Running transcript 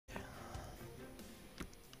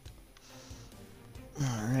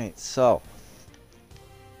Alright, so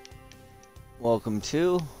welcome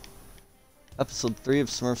to episode 3 of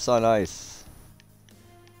Smurfz on Ice.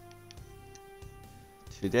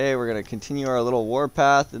 Today we're going to continue our little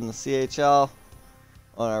warpath in the CHL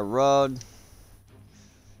on our road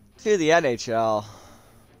to the NHL of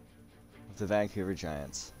the Vancouver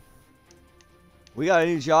Giants. We got a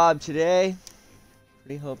new job today.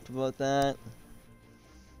 Pretty hoped about that.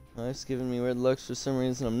 My wife's giving me weird looks for some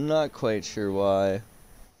reason. I'm not quite sure why.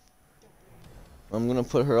 I'm gonna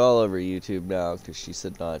put her all over YouTube now because she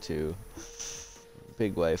said not to.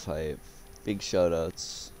 Big wife hype. Big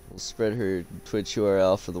shoutouts. We'll spread her Twitch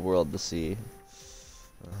URL for the world to see.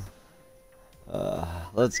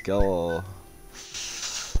 Let's go.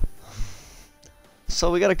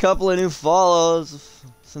 So we got a couple of new follows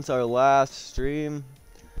since our last stream.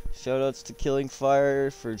 Shoutouts to Killing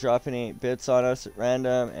Fire for dropping 8 bits on us at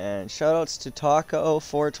random, and shoutouts to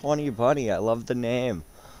Taco420 Bunny. I love the name.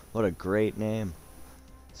 What a great name.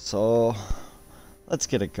 So let's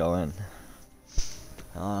get it going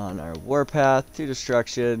on our warpath to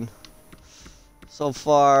destruction. So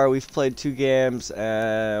far we've played 2 games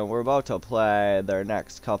and we're about to play their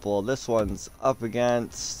next couple. This one's up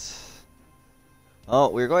against... Oh,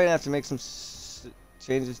 we're going to have to make some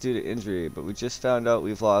changes due to injury, but we just found out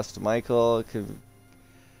we've lost Michael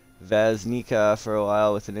Vaznika for a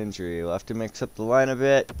while with an injury. We'll have to mix up the line a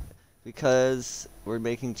bit because we're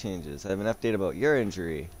making changes. I have an update about your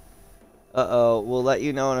injury. We'll let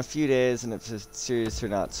you know in a few days and if it's serious or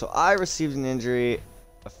not. So I received an injury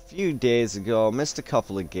a few days ago, missed a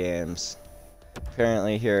couple of games.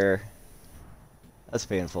 Apparently here. That's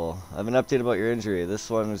painful. I have an update about your injury. This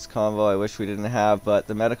one was combo I wish we didn't have, but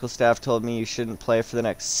the medical staff told me you shouldn't play for the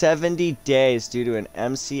next 70 days due to an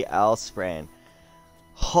MCL sprain.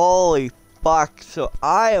 Holy fuck. So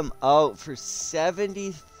I am out for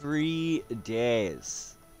 73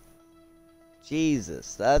 days.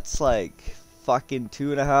 Jesus, that's like fucking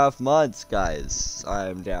 2.5 months, guys. I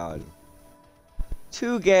am down.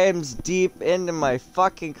 2 games deep into my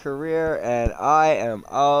fucking career and I am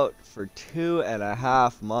out for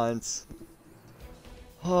 2.5 months.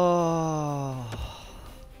 Oh,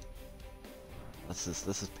 this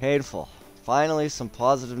is painful. Finally, some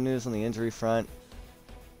positive news on the injury front.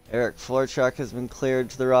 Eric Florchuk has been cleared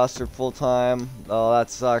to the roster full time. Oh, that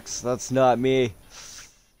sucks. That's not me.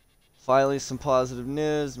 Finally, some positive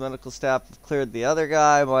news. Medical staff have cleared the other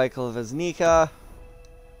guy, Michael Vaznika.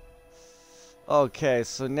 Okay,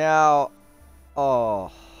 so now,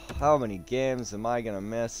 oh, how many games am I gonna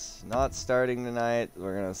miss? Not starting tonight.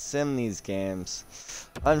 We're gonna sim these games.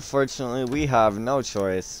 Unfortunately, we have no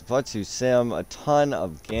choice but to sim a ton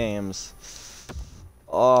of games.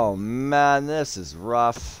 Oh man, this is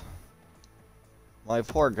rough. My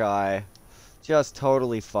poor guy, just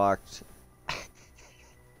totally fucked.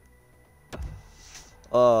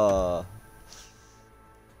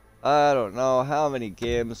 I don't know how many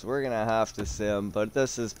games we're gonna have to sim, but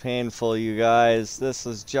this is painful, you guys. This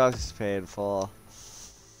is just painful.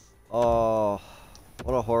 Oh,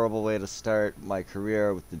 what a horrible way to start my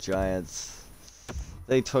career with the Giants.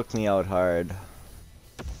 They took me out hard.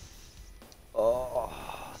 Oh,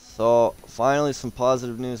 so finally some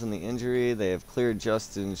positive news on the injury. They have cleared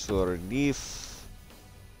Justin Shorleaf.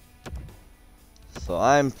 So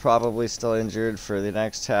I'm probably still injured for the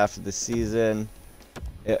next half of the season.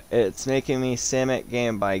 It's making me sim it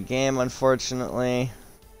game by game, unfortunately.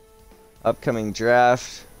 Upcoming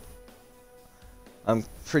draft. I'm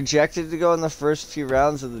projected to go in the first few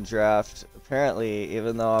rounds of the draft, apparently,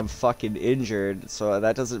 even though I'm fucking injured, so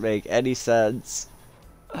that doesn't make any sense.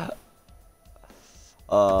 That's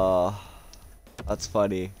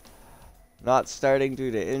funny. Not starting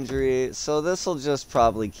due to injury, so this will just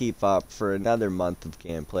probably keep up for another month of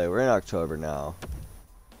gameplay. We're in October now.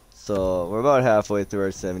 So, we're about halfway through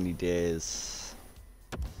our 70 days.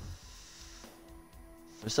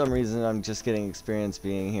 For some reason, I'm just getting experience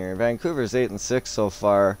being here. Vancouver's 8-6 so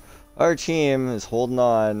far. Our team is holding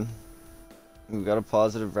on. We've got a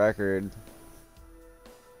positive record.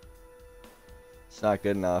 It's not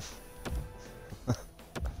good enough. We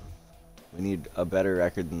need a better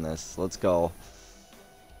record than this. Let's go.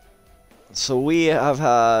 So, we have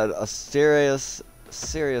had a serious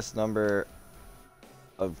number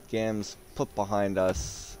of games put behind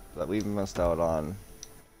us that we've missed out on.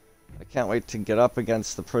 I can't wait to get up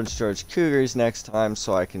against the Prince George Cougars next time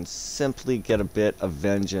so I can simply get a bit of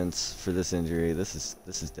vengeance for this injury. This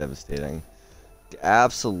is devastating.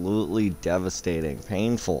 Absolutely devastating.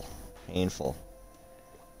 Painful. Painful.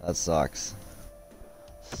 That sucks.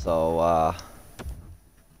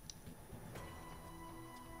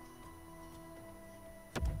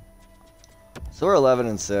 So So we're 11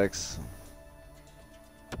 and 6.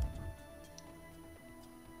 I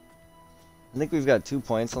think we've got 2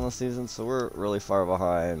 points on the season, so we're really far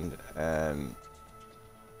behind, and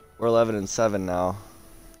we're 11 and 7 now.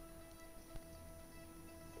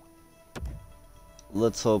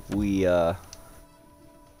 Let's hope we aren't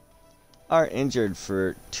injured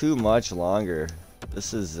for too much longer.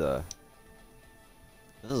 This is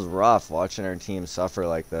rough watching our team suffer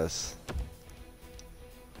like this.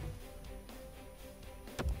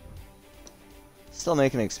 Still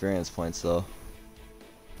making experience points though.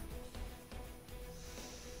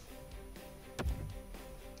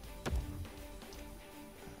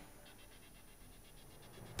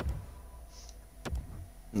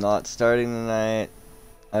 Not starting tonight.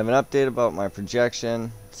 I have an update about my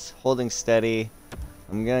projection. It's holding steady.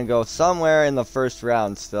 I'm gonna go somewhere in the first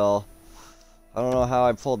round still. I don't know how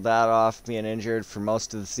I pulled that off, being injured for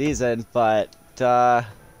most of the season, but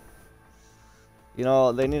you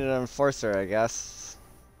know, they need an enforcer, I guess.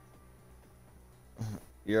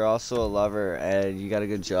 You're also a lover, and you got a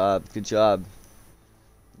good job. Good job.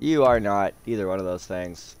 You are not either one of those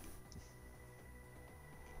things.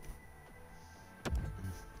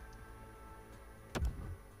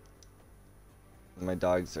 My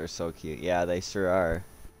dogs are so cute. Yeah, they sure are.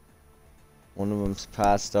 One of them's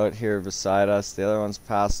passed out here beside us. The other one's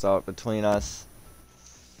passed out between us.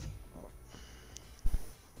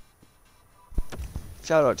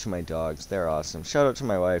 Shout out to my dogs. They're awesome. Shout out to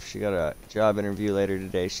my wife. She got a job interview later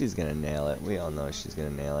today. She's gonna nail it. We all know she's gonna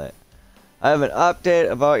nail it. I have an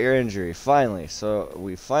update about your injury. Finally. So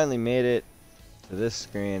we finally made it to this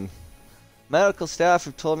screen. Medical staff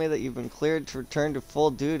have told me that you've been cleared to return to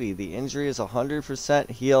full duty. The injury is 100%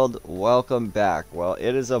 healed. Welcome back. Well,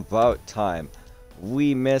 it is about time.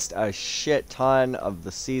 We missed a shit ton of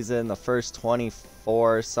the season, the first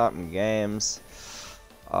 24 something games.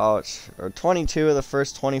 Ouch. Or 22 of the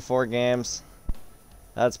first 24 games.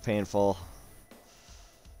 That's painful.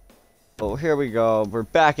 But here we go. We're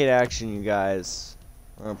back in action, you guys.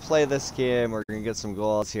 We're gonna play this game. We're gonna get some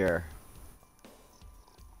goals here.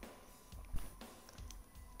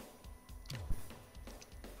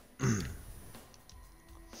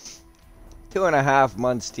 Two and a half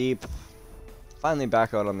months deep. Finally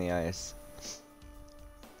back out on the ice.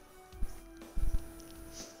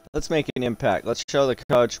 Let's make an impact. Let's show the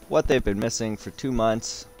coach what they've been missing for 2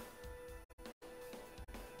 months.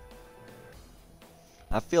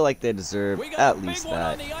 I feel like they deserve at least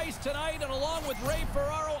that. On the ice tonight, and along with Ray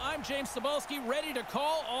Ferraro, I'm James Cebulski, ready to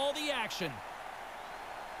call all the action.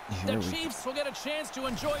 The Chiefs will get a chance to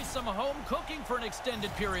enjoy some home cooking for an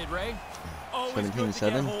extended period, Ray.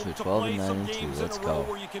 17-7 to 12-9-2. Let's go.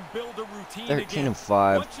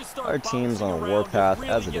 13-5. Our team's on a warpath,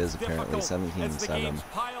 as it is apparently. 17-7.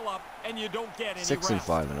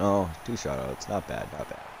 6-5-0. 2 shutouts. Not bad. Not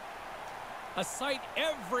bad.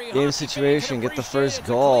 Game situation. Get the first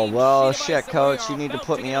goal. Well, shit, coach. You need to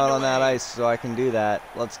put me out on that ice so I can do that.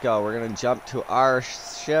 Let's go. We're gonna jump to our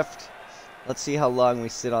shift. Let's see how long we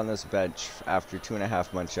sit on this bench after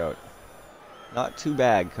 2.5 months out. Not too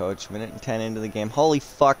bad, coach. Minute and 10 into the game. Holy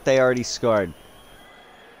fuck, they already scored.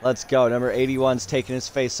 Let's go. Number 81's taking his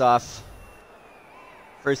face off.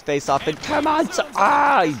 First face off, and come on!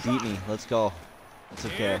 He beat me. Let's go. It's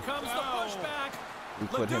okay. We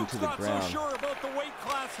put him to the ground.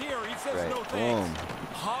 Right, boom.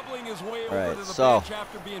 Alright, so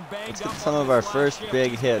let's get some of our first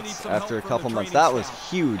big hits after a couple months. That was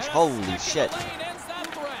huge. Holy shit.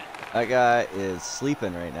 That guy is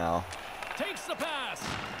sleeping right now.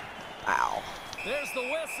 Ow.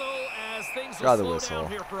 Draw the whistle.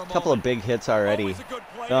 A couple of big hits already.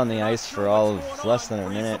 Been on the ice for all of less than a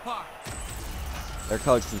minute. Their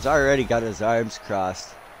coach has already got his arms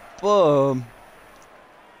crossed. Boom.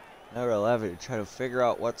 Number 11, try to figure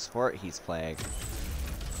out what sport he's playing.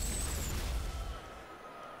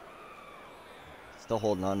 Still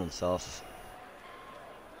holding on to himself.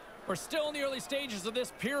 We're still in the early stages of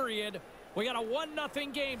this period. We got a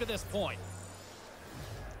 1-0 game to this point.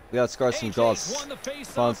 We gotta score some goals. Come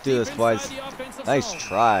on, let's do this, boys. Nice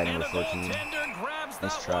try, number 14.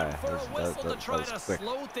 Nice try. That was quick.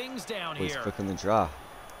 Was quick in the draw.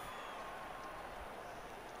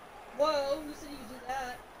 Whoa, who said you could do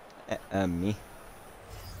that? Me.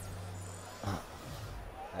 Alright,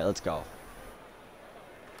 let's go.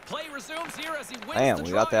 Play resumes here as he wins. Damn,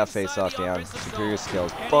 we got that face off down. Superior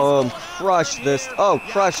skills. Boom. Crush this. Oh,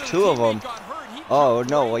 crush 2 of them. Oh,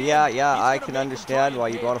 no. Well, yeah, I can understand why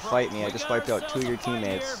you'd want to fight me. I just wiped out 2 of your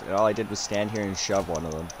teammates, and all I did was stand here and shove one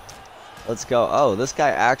of them. Let's go. Oh, this guy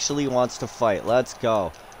actually wants to fight. Let's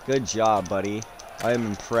go. Good job, buddy. I am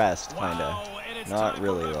impressed, kinda. Not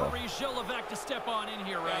really, though. To step on in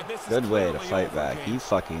here, Ray. Good way to fight back. He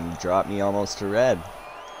fucking dropped me almost to red.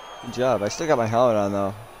 Good job. I still got my helmet on,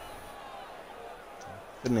 though.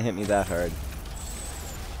 Couldn't have hit me that hard.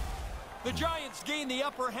 The Giants gain the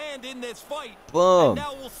upper hand in this fight. Boom. And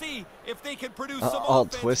now we'll see if they can produce some all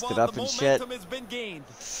offense twisted while up the and shit. momentum has been gained.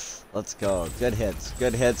 Let's go. Good hits.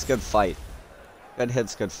 Good hits. Good fight. Good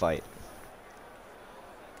hits. Good fight.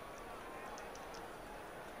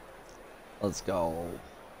 Let's go.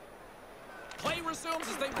 Play resumes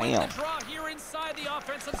as they win the draw here inside the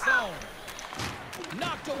offensive zone.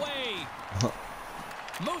 Knocked away.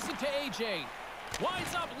 Moves it to AJ.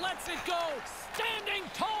 Winds up, lets it go. Standing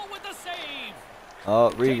tall with the save.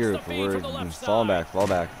 Oh, regroup. We're fall back, fall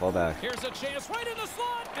back, fall back. Here's a chance right in the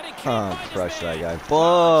slot, and he can't find crush his that man. guy.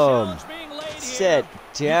 Boom. Sit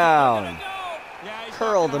He's down. gonna go.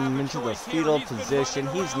 Curled him into the fetal position.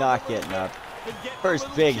 He's not getting up.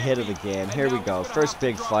 First big hit of the game. Here we go. First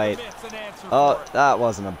big fight. Oh, that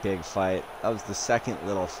wasn't a big fight. That was the second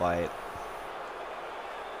little fight.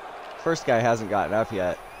 First guy hasn't gotten up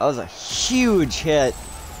yet. That was a huge hit.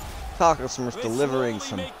 TacoSmurfz delivering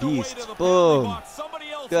some beasts. Boom.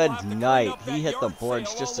 Good night. He hit the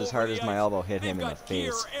boards just as hard as my elbow hit him in the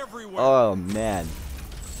face. Oh, man.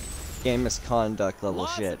 Game misconduct level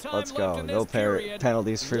shit. Let's go. No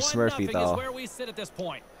penalties for Smurfy, though.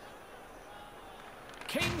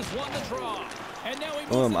 Kings won the draw. And now he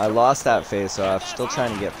Boom. I lost that face-off. Still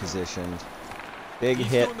trying to get positioned. Big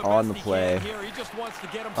hit on the play.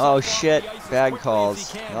 Oh shit, bad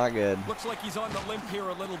calls. Not good.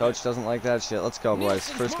 Coach doesn't like that shit. Let's go, boys.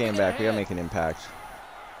 First game back. We gotta make an impact.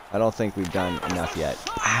 I don't think we've done enough yet.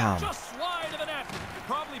 Bam.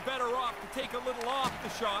 Probably better off to take a little off the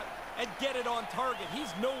shot and get it on target.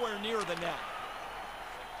 He's nowhere near the net.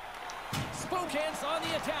 Spokane's on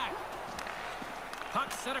the attack.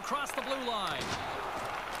 Puck set across the blue line.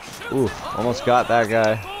 Ooh, almost got that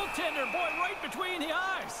guy. Goaltender, boy, right between the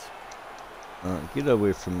eyes. Get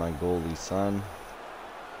away from my goalie, son.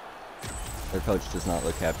 Their coach does not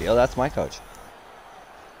look happy. Oh, that's my coach.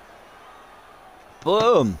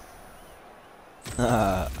 Boom.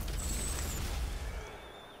 No.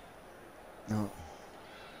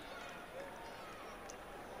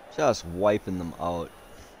 Just wiping them out.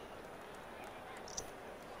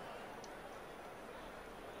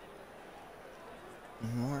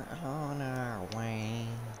 We're on our way.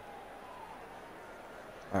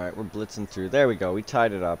 Alright, we're blitzing through. There we go. We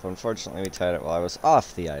tied it up. Unfortunately, we tied it while I was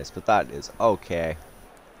off the ice, but that is okay.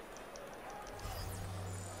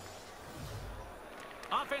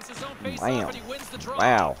 Wow.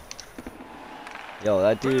 Wow. Yo,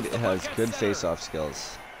 that dude has good face-off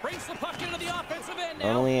skills.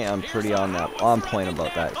 Normally, I'm pretty on point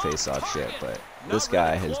about that face-off shit, but this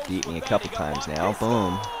guy has beat me a couple times now.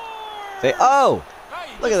 Boom. Oh!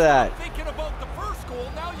 Look at that.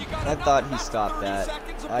 I thought he stopped that.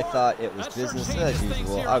 I thought it was business as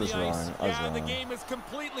usual. I was wrong. I was wrong. The game has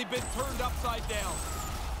completely been turned upside down.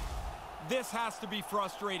 This has to be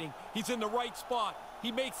frustrating. He's in the right spot.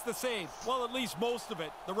 He makes the save. Well, at least most of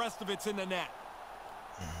it. The rest of it's in the net.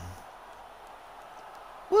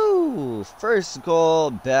 Woo! First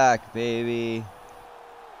goal back, baby.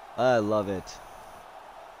 I love it.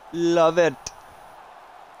 Love it.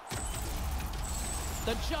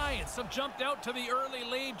 The Giants have jumped out to the early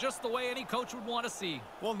lead just the way any coach would want to see.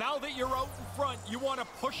 Well, now that you're out in front, you want to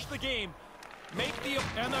push the game.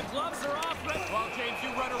 And the gloves are off. Well, James, you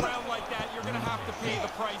run around like that, you're going to have to pay the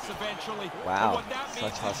price eventually. Wow. And what that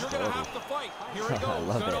means is you're going to have to fight. Here it goes. I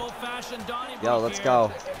love Good it. old-fashioned Donnie. Yo, let's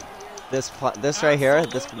go. This right here,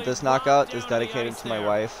 this knockout is dedicated to my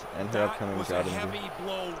wife and her upcoming job interview. Heavy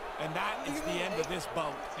blow, and that is the end of this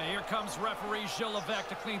bout. And here comes referee Gilles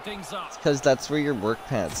to clean things up. Because that's where your work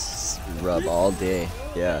pants rub all day.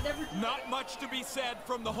 Yeah. Not much to be said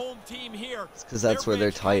from the home team here. It's because that's where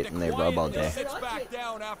they're tight and they rub all day. Sits back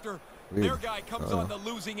down after their guy comes on the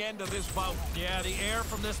losing end of this bout. Yeah, the air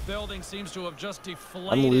from this building seems to have just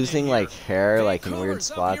deflated. I'm losing like hair like in weird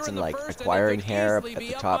spots and like acquiring hair up at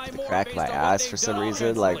the top of the crack of my ass for some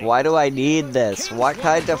reason. Like, why do I need this? What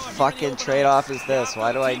kind of fucking trade-off is this?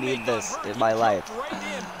 Why do I need this in my life?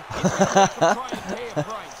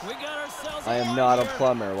 I am not a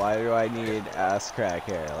plumber. Why do I need ass crack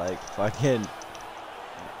hair? Like, fucking...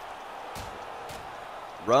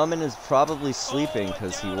 Roman is probably sleeping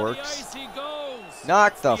because he works.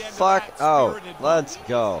 Knock the fuck out. Let's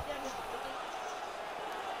go.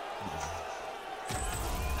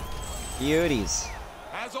 Beauties.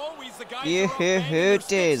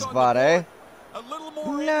 Beauties, buddy. A little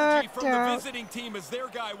more energy from the visiting team as their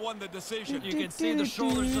guy won the decision. You can see the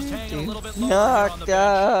shoulders just hanging a little bit lower on the Knocked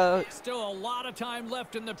out. bench. Still a lot of time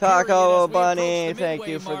left in the Taco period Bunny, thank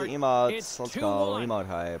you for the emotes. Let's go, emote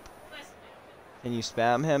hype. Can you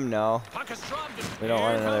spam him? No. We don't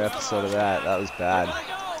want another episode of that. That was bad.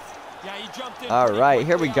 Alright,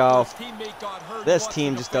 here we go. This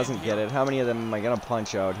team just doesn't get it. How many of them am I going to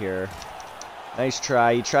punch out here? Nice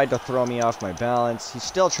try. He tried to throw me off my balance. He's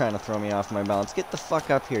still trying to throw me off my balance. Get the fuck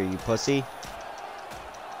up here, you pussy.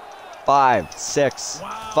 5, 6,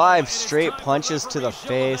 5 straight punches to the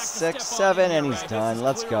face. 6, 7, and he's done.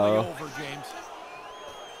 Let's go.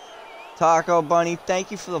 Taco Bunny,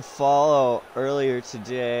 thank you for the follow earlier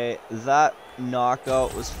today. That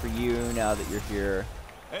knockout was for you now that you're here.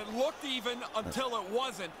 It looked even until it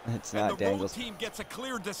wasn't. It's not Dangles. The road team gets a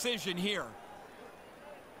clear decision here.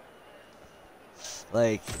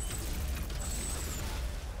 Like,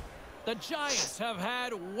 the Giants have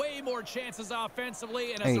had way more chances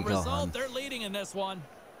offensively, and as a result, they're leading in this one.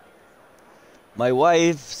 my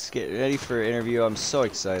wife's getting ready for an interview. I'm so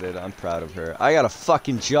excited. I'm proud of her. I got a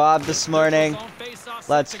fucking job this morning.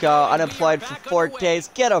 Let's go. Unemployed for 4 days.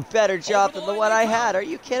 Get a better job than the one I had. Are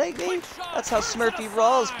you kidding me? That's how Smurfy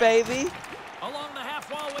rolls, baby.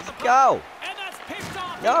 Let's go.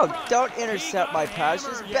 No, don't intercept my pass.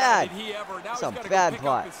 It's bad. It's a bad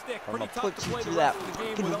plot. I'm going to put you through that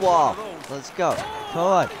fucking wall. Let's go. Come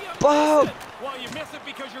on. Boom.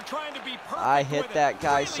 I hit that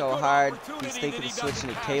guy so hard, he's thinking of switching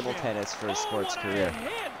to table tennis for his sports career.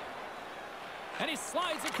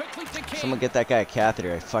 Someone get that guy a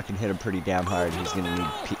catheter. I fucking hit him pretty damn hard. He's going to need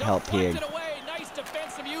help peeing.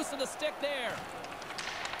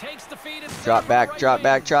 Drop back, drop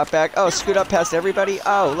back, drop back. Oh, scoot up past everybody.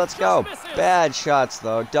 Oh, let's go. Bad shots,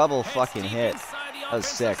 though. Double fucking hit. That was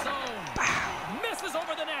sick.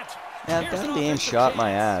 Man, that damn shot my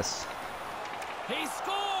ass.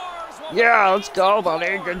 Yeah, let's go,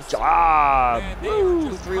 buddy. Good job. Woo,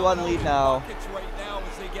 3-1 lead now.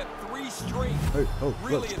 Hey, oh,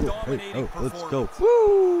 let's go. Hey, oh, let's go.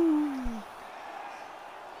 Woo.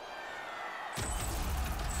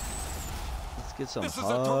 Get some this is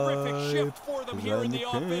a terrific shift for them here in the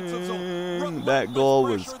offensive zone. That goal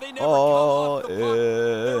was all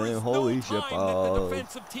in. Holy shit balls. The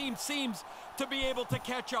defensive team seems to be able to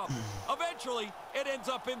catch up. Eventually, it ends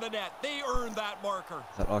up in the net. They earned that marker.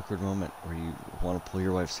 That awkward moment where you want to pull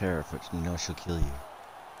your wife's hair, but you know she'll kill you.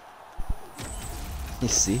 You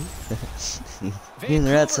see? And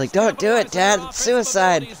the rat's like, don't do it, Dad. It's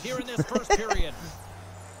suicide.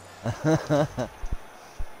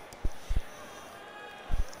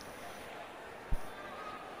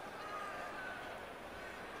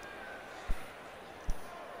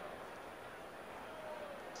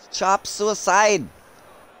 Chop suicide.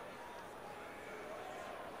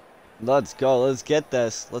 Let's go. Let's get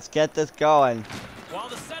this. Let's get this going.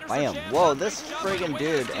 Bam. Whoa, this friggin'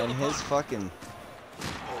 dude and his fucking...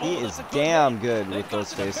 He is damn good with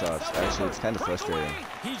those face-offs. Actually, it's kind of frustrating.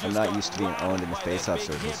 I'm not used to being owned in the face-off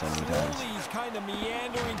circle so many times.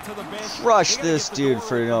 Crush this dude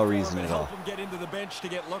for no reason at all.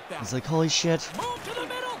 He's like, holy shit.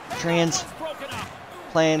 Trains,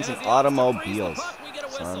 planes, and automobiles.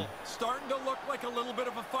 Starting to look like a little bit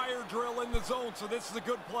of a fire drill in the zone, so this is a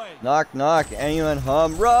good play. Knock, knock, anyone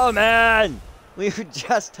home? Roman! We were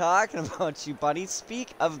just talking about you, buddy.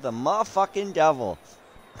 Speak of the motherfucking devil.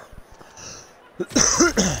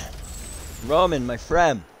 Roman, my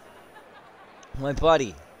friend. My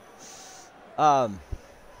buddy. The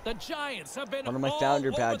Giants have been one of my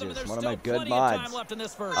founder badges. One of my good mods.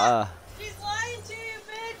 She's lying to you,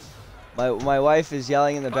 bitch! My wife is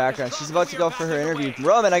yelling in the background. She's about to go for her interview.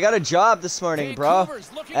 Roman, I got a job this morning, bro.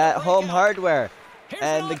 At Home Hardware.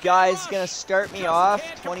 And the guy's going to start me off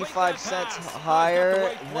 25 cents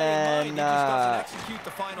higher than I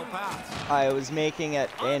was making at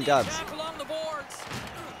A&Dubs.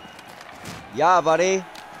 Yeah, buddy.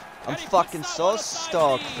 I'm fucking so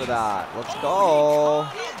stoked for that. Let's go.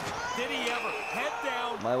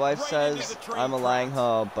 My wife says I'm a lying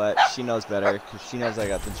hoe, but she knows better because she knows I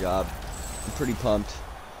got the job. I'm pretty pumped.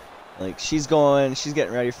 Like, she's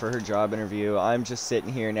getting ready for her job interview. I'm just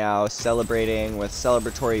sitting here now celebrating with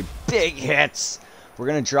celebratory big hits. We're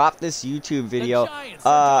going to drop this YouTube video.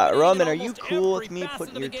 Roman, are you cool with me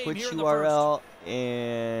putting your Twitch URL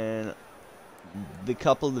in the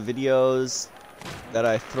couple of the videos that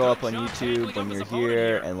I throw up on YouTube when you're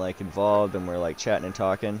here and, like, involved and we're, like, chatting and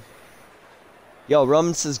talking? Yo,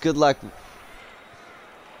 Roman says good luck.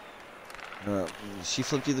 She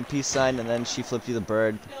flipped you the peace sign and then she flipped you the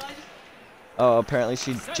bird. Oh, apparently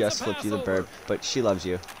she just flipped you the bird, but she loves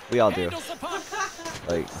you. We all do.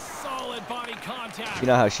 Like, Solid body contact. you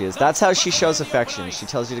know how she is. That's how she shows affection. She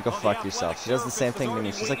tells you to go fuck yourself. She does the same thing to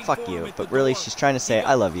me. She's like, fuck you. But really, she's trying to say,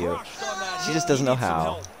 I love you. She just doesn't know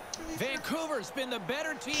how. Vancouver's been the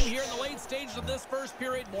better team here in the late stages of this first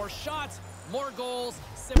period. More shots, more goals.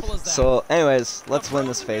 Simple as that. So, anyways, let's win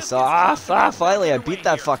this face off. Finally, I beat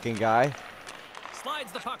that fucking guy.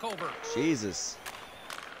 Slides the puck over. Jesus.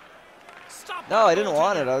 No, I didn't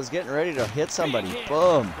want it. I was getting ready to hit somebody.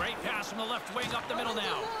 Boom. Great pass from the left wing up the middle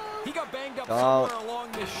now. He got banged up somewhere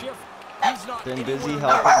along this shift. He's not been busy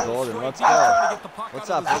helping Golden. Let's go. What's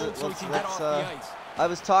up? I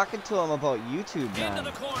was talking to him about YouTube, man.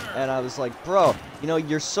 And I was like, bro, you know,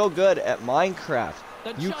 you're so good at Minecraft.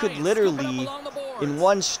 You could literally, in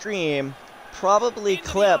one stream, probably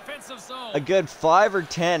clip a good 5 or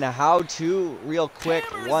 10 how-to real quick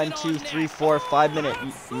 1, 2, 3, 4, 5-minute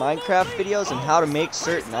Minecraft videos and how to make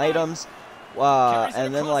certain items,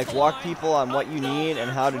 and then like walk people on what you need and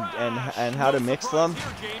how to and how to mix them,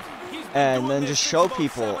 and then just show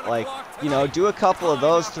people, like, you know, do a couple of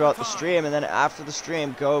those throughout the stream, and then after the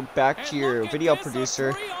stream go back to your video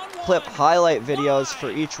producer, clip highlight videos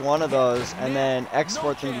for each one of those, and then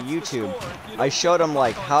export them to YouTube. I showed him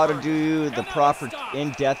like how to do the proper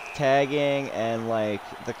in-depth tagging and like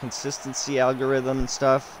the consistency algorithm and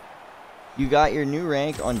stuff. You got your new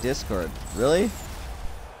rank on Discord. Really?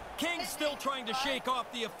 King's still trying to shake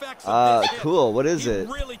off the effects of this cool. What is it?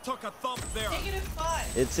 Really took a thump there.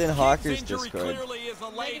 -5. It's in Hawker's Discord. Clearly is a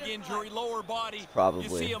leg injury, lower body.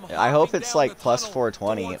 Probably. I hope it's like plus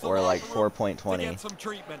 420 or like 4.20.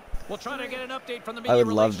 We'll try to get an update from the I would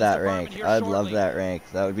love that rank. I'd love that rank.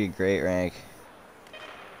 That would be a great rank.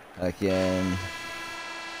 Again.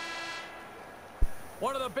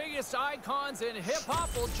 One of the biggest icons in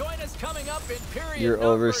hip-hop will join us coming up in period. You're number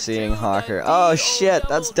overseeing 2, Hawker. Oh shit,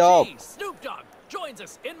 that's dope. Snoop Dogg joins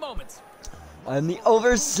us in moments. I'm the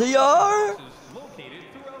overseer.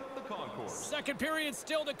 Second period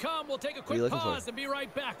still to come. We'll take a quick pause and be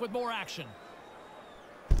right back with more action.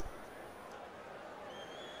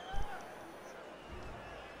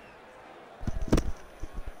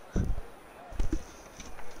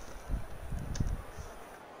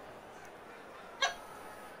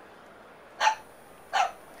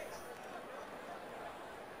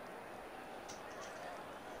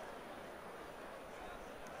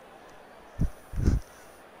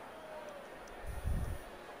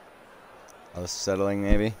 I was settling,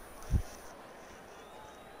 maybe.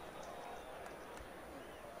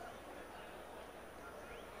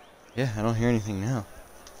 Yeah, I don't hear anything now.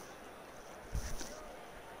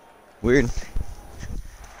 Weird.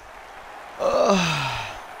 I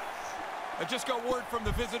just got word from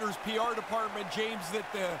the visitors' PR department, James, that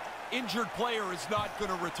the injured player is not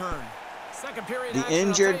going to return. Second period the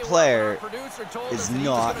injured player is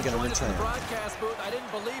not going to return.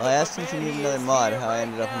 Well, I asked him if he needed another mod, how I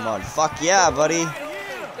ended up in mod. Fuck yeah, buddy!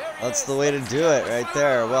 That's the way to do it right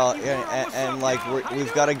there. Well, and like,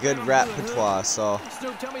 we've got a good rap patois, so,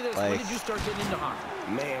 like,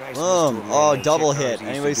 boom. Oh, double hit.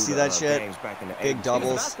 Anybody see that shit? Big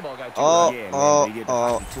doubles. Oh.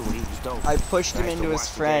 I pushed him into his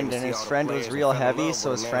friend, and his friend was real heavy,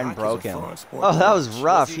 so his friend broke him. Oh, that was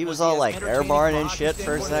rough. He was all like airborne and shit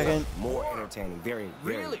for a second.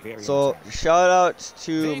 So, shout out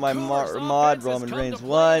to my mod, Roman Reigns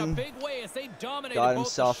 1. Got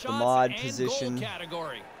himself the mod position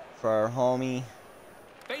for our homie.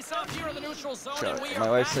 My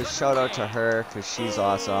wife says shout out to her because she's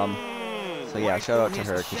awesome. So yeah, shout out to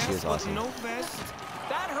her because she is awesome.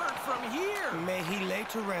 That hurt from here. May he lay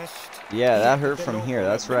to rest. Yeah, that hurt from here.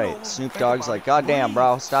 That's right. Snoop Dogg's like, goddamn,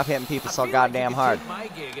 bro, stop hitting people so goddamn hard.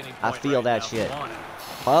 I feel that shit.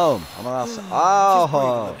 Boom. I'm also,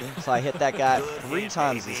 oh, so I hit that guy 3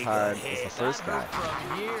 times as hard as the first guy.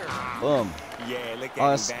 Boom.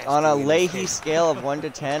 On a Leahy scale of 1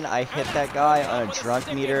 to 10, I hit that guy on a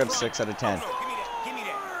drunk meter of 6 out of 10.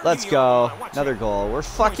 Let's go. Another goal. We're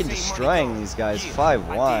fucking destroying these guys.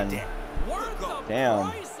 5-1.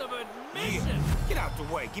 Damn.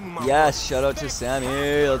 Yes, shout out to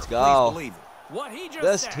Sammy. Let's go.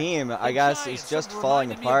 This team, I guess, is just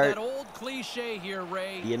falling apart.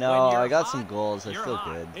 You know, I got some goals. I feel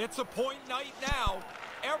good. It's a point night now.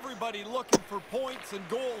 Everybody looking for points and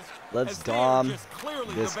goals. Let's dom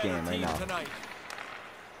this game right now.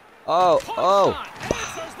 Oh.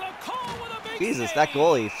 Jesus, that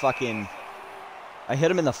goalie fucking... I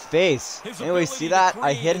hit him in the face. Anyway, see that?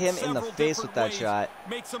 I hit him in the face with that shot.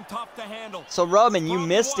 So, Roman, you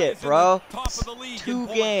missed it, bro. 2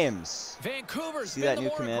 games. See that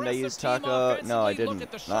new command I used, Taco? No, I didn't.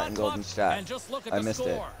 Not in Golden Stat. I missed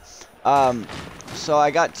it. So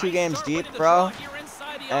I got 2 games deep, bro.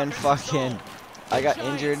 and fucking I got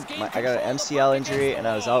injured. I got an MCL injury, and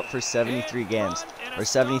I was out for 73 games or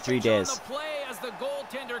 73 days.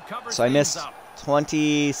 So I missed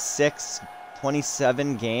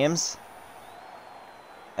 27 games.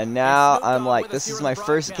 And now I'm like, this is my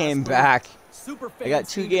first game back. I got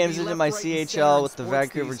 2 games into my CHL with the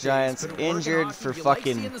Vancouver Giants, injured for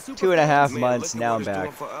fucking 2.5 months. Now I'm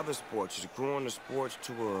back. For other sports, it's growing the sports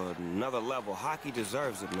to another level. Hockey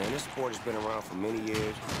deserves it, man. This sport has been around for many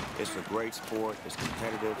years. It's a great sport. It's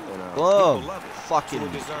competitive, and people love it. Fucking. So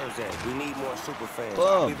it deserves that. We need more super fans. Boom.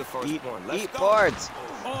 I'll be the first one. Let's Eat go. boards.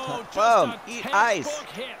 Boom. Eat ice.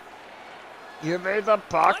 You made the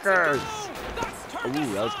puckers.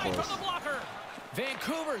 Ooh, that was close.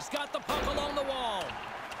 Vancouver's got the puck along the wall.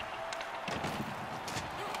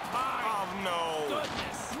 Oh, no.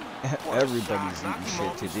 Goodness. Everybody's eating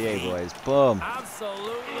shit today, boys. Boom.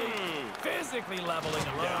 Absolutely physically leveling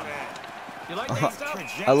them down. You like that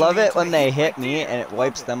stuff? I love it when they hit me and it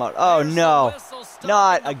wipes them out. Oh, no.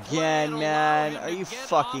 Not again, man. Are you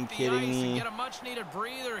fucking kidding me? Get a much needed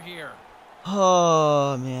breather here.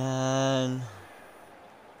 Oh, man.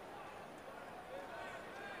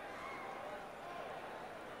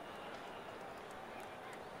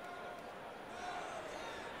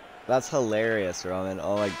 That's hilarious, Roman.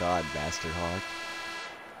 Oh my god, Bastard Hawk.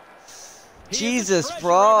 Jesus,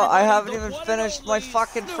 bro. I haven't even finished my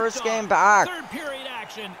fucking first game back.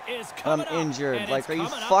 I'm injured. Like, are you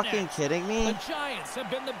fucking kidding me?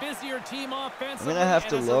 I'm gonna have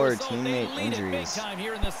to lower teammate injuries.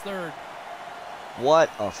 What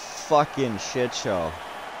a fucking shit show.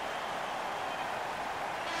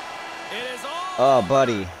 Oh,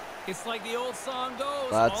 buddy. It's like the old song goes.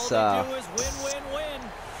 That's all they do is win, win, win.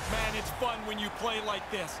 Man, it's fun when you play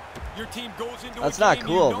like this. Your team goes into That's a not game,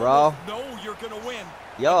 cool, you bro. know you're gonna win.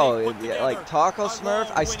 Yo, like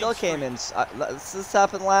TacoSmurfz, I still came in. This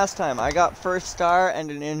happened last time. I got first star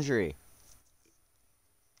and an injury.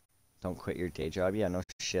 Don't quit your day job. Yeah, no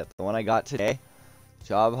shit. The one I got today.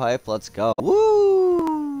 Job hype. Let's go.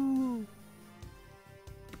 Woo!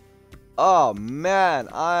 Oh man,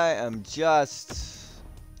 I am just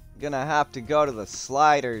gonna have to go to the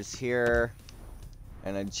sliders here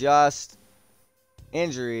and adjust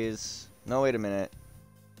injuries. No, wait a minute.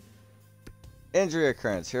 Injury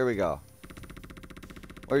occurrence. Here we go.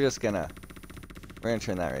 We're gonna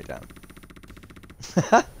turn that right down.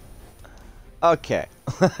 Okay.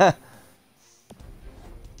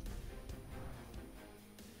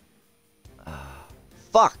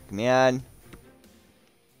 Fuck, man.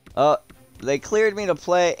 They cleared me to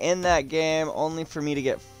play in that game, only for me to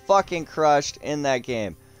get fucking crushed in that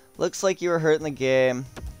game. Looks like you were hurt in the game,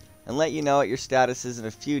 and let you know what your status is in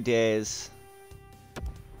a few days.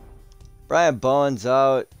 Brian Bowen's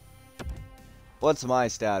out. What's my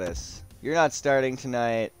status? You're not starting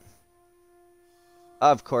tonight.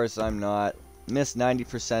 Of course I'm not. Missed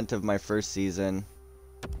 90% of my first season.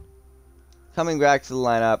 Coming back to the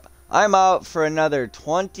lineup. I'm out for another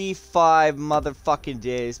 25 motherfucking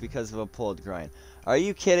days because of a pulled groin. Are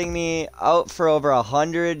you kidding me? Out for over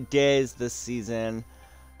 100 days this season.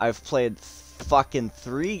 I've played fucking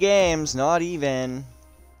 3 games, not even.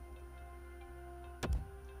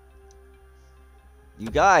 You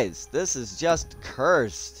guys, this is just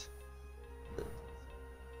cursed.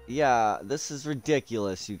 Yeah, this is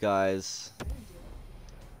ridiculous, you guys.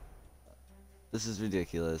 This is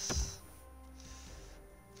ridiculous.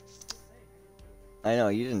 I know,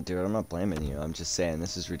 you didn't do it. I'm not blaming you. I'm just saying,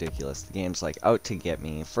 this is ridiculous. The game's, like, out to get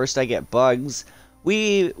me. First I get bugs.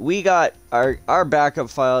 We got... Our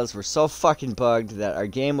backup files were so fucking bugged that our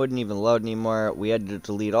game wouldn't even load anymore. We had to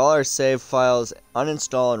delete all our save files,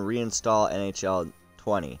 uninstall and reinstall NHL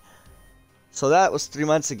 20. So that was 3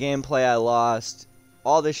 months of gameplay I lost.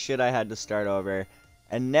 All this shit I had to start over.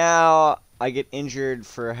 And now I get injured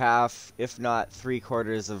for half, if not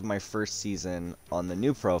 3/4 of my first season on the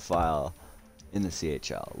new profile in the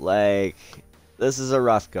CHL. Like, this is a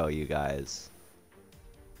rough go, you guys.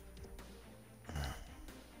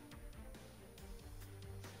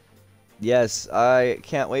 Yes, I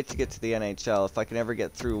can't wait to get to the NHL. If I can ever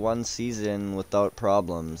get through one season without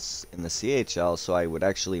problems in the CHL, so I would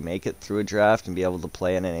actually make it through a draft and be able to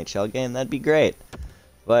play an NHL game, that'd be great.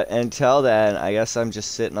 But until then, I guess I'm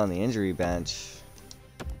just sitting on the injury bench.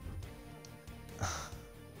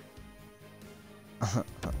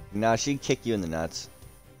 Nah, she'd kick you in the nuts.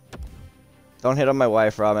 Don't hit on my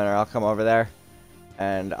wife, Robin, or I'll come over there.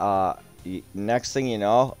 And next thing you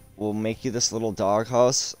know, we'll make you this little dog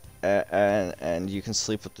house, and you can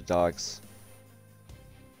sleep with the dogs.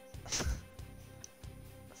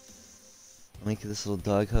 I'll make you this little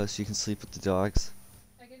dog house, you can sleep with the dogs.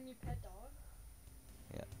 I get a new pet dog?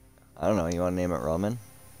 Yeah. I don't know, you want to name it Roman?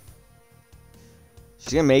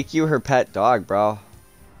 She's gonna make you her pet dog, bro.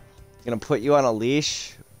 Gonna put you on a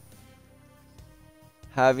leash,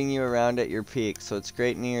 having you around at your peak. So it's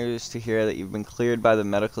great news to hear that you've been cleared by the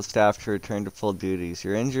medical staff to return to full duties.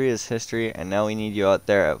 Your injury is history, and now we need you out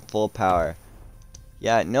there at full power.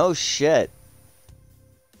 Yeah, no shit.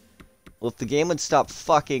 Well, if the game would stop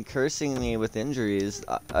fucking cursing me with injuries,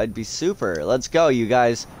 I'd be super. Let's go, you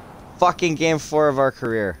guys. Fucking game 4 of our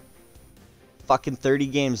career. Fucking 30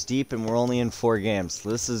 games deep, and we're only in 4 games.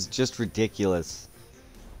 This is just ridiculous.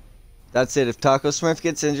 That's it. If TacoSmurfz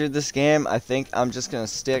gets injured this game, I think I'm just gonna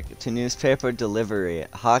stick to newspaper delivery.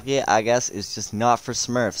 Hockey, I guess, is just not for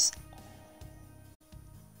Smurfs.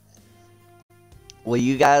 Will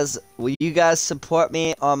you guys support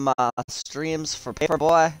me on my streams for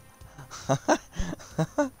Paperboy?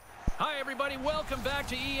 Hi everybody, welcome back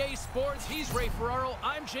to EA Sports. He's Ray Ferraro.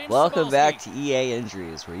 I'm James. Welcome Cebulski. back to EA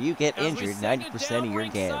Injuries, where you get injured 90% of your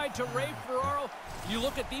game. You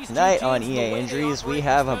look at these Tonight on EA Injuries, we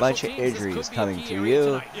have a bunch of injuries coming to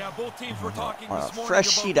you on a fresh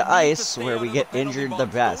sheet of ice where we get injured the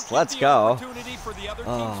best. Let's go.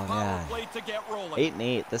 Oh man,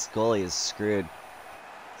 8-8. This goalie is screwed.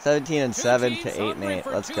 17-7 to 8-8.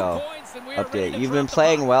 Let's go. Update. You've been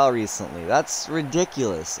playing well recently. That's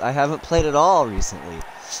ridiculous. I haven't played at all recently.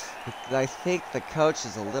 I think the coach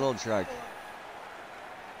is a little drunk.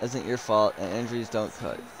 Isn't your fault, and injuries don't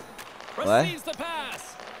cut. What?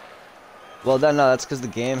 Well, no, that's because the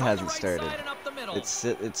game hasn't started.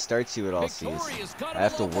 It starts you at all C's. I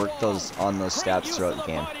have to work on those stats throughout the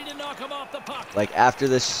game. Like after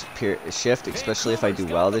this shift, especially if I do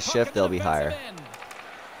well this shift, they'll be higher.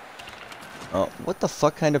 Oh, what the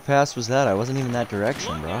fuck kind of pass was that? I wasn't even that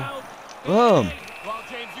direction, bro. Boom!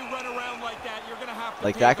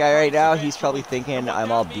 Like that guy right now, he's probably thinking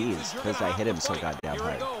I'm all B's because I hit him so goddamn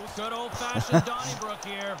hard.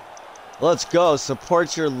 Let's go.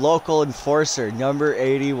 Support your local enforcer, number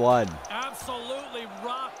 81. Absolutely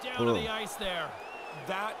rocked down to the ice there.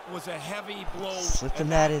 That was a heavy blow. Slipping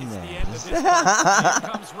that in there.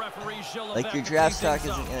 Like your draft stock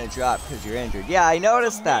isn't going to drop because you're injured. Yeah, I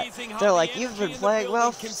noticed that. They're like, you've been playing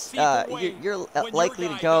well. You're likely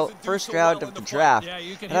to go first round of the draft.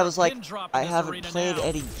 And I was like, I haven't played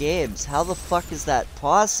any games. How the fuck is that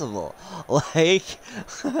possible? Like,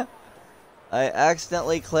 I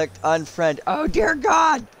accidentally clicked unfriend. Oh dear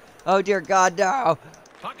God! Oh dear God, no!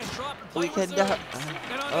 We can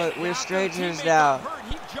we're strangers now.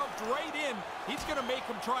 He jumped right in. He's gonna make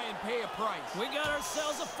him try and pay a price. We got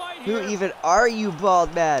ourselves a fight here. Who even are you,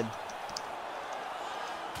 bald man?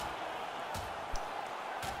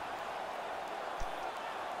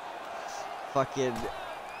 Fucking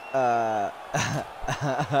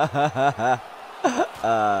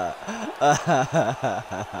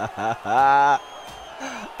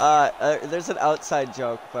there's an outside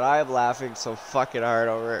joke, but I am laughing so fucking hard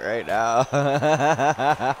over it right now.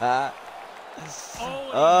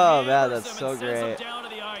 Oh man, that's so great.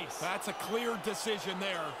 That's a clear decision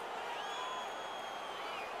there.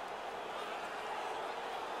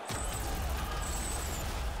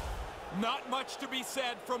 Not much to be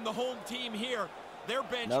said from the home team here. Their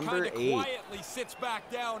bench number 8 quietly sits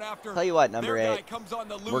back down after. Tell you what, number 8.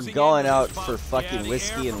 We're going out for fucking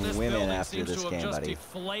whiskey and women after this game, buddy.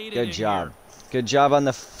 Good job. Good job on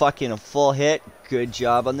the fucking full hit. Good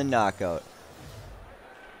job on the knockout.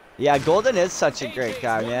 Yeah, Golden is such a great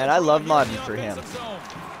guy, man. I love modding for him.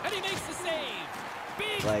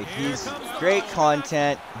 Like, he's great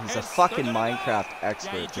content. He's a fucking Minecraft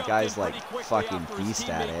expert. The guy's like fucking beast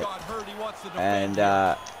at it.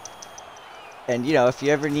 And you know, if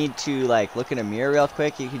you ever need to like look in a mirror real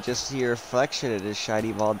quick, you can just see your reflection in his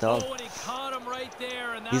shiny bald dome.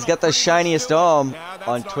 He's got the shiniest dome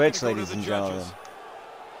on Twitch, ladies and gentlemen.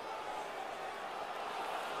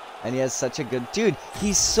 And he has such a good dude.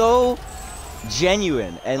 He's so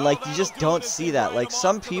genuine, and like you just don't see that. Like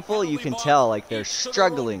some people, you can tell like they're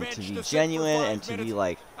struggling to be genuine and to be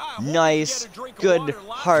like nice,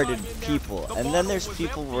 good-hearted people, and then there's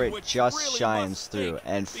people where it just shines through,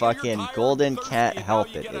 and fucking Golden can't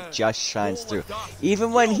help it. It just shines through.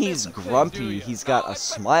 Even when he's grumpy, he's got a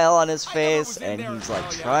smile on his face, and he's like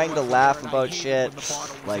trying to laugh about shit.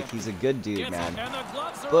 Like he's a good dude, man.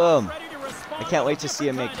 Boom. I can't wait to see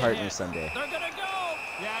him make partner someday.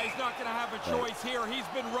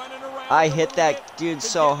 I hit that dude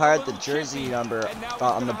so hard, the jersey number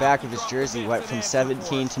on the back of his jersey went from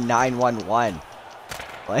 17 to 911.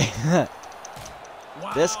 Like,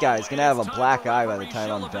 this guy's gonna have a black eye by the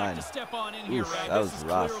time I'm done. Oof, that was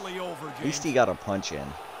rough. At least he got a punch in.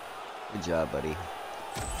 Good job, buddy.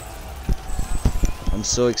 I'm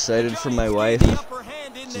so excited for my wife.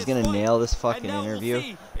 She's gonna nail this fucking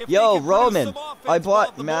interview. Yo, Roman, I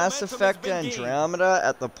bought Mass Effect Andromeda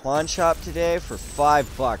at the pawn shop today for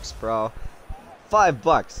 $5, bro.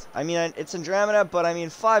 $5. I mean, it's Andromeda, but I mean,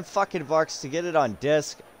 $5 to get it on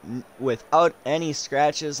disc without any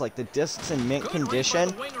scratches. Like, the disc's in mint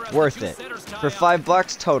condition. Worth it. For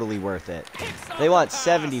 $5, totally worth it. They want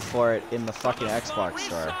 70 for it in the fucking Xbox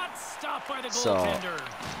store. So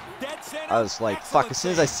I was like, fuck, as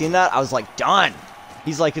soon as I seen that, I was like, done.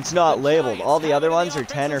 He's like, it's not labeled. All the other ones are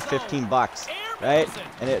 10 or 15 bucks, right?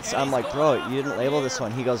 And I'm like, bro, you didn't label this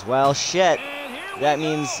one. He goes, well, shit. That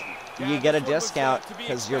means you get a discount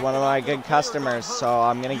because you're one of my good customers, so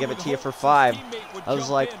I'm gonna give it to you for $5. I was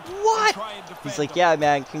like, what? He's like, yeah,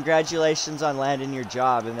 man, congratulations on landing your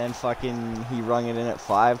job. And then fucking he rung it in at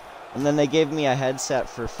 $5. And then they gave me a headset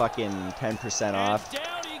for fucking 10% off.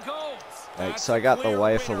 Right, so I got the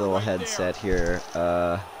wife a little headset here.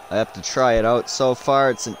 I have to try it out. So far,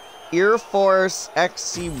 it's an Ear Force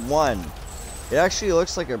XC1. It actually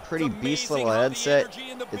looks like a pretty beast little headset.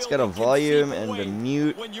 It's got a volume and a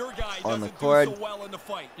mute on the cord.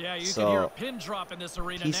 So,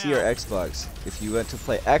 PC or Xbox? If you went to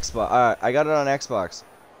play Xbox, alright, I got it on Xbox.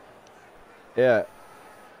 Yeah.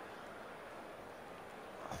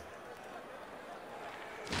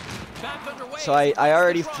 So I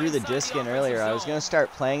already threw the disc in earlier. I was going to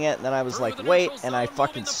start playing it, and then I was like, wait, and I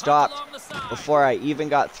fucking stopped before I even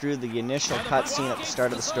got through the initial cutscene at the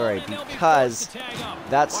start of the story, because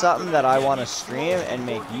that's something that I want to stream and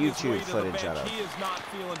make YouTube footage out of.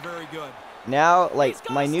 Now, like,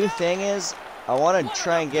 my new thing is, I want to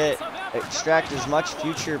try and extract as much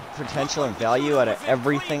future potential and value out of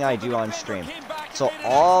everything I do on stream. So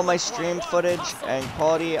all my stream footage and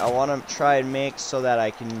quality, I want to try and make so that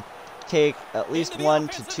I can take at least 1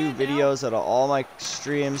 to 2 videos out of all my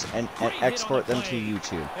streams and export them to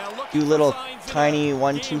YouTube. Do little tiny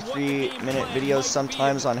 1, 2, 3 minute videos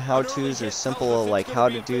sometimes on how-tos or simple like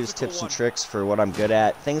how-to-dos, tips and tricks for what I'm good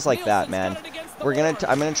at. Things like that, man. I'm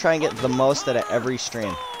gonna try and get the most out of every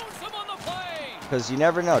stream. Because you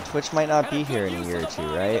never know, Twitch might not be here in a year or 2,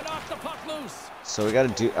 right? So we gotta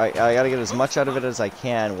do, I gotta get as much out of it as I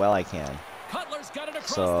can while I can.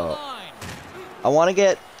 So I want to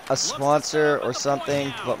get a sponsor or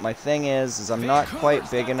something, but my thing is I'm not quite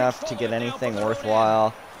big enough to get anything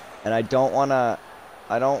worthwhile, and I don't want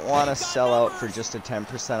to sell out for just a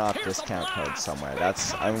 10% off discount code somewhere.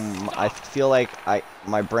 I feel like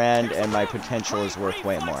my brand and my potential is worth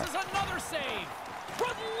way more.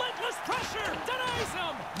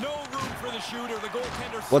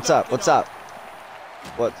 What's up? What's up?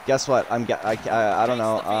 What? Guess what? I don't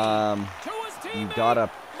know. You got a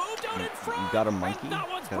monkey?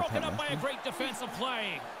 Got a pet monkey?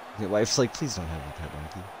 Your wife's like, please don't have a pet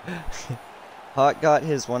monkey. Hawk got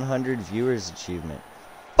his 100 viewers achievement.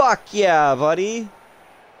 Fuck yeah, buddy!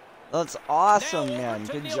 That's awesome, man.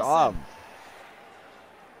 Good job.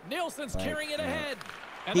 Nielsen's carrying it ahead.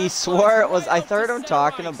 He swore it was. I heard him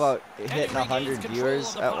talking about hitting 100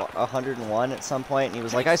 viewers at 101 at some point, and he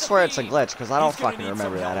was like, I swear it's a glitch, because I don't fucking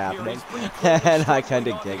remember that happening. And I kind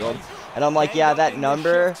of giggled. And I'm like, yeah, that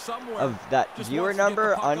number, that viewer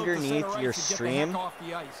number underneath your stream,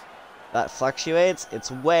 that fluctuates,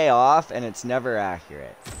 it's way off, and it's never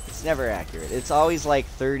accurate. It's never accurate. It's always like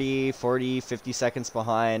 30, 40, 50 seconds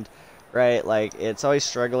behind, right? Like, it's always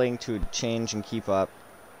struggling to change and keep up.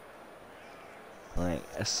 Like,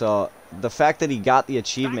 so the fact that he got the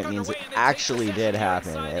achievement means it actually did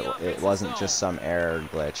happen. It wasn't just some error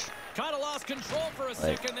glitch.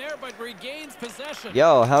 Like,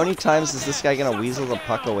 yo, how many times is this guy gonna weasel the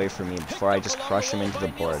puck away from me before I just crush him into the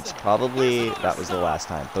boards? Probably that was the last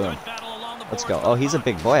time. Boom. Let's go. Oh, he's a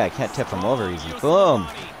big boy. I can't tip him over easy. Boom.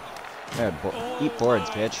 There, eat boards,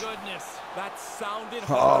 bitch.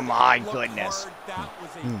 Oh my goodness.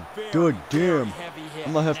 Good damn.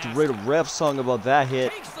 I'm gonna have to write a rap song about that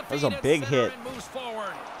hit. That was a big hit.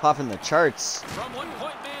 Popping the charts.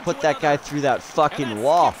 Put that guy through that fucking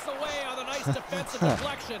wall.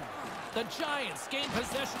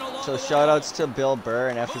 So shoutouts to Bill Burr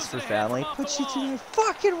and F is for Family. Put you through that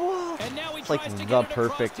fucking wall. It's like the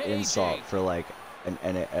perfect insult for like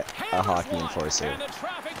a hockey enforcer.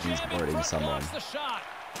 He's boarding someone.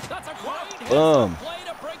 Boom.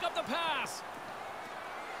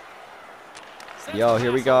 Yo,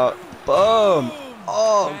 here we go. Boom.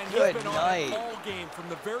 Oh, good night.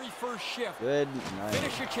 Good night.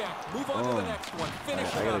 Finish your check. Move on to the next one.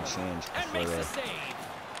 Finish I gotta change before that.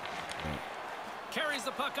 Carries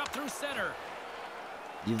the puck up through center.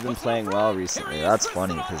 You've been playing well recently. That's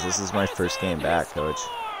funny because this is my first game back, coach.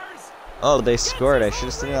 Oh, they scored. I should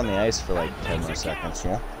have stayed on the ice for like 10 more seconds,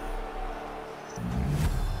 yeah?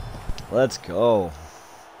 Let's go.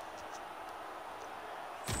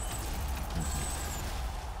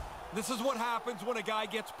 This is what happens when a guy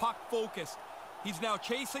gets puck focused. He's now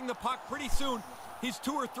chasing the puck pretty soon. He's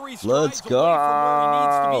 2 or 3 strides away from where he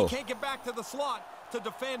needs to be. He can't get back to the slot to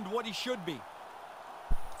defend what he should be.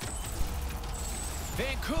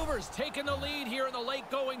 Vancouver's taking the lead here in the late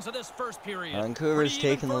goings of this first period. Vancouver's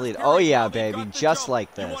taking the lead. Oh yeah, baby, just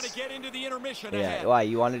like this. You want to get into the intermission yeah, ahead. why?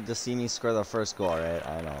 You wanted to see me score the first goal, right?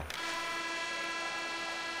 I know.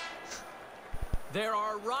 There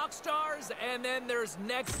are rock stars, and then there's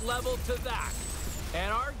next level to that.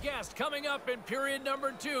 And our guest coming up in period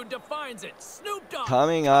number 2 defines it. Snoop Dogg.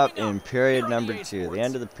 Coming up in period number 2, the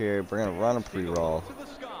end of the period, we're going to run a pre-roll.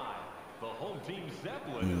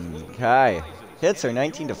 Okay. Hits are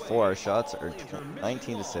 19-4, shots are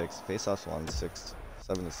 19-6, face-offs 7-6.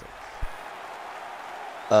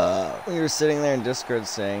 We were sitting there in Discord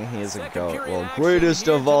saying he is a GOAT. Well, greatest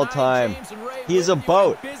of all time. He's a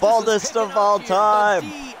boat. Baldest of all time.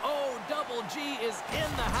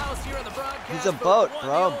 He's a boat,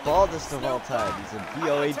 bro. Baldest of all time. He's a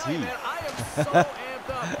B-O-A-T.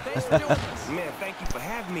 Man, thank you for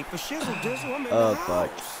having me. For shizzle dizzle, I'm in oh, the fuck.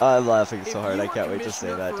 house. I'm laughing so hard. I can't wait to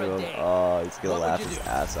say that to him. Oh, he's gonna laugh his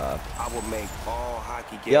ass off. I will make all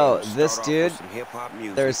hockey games. Yo, this dude,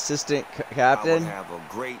 music. their assistant captain,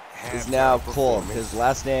 is now Cold. His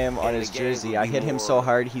last name on his jersey, I hit him so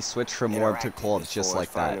hard he switched from Warp to Cold just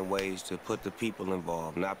like that. Finding ways to put the people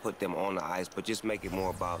involved, not put them on the ice, but just make it more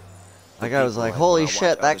about. Like I was like, holy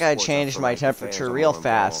shit, that guy changed my temperature real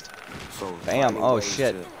fast. Bam, oh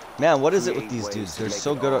shit. Man, what is it with these dudes? They're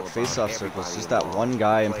so good at face-off circles. Just that one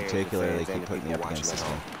guy in particular they keep putting me up against this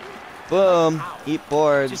game. Boom, eat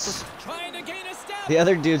boards. The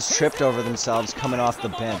other dudes tripped over themselves coming off the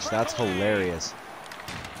bench. That's hilarious.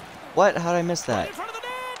 What? How'd I miss that?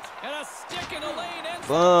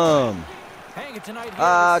 Boom.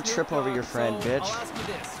 Trip over your friend, bitch.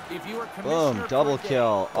 Boom, double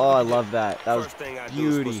kill. Oh, I love that. That was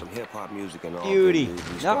beauty. Beauty.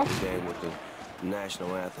 No.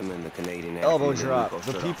 National anthem and the Canadian elbow drop.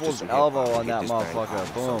 The people's elbow on that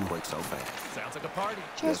motherfucker. Boom. Sounds like a party.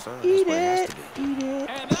 Just eat it. Eat it.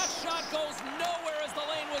 And that shot goes nowhere as the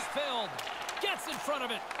lane was filled. Gets in front of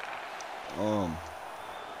it. Boom.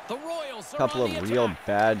 The Royals are couple on the of real attack.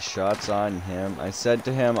 bad shots on him. I said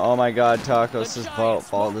to him, oh my god, Tacos is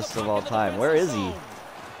baldest of all time. Where is he?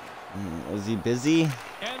 Is he busy?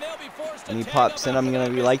 And he pops in, I'm gonna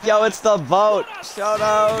be like, yo, it's the boat! Shout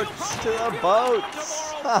outs to the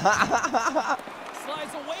boats!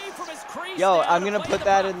 Yo, I'm gonna put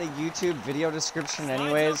that in the YouTube video description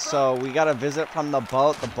anyways, so we got a visit from the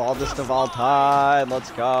boat, the baldest of all time.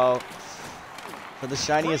 Let's go. For the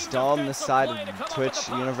shiniest dome this side of the Twitch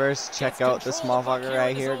universe, check out this motherfucker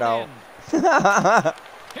right here, though.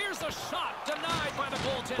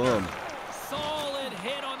 Boom.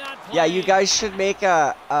 Yeah, you guys should make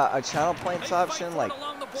a channel points option, like,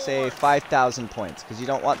 say, 5,000 points, because you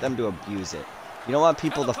don't want them to abuse it. You don't want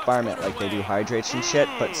people to farm it like they do hydration shit,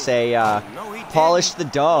 but say, polish the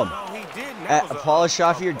dome. Polish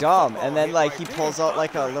off your dome, and then, like, he pulls out,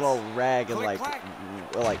 like, a little rag and, like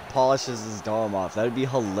polishes his dome off. That'd be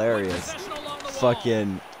hilarious.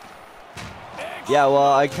 Fucking... Yeah,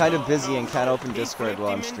 well, I'm kind of busy and can't open Discord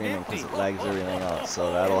while I'm streaming because it lags everything out,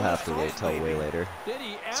 so that'll have to wait till way later.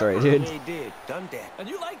 Sorry, dude. He did. Done that. And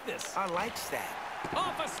you like this? I likes that.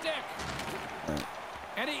 Off a stick. Right.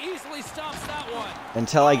 And he easily stops that one.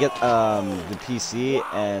 Until I get the PC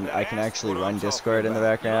and I can actually run Discord in the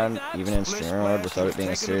background, even in streamer mode, without it being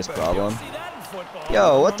a serious problem.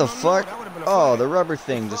 Yo, what the fuck? Oh, the rubber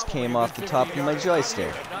thing just came off the top of my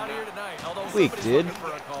joystick. Weak, dude.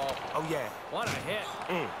 Oh yeah. What a hit.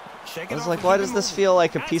 I was like, why does this feel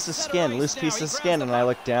like a piece of skin, loose piece of skin? And I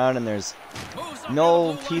look down and there's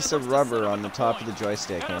no piece of rubber on the top of the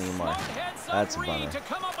joystick anymore. That's a bummer.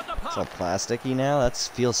 It's all plasticky now. That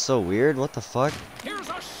feels so weird. What the fuck? Here's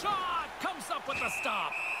a shot. Comes up with the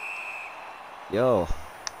stop. Yo.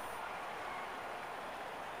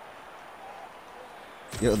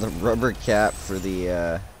 Yo, the rubber cap for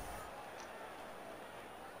the,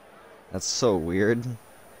 that's so weird.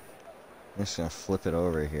 I'm just gonna flip it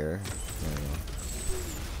over here. There we go.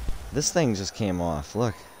 This thing just came off.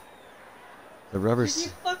 Look. The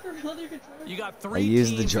rubber's... I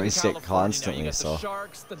use the joystick constantly, so...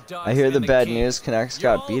 I hear the bad news. Canucks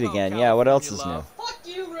got beat again. Yeah, what else is new?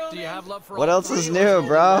 What else is new,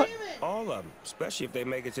 bro? All of them, especially if they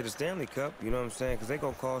make it to the Stanley Cup, you know what I'm saying? Because they're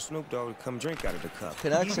going to call Snoop Dogg to come drink out of the cup.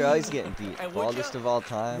 Canucks are always getting beat. Baldest of all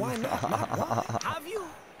time. Why not? Have you?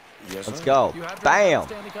 Yes, Let's sir. go. Bam.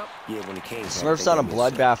 Yeah, when he came. Smurf's on a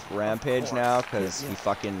bloodbath rampage now because he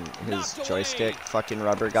fucking his joystick fucking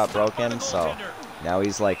rubber got broken. So now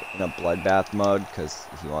he's like in a bloodbath mode because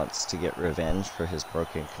he wants to get revenge for his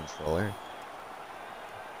broken controller.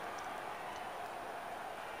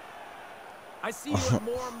 I see you at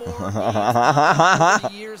more and more over the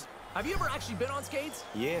years. Have you ever actually been on skates?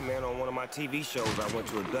 Yeah, man. On one of my TV shows, I went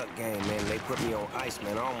to a duck game, man. They put me on ice,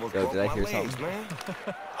 man. I almost Yo, broke did I my hear legs, something? man.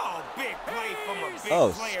 Oh, big play from a big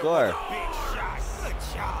player score. with a big shot. Good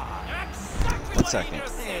job. Exactly 1 what second. he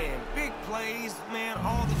just said. Man, big plays, man,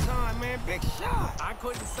 all the time, man. Big shot. I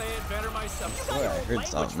couldn't say it better myself. You got Boy, your I own heard language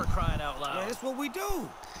something. for crying out loud. Man, that's what we do.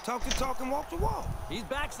 Talk the talk and walk the walk. He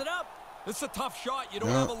backs it up. It's a tough shot. You don't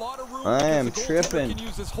have a lot of room. I am because the goaltender tripping. can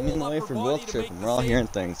use his I'm whole getting away upper from body both to tripping. make We're all the save. hearing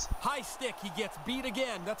things. High stick, he gets beat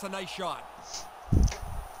again. That's a nice shot.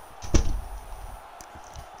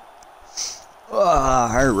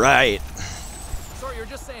 All right. Sorry, you're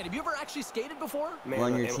just saying. Have you ever actually skated before? Man,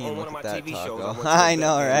 On your on team, one look of at my that TV shows, taco. I went to a I duck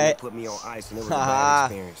know, game and right? They put me on ice, and it was a bad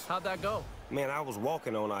experience. How'd that go? Man, I was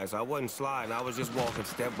walking on ice. I wasn't sliding. I was just walking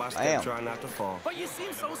step by step, Damn. trying not to fall. But you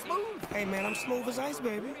seem so smooth. Hey, man, I'm smooth as ice,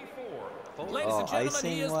 baby. Ladies and gentlemen,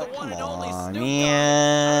 he is the what? one Come and only on, Snoop Dogg.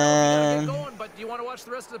 man. I don't know if you gotta get going, but do you want to watch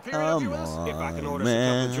the rest of the period Come after this? If I can on, order us a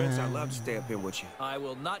couple of drinks, man. I'd love to stay up here with you. I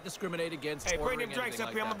will not discriminate against Hey, bring ordering them drinks anything up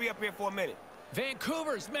like here. I'm that. going to be up here for a minute.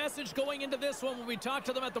 Vancouver's message going into this one when we talked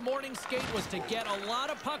to them at the morning skate was to get a lot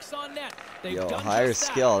of pucks on net. They've Yo, done higher just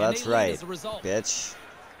that, skill. and That's they lead right, as a result. bitch.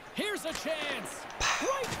 Here's a chance.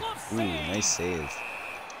 Right glove Ooh, save. nice save.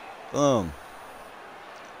 Boom.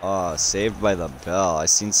 Oh, saved by the bell. I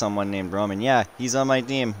seen someone named Roman. Yeah, he's on my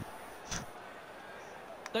team.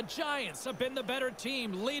 The Giants have been the better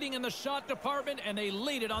team, leading in the shot department, and they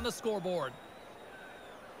lead it on the scoreboard.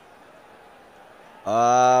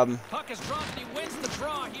 Puck is dropped, and he wins the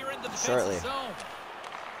draw here in the defensive zone.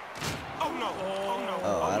 Oh, no. Oh, no.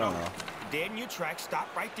 Oh, I don't know. Dead in your tracks. Stop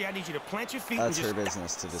right there. I need you to plant your feet That's and her just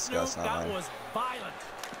business to discuss, Snoop, not that mine. was violent.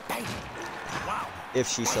 bang. Wow. If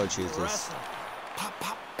she so chooses. Wrestling. Pop,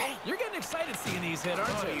 pop, bang. You're getting excited seeing these hit,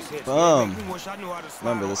 aren't you? These hits, Boom. man, make me wish I knew how to slide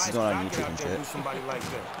Remember, this ice, is going on but I get YouTube out and there shit. do somebody like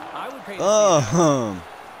that. I would pay to see that. Boom.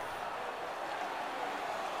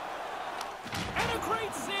 And a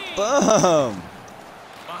great save. Boom.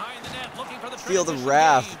 Behind the net, looking for the Feel the transition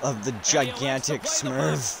wrath game. of the And he elects to gigantic play the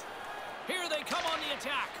Smurfz. puck. Here they come on the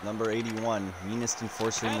attack. Number 81, meanest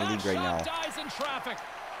enforcer in And the that league right now. shot dies in traffic.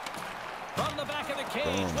 From the back of the cage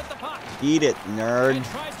Boom. with the puck. Eat it, nerd. And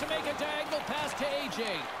tries to make a diagonal pass to AJ.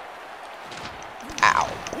 Ow.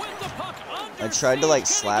 With the puck under I tried to like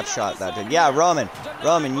siege. slap Can he get shot out that of the dude. zone Yeah, here? Roman. Denied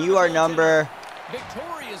Roman, by you the are goaltender. number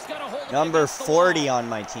Victoria's got a hold of it number against the 40 wall. on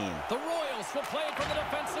my team. The Royals will play it from the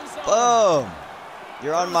defensive zone. Boom.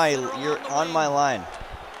 You're on my line.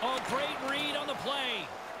 A great read on the play.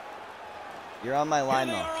 You're on my Here line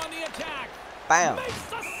they though. are on the attack. Bam. Makes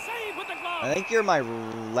the save with the glove. I think you're my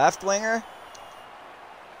left winger.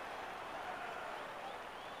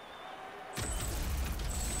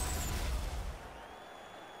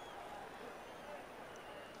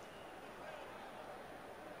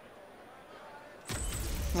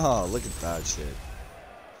 Oh, look at that shit.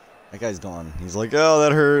 That guy's gone. He's like, oh,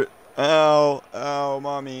 that hurt. Ow, ow,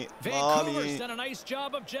 mommy, Vancouver's mommy. done a nice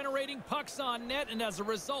job of generating pucks on net, and as a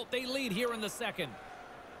result, they lead here in the second.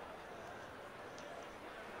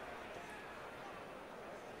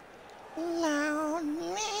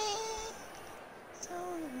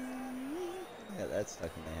 Yeah, that's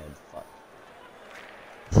stuck in my head.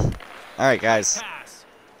 Fuck. All right, guys. Pass.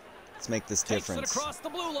 Let's make this Takes it difference. across the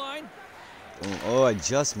blue line. Oh, I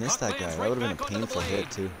just missed Puck that guy. lands That right would have been a back onto the painful blade.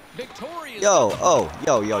 hit, too. Victoria's Yo, got the oh, puck.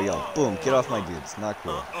 yo. Boom, get off my dudes. Not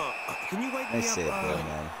cool. Can you wake Nice me save, up bro,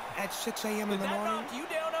 man. at 6 a.m. in Did the that morning? knock you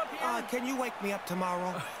down up here? Can you wake me up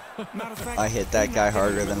tomorrow? Matter of fact, I hit that we guy might get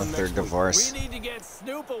harder in than the the third next week. divorce. We need to get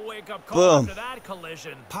Snoop a wake-up call Boom. after that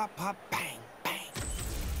collision. Pop, pop, bang, bang.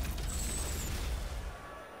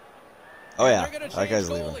 Oh, yeah. They're gonna That guy's change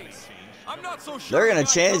leaving. goalies. I'm not so sure They're going the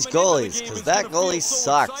to guy change coming into the goalies game because is that gonna goalie feel so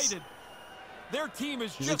sucks. excited. Their team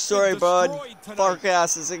is He's just like, sorry, been bud. destroyed tonight.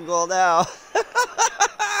 Farkas is in goal now.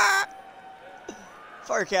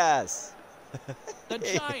 Farkas. The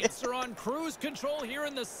Giants are on cruise control here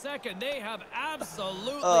in the second. They have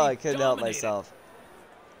absolutely Oh, I couldn't help dominated. myself.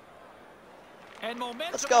 And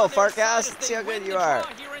momentum Let's go, on their Farkas. side as Let's see they how good win you the are.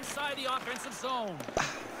 draw Here inside the offensive zone.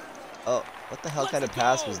 Oh, what the hell Let's kind of go,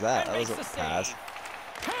 pass was that? and That was a makes the pass. save.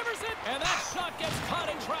 Hammers it, and that shot gets caught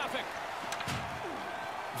in traffic.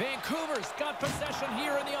 Vancouver's got possession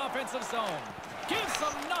here in the offensive zone. Gives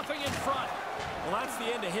them nothing in front. Well, that's the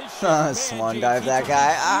end of his shot. Man, Swan James, dive he that took a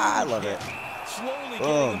guy. huge Ah, I love hit. it. slowly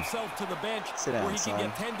getting himself to the bench down, where he can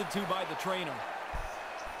get tended to by the trainer.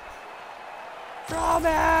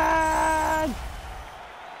 Robin! I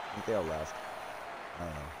think they all left. I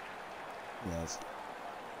don't know. Who knows?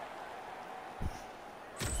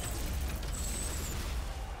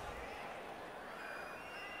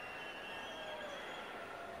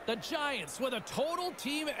 The Giants with a total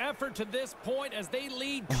team effort to this point as they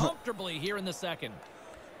lead comfortably here in the second.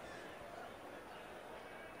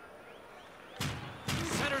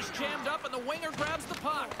 Center's jammed up and the winger grabs the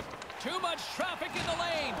puck. Too much traffic in the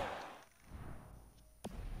lane.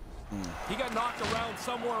 He got knocked around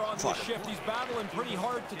somewhere on this shift. He's battling pretty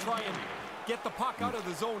hard to try and get the puck out of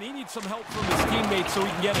the zone. He needs some help from his teammates so he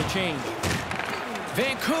can get a change.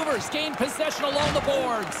 Vancouver's gained possession along the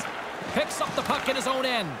boards. Picks up the puck in his own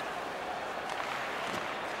end.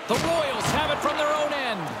 The Royals have it from their own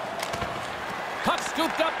end. Puck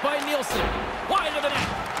scooped up by Nielsen. Wide of the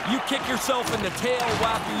net. You kick yourself in the tail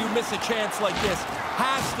after you miss a chance like this.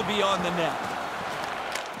 Has to be on the net.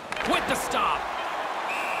 With the stop.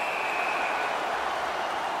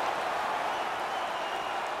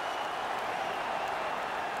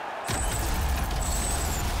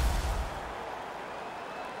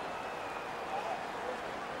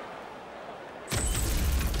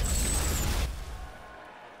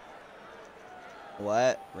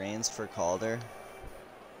 What? Reigns for Calder?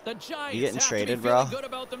 The Giants you getting have traded, to be feeling bro? good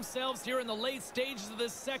about themselves here in the late stages of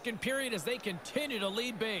this second period as they continue to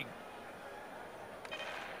lead big.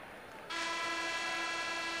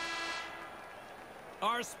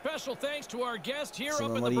 Our special thanks to our guest here So up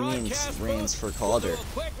then in what the do you mean broadcast Reigns booth. for Calder? We'll do a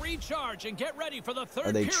quick recharge and get ready for the third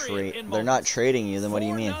Are they period in They're not moments. trading you, then what do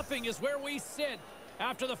you mean? 4-0 is where we sit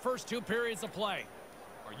after the first 2 periods of play.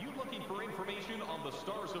 Are you looking for information on the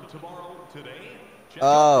stars of tomorrow today?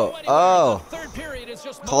 Oh. The third period is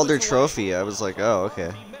just Calder moments away. Trophy. I was like, oh,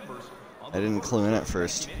 okay. I didn't clue in at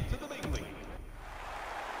first.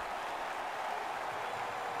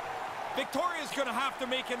 Victoria's going to have to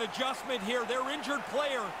make an adjustment here. Their injured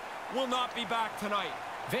player will not be back tonight.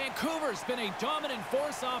 Vancouver's been a dominant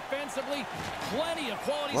force offensively. Plenty of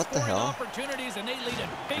quality What the scoring hell? opportunities, and they lead it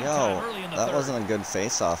big time early in the third. That wasn't a good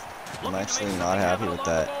face-off. I'm actually not happy with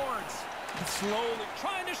that. Slowly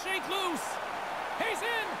trying to shake loose. He's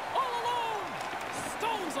in all alone.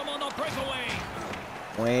 Stones him on the breakaway.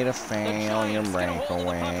 Way to fail your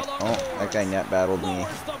breakaway. Oh, that guy net battled me.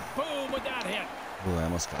 Lowers the boom with that hit. Ooh, I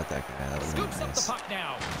almost got that guy. That was Scoops up the nice. puck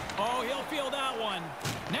now. Oh, he'll feel that one.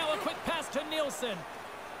 Now a quick pass to Nielsen.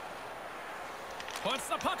 Puts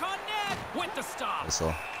the puck on net with the stop.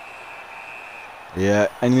 Whistle. Yeah,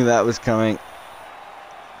 I knew that was coming.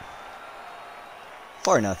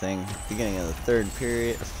 4-0. Beginning of the third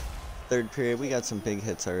period. We got some big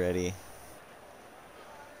hits already.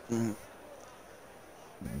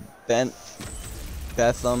 Bentham.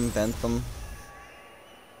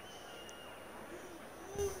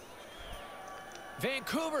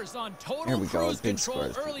 Vancouver's on Here total we go, cruise big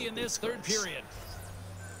control scores, early in this third period.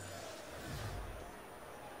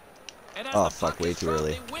 And as Oh, the fuck, puck way is too dropped,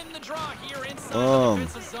 early. They win the draw here inside the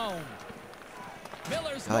defensive zone.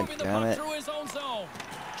 Miller's God moving the damn puck it. through his own zone.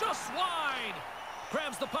 Just wide.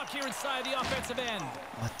 Grabs the puck here inside the offensive end.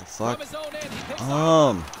 What the From fuck? his own end, he picks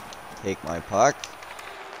up. Take my puck.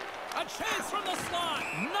 A chance from the slot.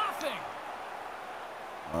 Nothing.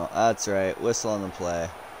 Oh, that's right. Whistle on the play.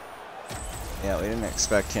 Yeah, we didn't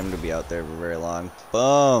expect him to be out there for very long.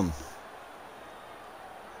 Boom.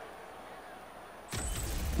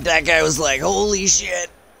 That guy was like, holy shit.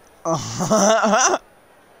 The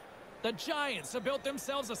Giants have built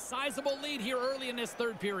themselves a sizable lead here early in this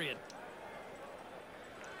third period.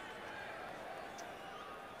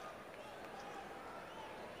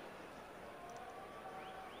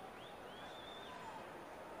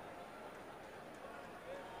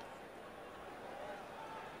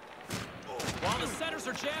 While the centers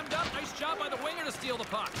are jammed up, nice job by the winger to steal the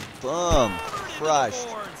puck. Boom. Crushed.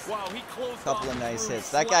 Wow, he closed Couple off of the nice screws,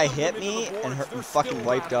 hits. That guy slammed hit them into me the and boards. They're fucking still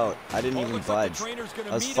wiped out. battling. I didn't Well, even looks like budge. the trainer's gonna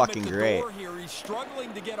That was meet him at fucking the great. door here. He's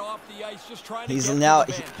struggling to get off the ice, just trying to He's get now,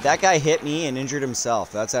 to the bench. that guy hit me and injured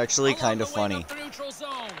himself. That's actually Along kind the of wing funny. up the neutral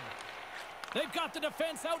zone. They've got the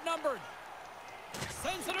defense outnumbered.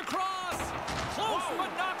 Sends it across. Close,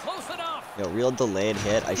 but not close enough. Yo, real delayed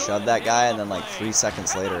hit. I shoved that guy and then like 3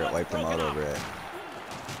 seconds later it wiped him out over it.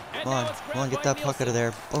 And Come on, now it's come on, grabbed get by that puck out of Nielsen.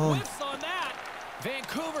 there. Boom. Whiffs on that.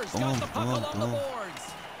 Vancouver's Boom, got the puck boom, along the boom.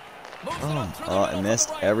 boards. Moves it Boom. up through the Oh, middle I from missed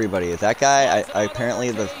the right. everybody. That guy, Slides it I on apparently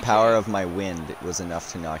over the to power AJ. of my wind was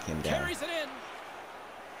enough to knock him down. Carries it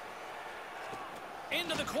in.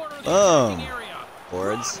 Into the corner of the Boom. attacking area.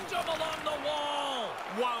 Boards. Rocked him along the wall.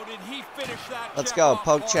 Wow, did he finish that? Let's go.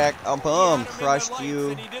 Poke check. Oh, boom. Crushed you.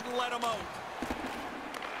 And he didn't let him out.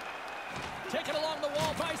 Taken along the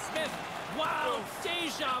wall by Smith. Wow,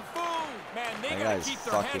 deja vu. Man, they gotta keep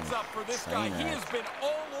their heads up for this guy. He has been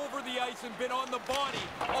all over the ice and been on the body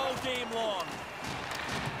all game long.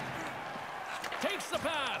 Takes the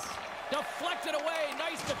pass. Deflected away.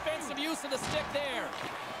 Nice defensive use of the stick there.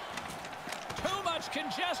 Too much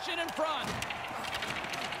congestion in front.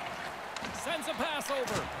 Sends a pass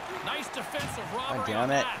over. Nice defensive robbery on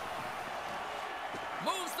that.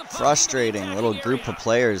 Moves the puck. Frustrating little group of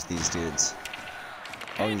players, these dudes.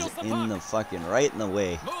 Oh, he's in the fucking right in the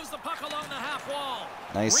way. Moves the puck along the half wall.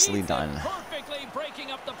 Nicely done. Perfectly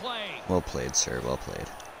breaking up the play. Well played, sir. Well played.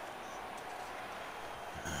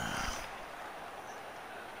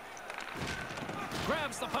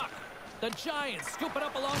 Grabs the puck. The Giants scoop it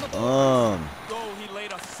up along the Oh, he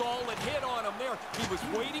laid a solid hit on him there. He was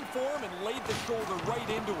waiting for him and laid the shoulder right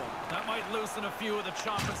into him. That might loosen a few of the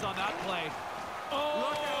choppers on that play.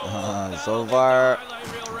 Oh, so far,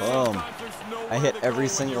 boom. I hit every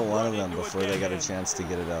single one of them before they got a chance to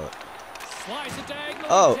get it out.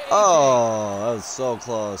 Oh, that was so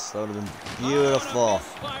close. That would have been beautiful.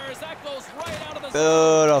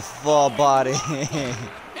 Beautiful body.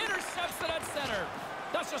 Intercepts it at center.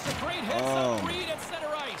 That's just a great hit. Some read at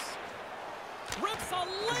center ice. Rips a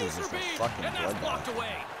laser beam, and that's blocked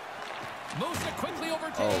away. Moves it quickly over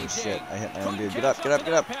to AJ. Oh shit! I hit my own dude. Get up! Get up!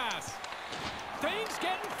 Get up! Things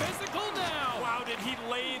getting physical now. Wow, did he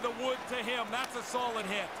lay the wood to him? That's a solid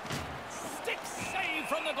hit. Stick save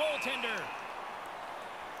from the goaltender.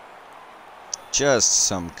 Just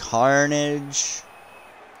some carnage.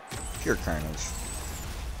 Pure carnage.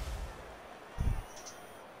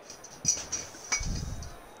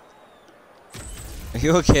 Are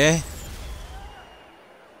you okay?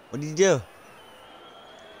 What did you do?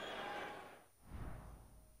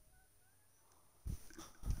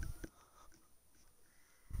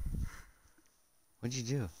 What'd you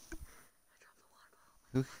do? I dropped the water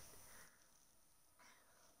bottle.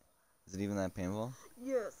 Is it even that painful?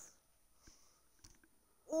 Yes.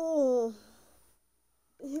 Oh.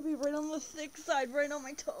 It hit me right on the thick side, right on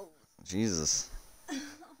my toes. Jesus.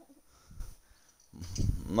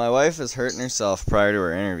 My wife is hurting herself prior to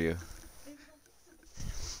her interview.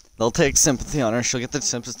 They'll take sympathy on her. She'll get the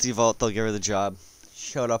sympathy vote. They'll give her the job.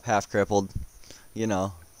 Showed up half crippled. You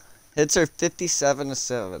know. Hits her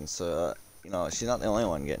 57-7, so... You know, she's not the only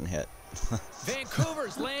one getting hit.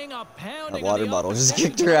 Vancouver's laying a pounding. That water bottle just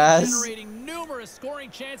kicked her ass. Generating numerous scoring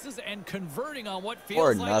chances and converting on what feels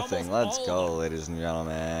For like nothing. Let's go, ladies and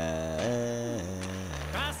gentlemen.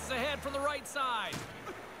 Passes ahead from the right side.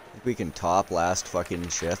 I think we can top last fucking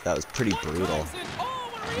shift. That was pretty brutal.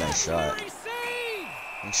 Nice shot.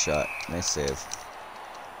 Nice shot. Nice save.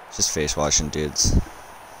 Just face washing dudes.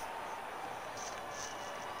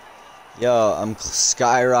 Yo, I'm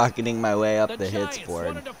skyrocketing my way up the hits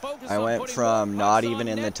board. I went from not even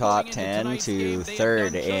in the top 10 to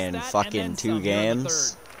 3rd in fucking 2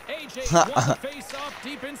 games.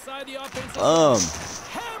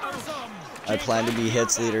 I plan to be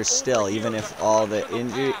hits leader still, even if all the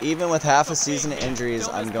even with half a season of injuries,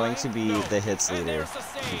 I'm going to be the hits leader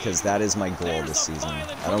because that is my goal this season.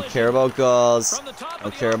 I don't care about goals. I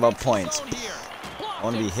don't care about points. I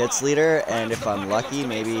want to be hits leader, and if I'm lucky,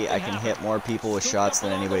 maybe I can hit more people with shots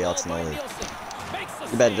than anybody else in the league.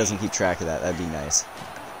 Too bad it doesn't keep track of that. That'd be nice.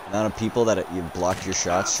 The amount of people that you've blocked your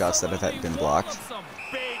shots that have been blocked.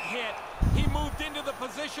 Big hit. He moved into the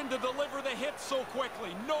position to deliver the hit so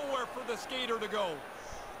quickly. Nowhere for the skater to go.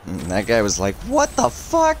 And that guy was like, "What the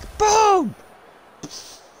fuck? Boom!"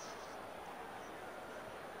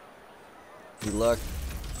 He looked,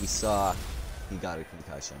 he saw, he got a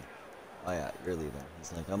concussion. Oh yeah, you're leaving.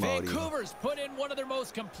 He's like, I'm out. Vancouver's put in one of their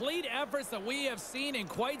most complete efforts that we have seen in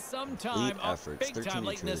quite some time. Big time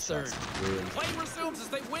late in this third. Play resumes as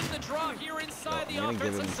they win the draw here inside the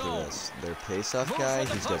offensive zone. Their face-off guy,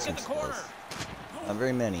 he's got some skills. Not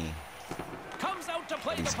very many. Comes out to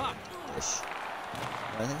play the puck. I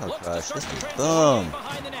think I'll crush this dude. Boom!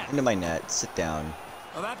 Into my net. Sit down.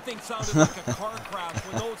 Well, that thing sounded like a car crash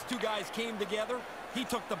when those two guys came together. He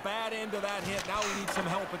took the bad end of that hit. Now he needs some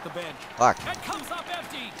help at the bench. Fuck. That comes up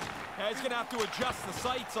empty. Yeah, he's going to have to adjust the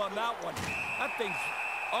sights on that one. That thing's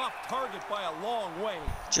off target by a long way.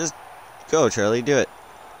 Just go, Charlie. Do it.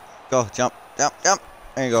 Go. Jump. Jump. Jump.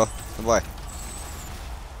 There you go. Good boy.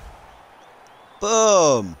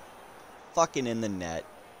 Boom. Fucking in the net.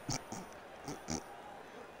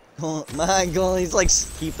 My goalie's like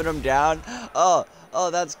keeping him down. Oh,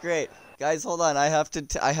 that's great. Guys, hold on. I have to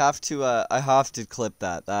clip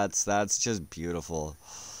that. That's just beautiful.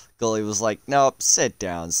 Goalie was like, nope, sit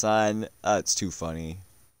down, son. It's too funny.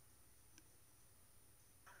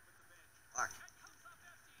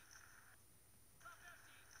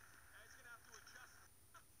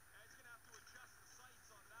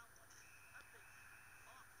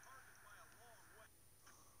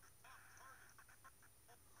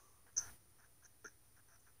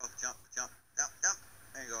 Jump.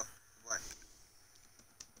 There you go. What?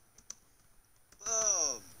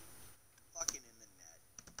 Boom. Fucking in the net.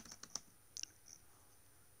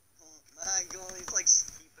 Oh, my goalie's like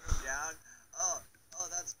keeping him down. Oh,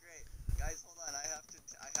 that's great. Guys, hold on. I have to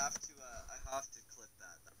clip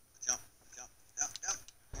that. Jump.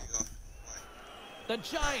 There you go. The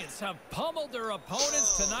Giants have pummeled their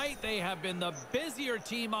opponents tonight. They have been the busier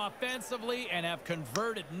team offensively and have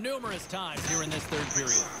converted numerous times here in this third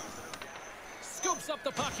period. Scoops up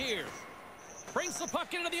the puck here. Brings the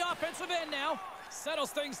puck into the offensive end now. Settles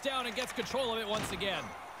things down and gets control of it once again.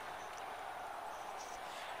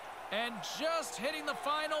 And just hitting the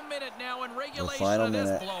final minute now in regulation of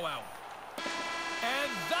this blowout.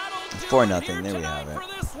 And that'll do 4-0, it here there we tonight have it. for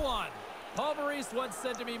this one. Paul Maurice once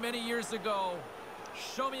said to me many years ago,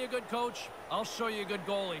 show me a good coach, I'll show you a good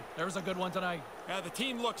goalie. There's a good one tonight. The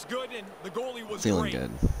team looks good, and the goalie was Feeling great.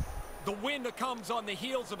 good. The win comes on the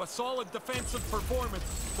heels of a solid defensive performance,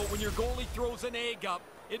 but when your goalie throws an egg up,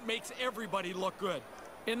 it makes everybody look good.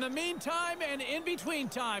 In the meantime and in between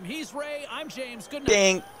time, he's Ray, I'm James. Good night.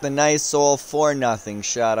 Dink, the nice soul, 4-0.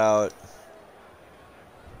 Shout out.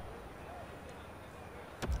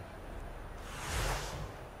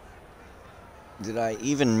 Did I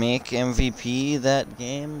even make MVP that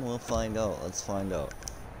game? We'll find out. Let's find out.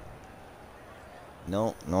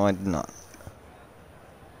 No, I did not.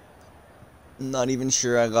 I'm not even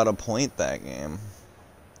sure I got a point that game.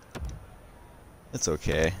 It's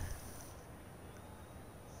okay.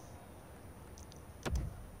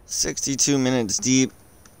 62 minutes deep.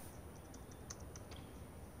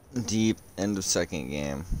 End of second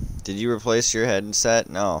game. Did you replace your headset?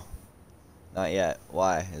 No. Not yet.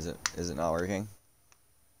 Why? Is it not working?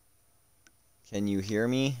 Can you hear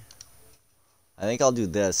me? I think I'll do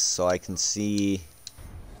this so I can see.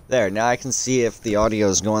 There, now I can see if the audio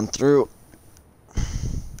is going through.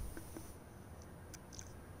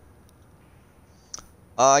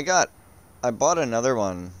 I bought another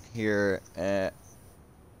one here, an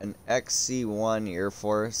XC1 Air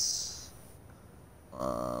Force.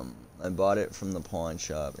 I bought it from the pawn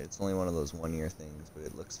shop. It's only one of those one-year things, but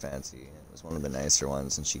it looks fancy. It was one of the nicer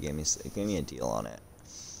ones, and she gave me a deal on it.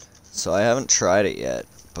 So I haven't tried it yet,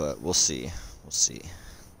 but we'll see.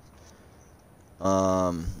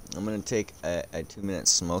 I'm gonna take a 2-minute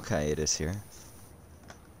smoke hiatus here.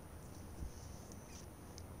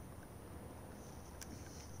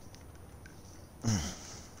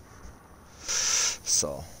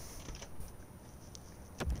 So.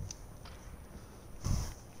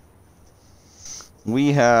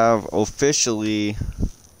 We have officially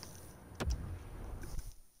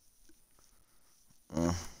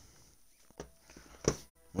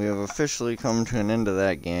come to an end of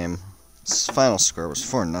that game. Its final score was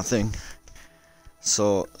 4-0.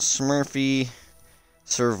 So Smurfy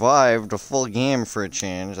survived a full game for a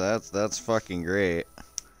change. That's fucking great.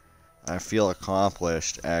 I feel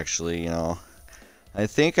accomplished, actually, you know. I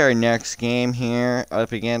think our next game here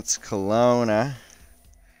up against Kelowna,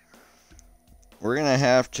 we're going to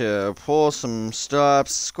have to pull some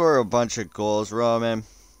stops, score a bunch of goals, Roman.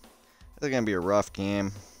 It's going to be a rough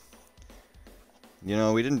game. You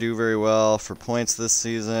know, we didn't do very well for points this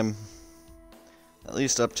season. At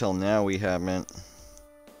least up till now, we haven't.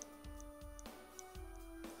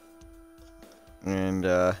 And,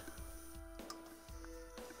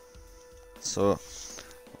 so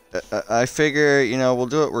I figure, you know, we'll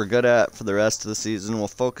do what we're good at for the rest of the season. We'll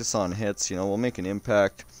focus on hits, you know, we'll make an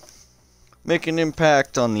impact. Make an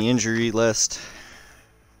impact on the injury list.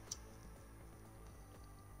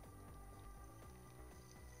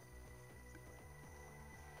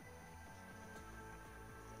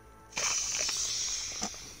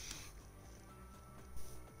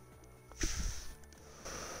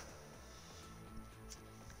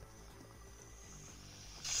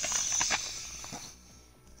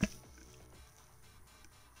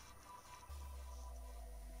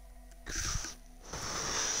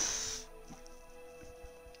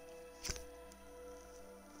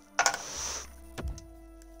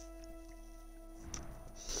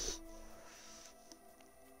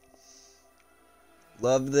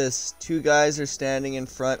 Love this. Two guys are standing in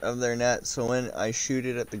front of their net, so when I shoot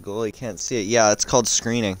it at the goal, he can't see it. Yeah, it's called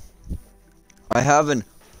screening. I haven't.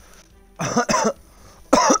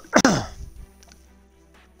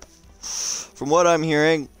 From what I'm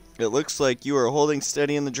hearing, It looks like you are holding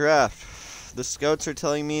steady in the draft. The scouts are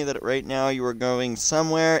telling me that right now you are going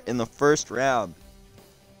somewhere in the first round.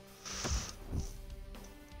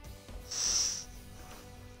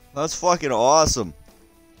 That's fucking awesome.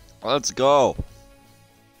 Let's go.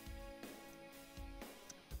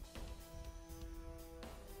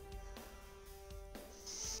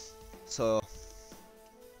 So,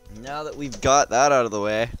 now that we've got that out of the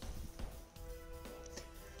way,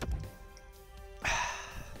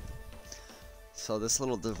 so this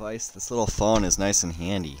little device, this little phone is nice and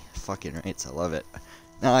handy. Fucking rights, I love it.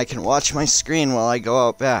 Now I can watch my screen while I go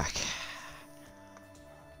out back.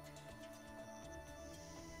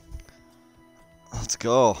 Let's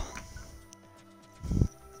go.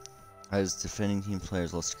 I was defending team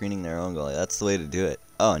players while screening their own goalie. That's the way to do it.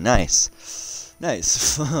 Oh, nice.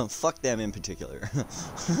 Nice. Fuck them in particular.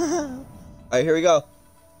 Alright, here we go.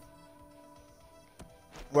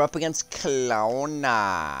 We're up against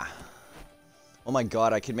Kelowna. Oh my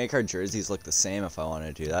god, I could make our jerseys look the same if I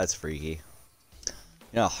wanted to. That's freaky. You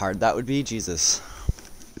know how hard that would be? Jesus.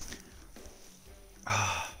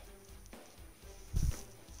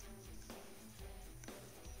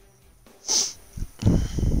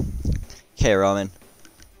 Okay, Roman.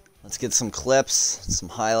 Let's get some clips, some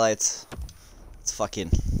highlights. Let's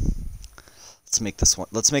make this one.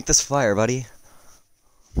 Let's make this fire, buddy.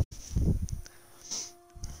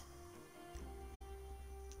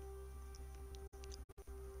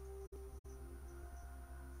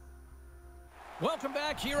 Welcome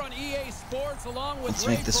back here on EA Sports along with Let's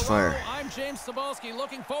make this fire. I'm James Cebulski,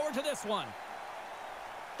 looking forward to this one.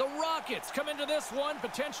 The Rockets come into this one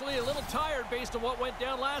potentially a little tired based on what went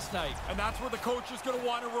down last night. And that's where the coach is going to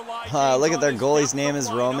want to rely. Look at their goalie's name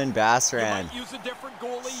is Roman Bassran. You might use a different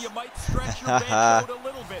goalie. You might stretch your bench out a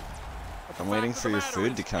little bit. I'm waiting for your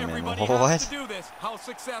food to come in. Everybody has to do this. How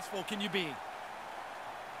successful can you be?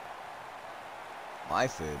 My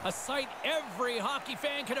food. A sight every hockey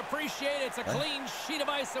fan can appreciate. It's a clean sheet of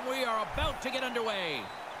ice, and we are about to get underway.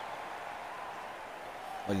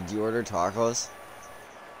 What, did you order tacos?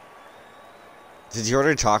 Did you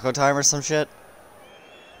order taco time or some shit?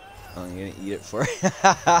 Oh, you're gonna eat it for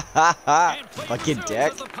fucking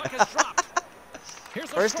dick.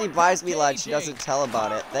 First he buys me lunch, he doesn't tell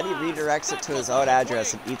about it. Then he redirects it to his own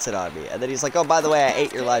address and eats it on me. And then he's like, oh, by the way, I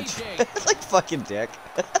ate your lunch. Like fucking dick.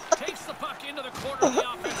 Takes the puck into the corner of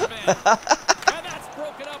the offensive end. And that's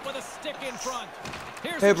broken up with a stick in front.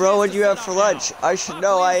 Hey bro, what'd you have for lunch? I should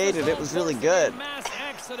know, I ate it. It was really good.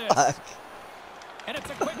 And it's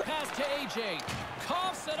a quick pass to AJ.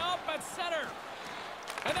 Coughs it up at center.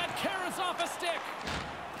 And that carries off a stick.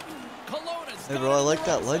 Hey bro, I like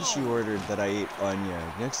that lunch you ordered that I ate on you.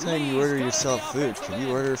 Next time you order yourself food, can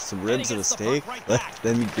you order some ribs and a steak?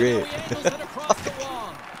 That'd be great.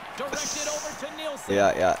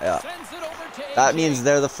 Yeah. That means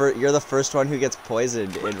they're the you're the first one who gets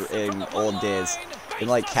poisoned in old days. In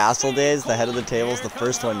like castle days, the head of the table is the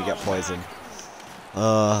first one to get poisoned.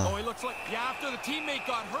 Oh, he looks like after the teammate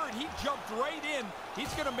got hurt, he jumped right in.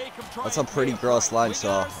 He's gonna make him try. That's a pretty gross lunch,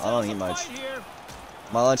 though. I don't eat much.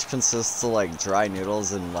 My lunch consists of like dry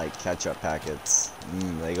noodles and like ketchup packets.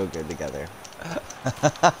 They go good together.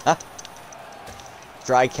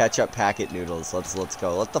 Dry ketchup packet noodles. Let's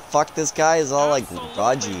go. What the fuck? This guy is all like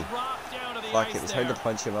dodgy. Fuck it. It's hard to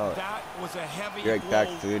punch him out. You're right back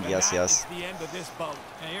food. Yes. That's the end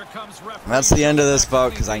of this bout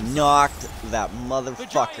because I knocked that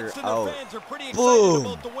motherfucker out.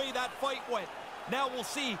 Boom. Now we'll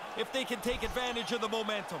see if they can take advantage of the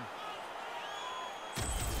momentum.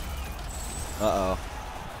 Uh-oh.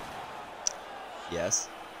 Yes?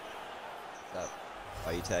 What's up?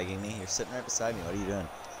 Why are you tagging me? You're sitting right beside me. What are you doing?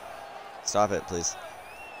 Stop it, please.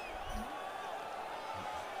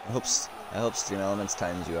 I hope Stream Elements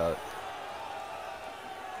times you out.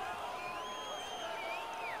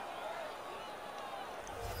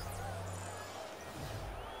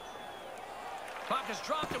 Puck is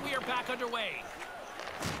dropped and we are back underway.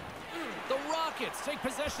 The Rockets take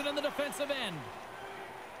possession in the defensive end.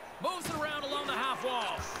 Moves it around along the half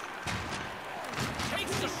wall.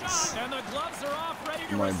 Takes the shot, and the gloves are off, ready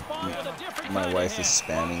to respond with a different. My wife is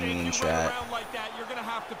spamming me in chat.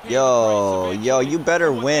 Yo, you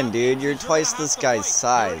better win, dude. You're twice this guy's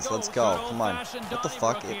size. Let's go. Come on. What the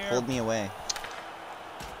fuck? It pulled me away.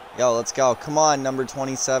 Yo, let's go. Come on, number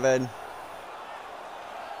 27.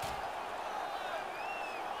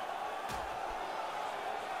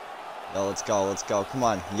 Yo, let's go. Come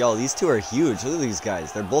on. Yo, these two are huge. Look at these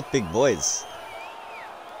guys. They're both big boys.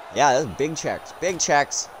 Yeah, that's big checks. Big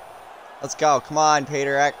checks. Let's go. Come on,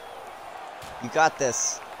 Paterek. You got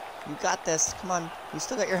this. You got this. Come on. You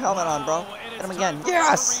still got your helmet on, bro. Hit him again.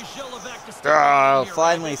 Yes! Oh,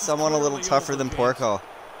 finally, someone a little tougher than Porco.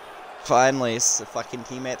 Finally, a fucking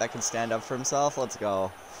teammate that can stand up for himself. Let's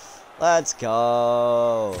go. Let's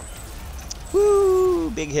go. Woo!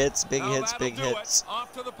 Big hits, big hits, big hits.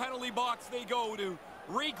 Off to the penalty box they go to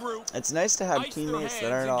regroup. It's nice to have teammates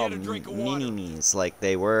that aren't all mini-me's like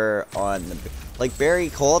they were on the... Like, Barry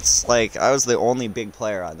Colts, like, I was the only big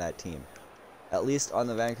player on that team. At least on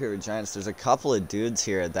the Vancouver Giants, there's a couple of dudes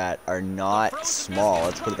here that are not small,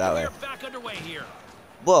 let's put it that way.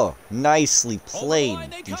 Whoa, nicely played,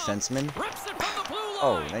 defenseman.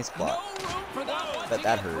 Oh, nice block. Bet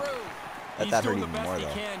that hurt. Bet that hurt even more, though.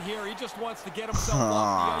 He just wants to get himself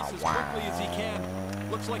off the ice as quickly as he can.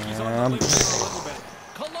 Looks like he's on the limit here a little bit.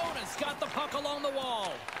 Kelowna's got the puck along the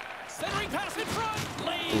wall. Centering pass in front.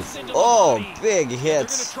 Lays into the Oh, body. big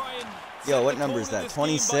hits. Yo, what number is that?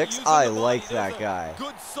 26? I like that guy.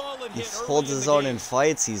 He holds his own in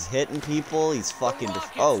fights. He's hitting people. He's fucking...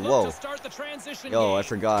 Oh, whoa. Yo, I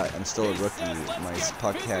forgot. I'm still a rookie. My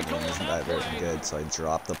puck handling isn't that very good, so I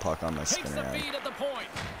dropped the puck on my spinner end.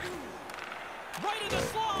 But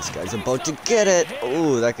this guy's about to get it.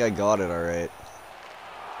 Ooh, that guy got it all right.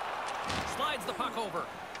 Slides the puck over.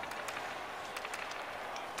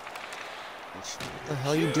 What the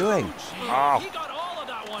hell are you doing? Oh. He got all of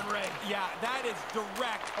that one, Ray. Yeah, that is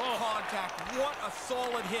direct contact. What a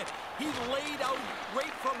solid hit. He laid out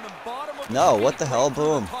right from the bottom of his what the hell?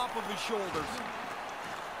 Boom. Top of his shoulders.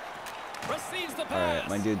 Receives the pass. All right,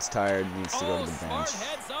 my dude's tired. Needs to go to the bench.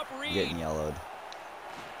 Getting yellowed.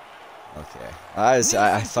 Okay.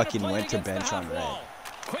 I fucking went to bench on Ray.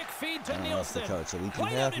 Quick feed to I don't know if the coach will be too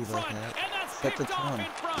Play happy in about front, that. and that's Set the picked off tone. in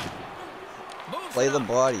front. Moves Play the up.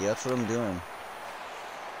 body. That's what I'm doing.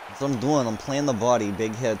 That's what I'm doing. I'm playing the body.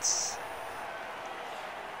 Big hits.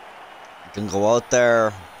 You can go out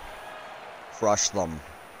there, crush them.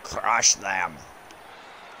 Crush them.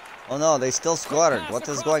 Oh no, they still scored. What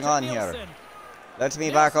is going on here? Let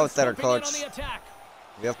me back out there, coach.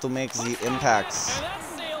 We have to make the impacts.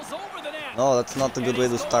 No, that's not the good way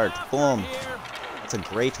to start. Boom. That's a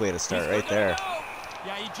great way to start right there.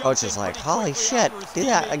 Coach is like, holy shit, do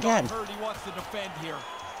that again.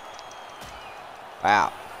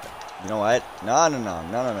 Wow. You know what?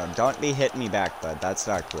 No. Don't be hitting me back, bud. That's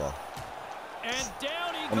not cool.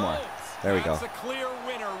 One more. There we go.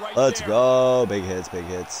 Let's go. Big hits, big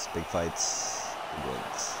fights. Big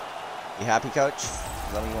wins. You happy, coach? Is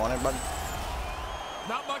that what you wanted, bud?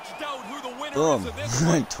 Not much doubt who the winner Boom. is of this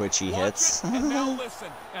one. Twitchy hits. And now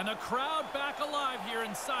listen. And the crowd back alive here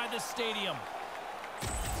inside the stadium.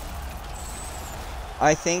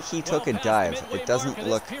 I think he took a dive. It doesn't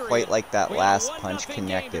look quite like that last punch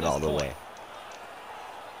connected all the way.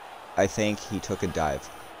 I think he took a dive.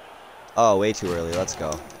 Oh, way too early. Let's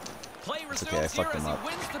go. It's okay, I fucked him up.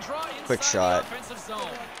 Quick shot.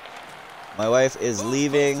 My wife is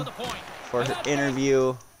leaving for her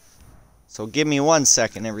interview. So give me 1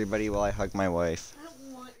 second, everybody, while I hug my wife. I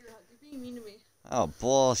don't want your hug. You're being mean to me. Oh,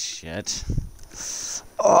 bullshit.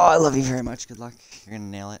 Oh, I love you very much. Good luck. You're gonna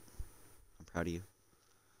nail it. I'm proud of you.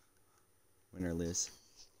 Win or lose.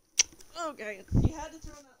 Okay, you had to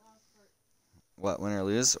throw in that last part. What, win or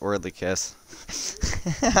lose? Or the kiss?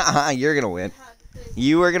 You're gonna win.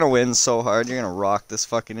 You are gonna win so hard. You're gonna rock this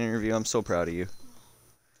fucking interview. I'm so proud of you.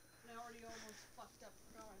 I already almost fucked up.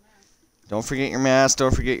 Forgot my mask. Don't forget your mask.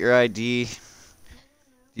 Don't forget your ID.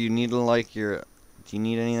 Do you need like your... Do you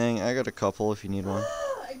need anything? I got a couple if you need one.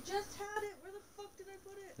 I just had it. Where the fuck did I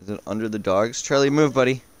put it? Is it under the dogs? Charlie, move,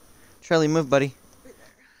 buddy. Charlie, move, buddy. Right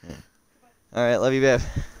there. Yeah. Alright, love you, babe.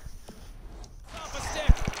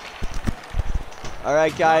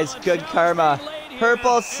 Alright, guys. Good karma.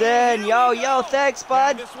 Purple Sin. Yo, thanks,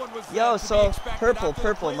 bud. Yo, so,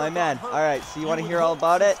 Purple, my man. Alright, so you want to hear all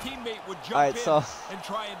about it? Alright, so,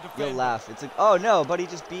 you'll laugh. It's like, oh no, buddy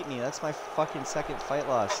just beat me. That's my fucking second fight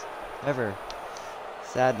loss ever.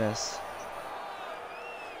 Sadness.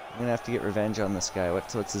 I'm gonna have to get revenge on this guy.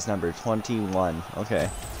 What's his number? 21. Okay.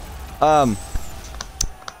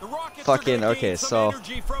 Fucking, okay, so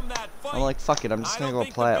I'm like, fuck it, I'm just gonna go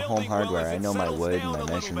apply at Home Hardware. I know my wood and my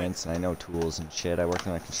measurements, and I know tools and shit. I worked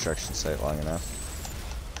on a construction site long enough.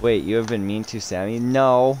 Wait, you have been mean to Sammy?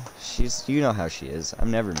 No, you know how she is. I'm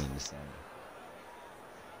never mean to Sammy.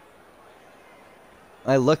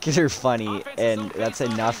 I look at her funny, and that's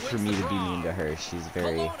enough for me to be mean to her. She's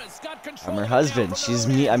very... I'm her husband. She's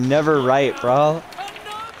me. I'm never right, bro.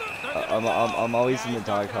 I'm always in the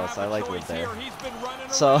doghouse. I like it there.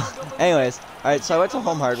 So, anyways, alright, so I went to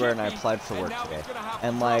Home Hardware and I applied for work today.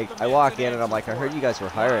 And like, I walk in and I'm like, I heard you guys were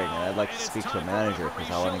hiring and I'd like to speak to a manager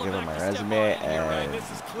because I want to give him my resume and,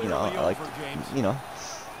 you know,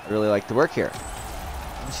 I really like to work here.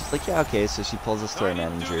 And she's like, yeah, okay, so she pulls us to our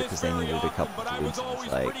manager because they needed a couple dudes. And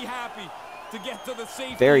it's like,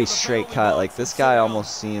 very straight cut. Like, this guy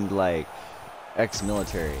almost seemed like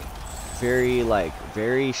ex-military.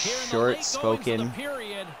 Very short-spoken,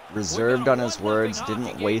 reserved on his words,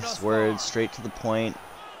 didn't waste words, straight to the point,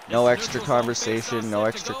 no extra conversation, no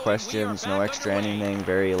extra questions, no extra anything,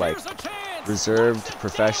 very, like, reserved,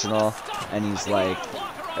 professional, and he's like,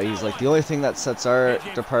 the only thing that sets our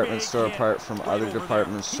department store apart from other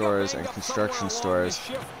department stores and construction stores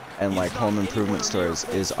and, like, home improvement stores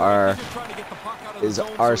is our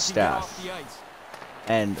staff.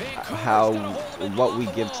 And what we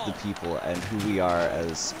give to the people and who we are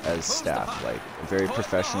as staff, like a very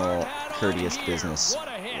professional, courteous business,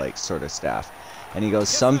 like sort of staff. And he goes,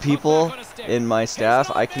 some people in my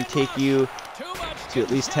staff, I can take you to at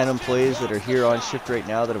least 10 employees that are here on shift right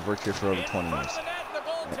now that have worked here for over 20 years.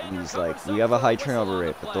 And he's like, we have a high turnover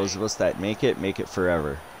rate, but those of us that make it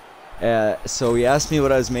forever. So he asked me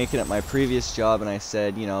what I was making at my previous job, and I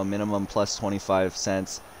said, you know, minimum plus 25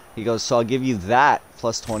 cents. He goes, so I'll give you that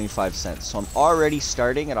plus 25 cents. So I'm already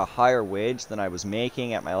starting at a higher wage than I was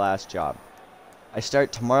making at my last job. I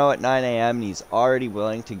start tomorrow at 9 a.m. and he's already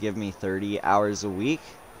willing to give me 30 hours a week.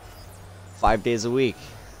 5 days a week.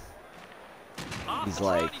 He's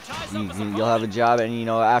like, you'll have a job, and you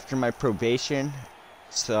know, after my probation,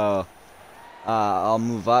 so I'll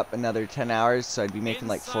move up another 10 hours, so I'd be making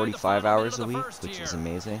like 45 hours a week, which is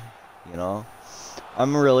amazing, you know.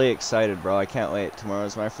 I'm really excited, bro. I can't wait.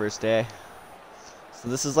 Tomorrow's my first day. So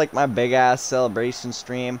this is like my big ass celebration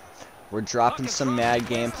stream. We're dropping some mad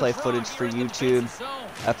gameplay footage for YouTube.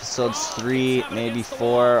 Episodes 3, maybe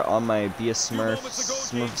 4 on my Be a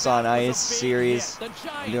Smurfz on Ice series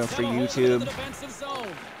I'm doing for YouTube.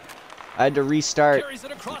 I had to restart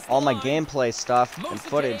all my gameplay stuff and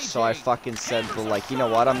footage, so I fucking said, well, like, you know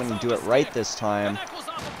what? I'm gonna do it right this time.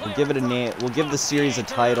 We'll give it a name. We'll give the series a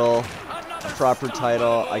title. A proper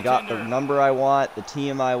title. I got the number I want, the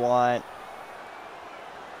team I want.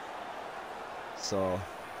 So,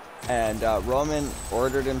 and Roman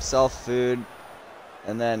ordered himself food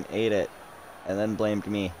and then ate it and then blamed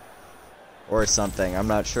me or something. I'm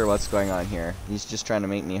not sure what's going on here. He's just trying to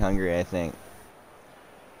make me hungry, I think.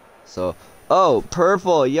 So, oh,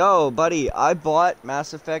 Purple, yo, buddy, I bought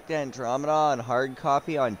Mass Effect Andromeda on hard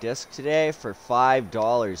copy on disc today for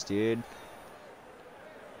 $5, dude.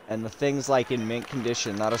 And the thing's like in mint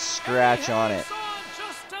condition, not a scratch on it.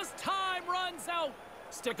 Just as time runs out.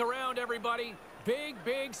 Stick around, everybody. Big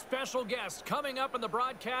special guest coming up in the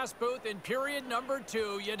broadcast booth in period number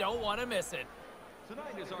 2. You don't want to miss it.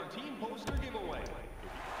 Tonight is our team poster giveaway.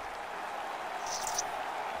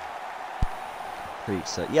 Preach.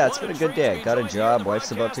 So, yeah, it's been a good day. Got a job.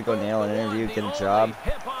 Wife's about to go nail an interview, get a job.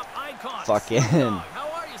 Fucking.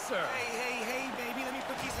 How are you, sir? Hey, baby, let me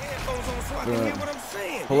put these headphones on so I can hear what I'm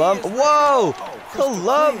saying. Whoa!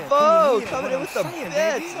 Columbo! Coming in with the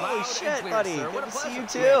bits! Holy shit, buddy! Good to see you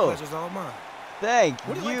too! Thank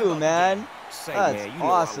you, man! That's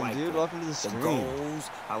awesome, dude. Welcome to the stream.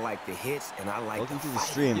 I like the hits, and I like welcome to the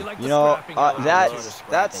stream. You know,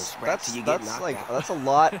 that's a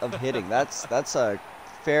lot of hitting. That's a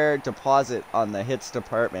fair deposit on the hits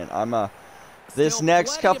department. This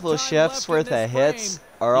next couple of shifts worth of hits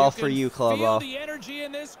are all for you, Columbo.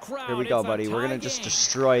 Here we go, buddy. We're gonna just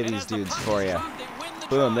destroy these dudes for you.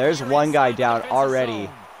 Boom, there's one guy down already,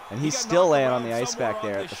 and he's still laying on the ice back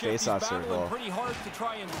there at the face-off circle.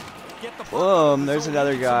 Boom, there's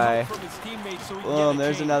another guy. Boom,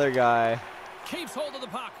 there's another guy.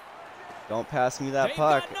 Don't pass me that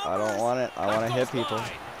puck. I don't want it. I want to hit people.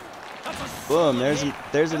 Boom,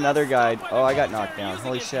 there's another guy. Oh, I got knocked down.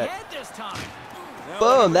 Holy shit.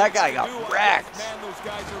 Boom, that guy got wrecked.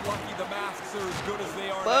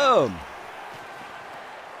 Boom.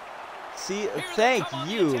 See, thank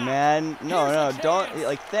you, man. No, don't,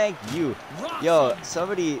 like, thank you. Yo,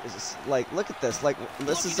 somebody, like, look at this. Like,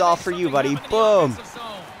 this is all for you, buddy. Boom.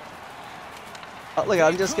 Oh, look,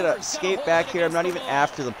 I'm just gonna skate back here. I'm not even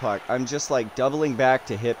after the puck. I'm just, like, doubling back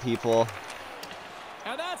to hit people.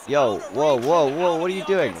 Yo, whoa, what are you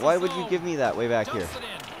doing? Why would you give me that way back here?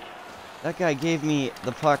 That guy gave me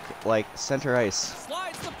the puck, like, center ice.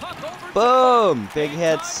 Boom! Big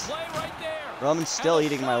hits. Roman's still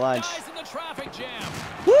eating my lunch.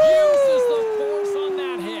 Woo!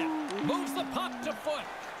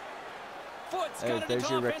 There's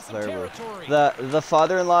your Ric Flair woo. The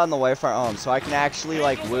father-in-law and the wife are home, so I can actually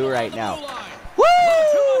like woo right now. Woo!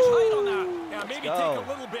 Yeah, maybe take a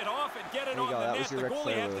little bit off and get it on the net. That was your The Ric goalie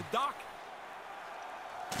Flair had woo. to duck.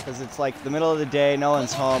 Because it's like the middle of the day, no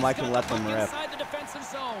one's home, I can let them rip.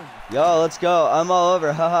 Yo, let's go. I'm all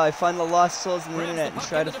over. Haha, I find the lost souls in the internet and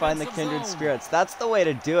try to find the kindred spirits. That's the way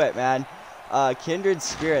to do it, man. Kindred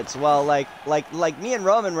spirits. Well, like me and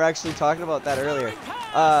Roman were actually talking about that earlier.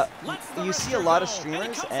 You see a lot of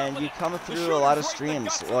streamers, and you come through a lot of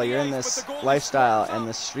streams while you're in this lifestyle and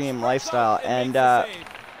the stream lifestyle, and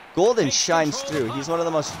Golden shines through. He's one of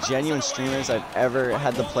the most genuine streamers I've ever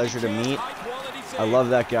had the pleasure to meet. I love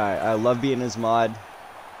that guy. I love being his mod.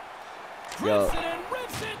 Yo.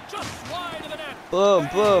 Boom,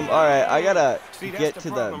 boom. Alright, I gotta get to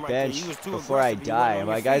the bench before I die.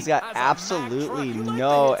 My guy's got absolutely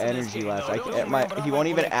no energy left. He won't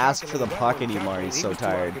even ask for the puck anymore. He's so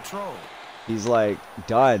tired. He's like,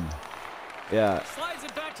 done. Yeah.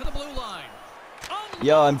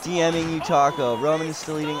 Yo, I'm DMing you, Taco. Roman is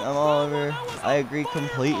still eating. I'm all over. I agree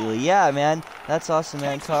completely. Yeah, man. That's awesome,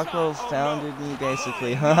 man. Taco founded me,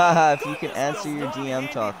 basically. Haha, if you can answer your DM,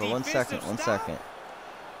 Taco. 1 second, 1 second.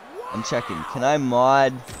 I'm checking. Can I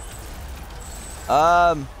mod?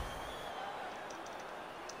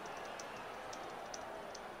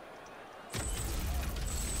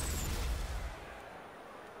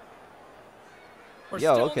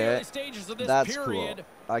 Yo, okay. That's cool.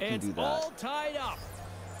 I can do that.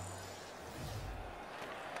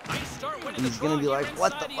 He's gonna be like,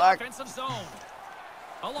 what the fuck?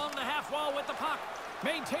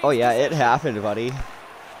 Oh yeah, it happened, buddy.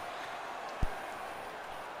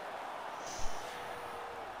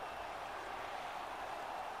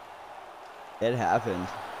 It happened.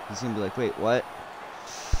 He's gonna be like, wait, what?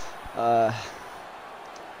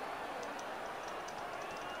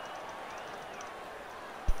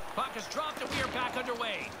 Puck is dropped and we are back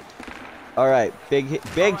underway. All right,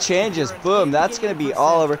 big changes. Boom, that's gonna be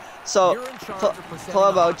all over. So,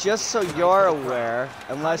 Clubo, just so you're aware,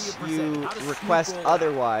 unless you request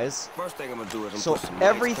otherwise. So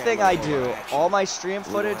everything I do, all my stream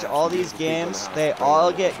footage, all these games, they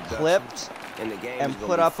all get clipped and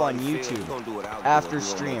put up on YouTube after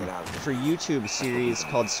stream for YouTube series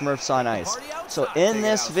called Smurfz on Ice. So in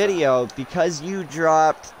this video, because you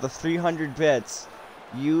dropped the 300 bits,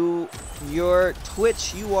 your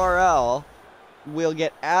Twitch URL will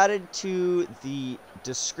get added to the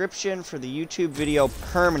description for the YouTube video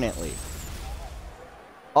permanently.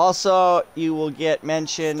 Also, you will get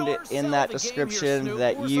mentioned in that description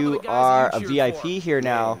that you are a VIP here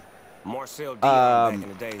now. On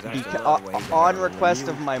request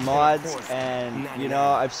of my mods, and you know,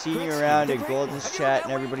 I've seen you around in Golden's chat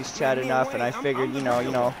and everybody's chat enough, and I figured, you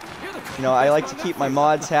know, I like to keep my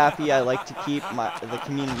mods happy. I like to keep the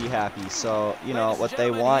community happy. So, you know, what they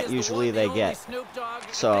want, usually they get.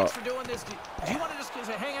 So,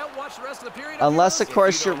 unless of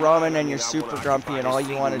course you're Roman and you're super grumpy and all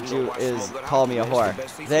you want to do is call me a whore,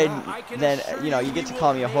 then you know, you get to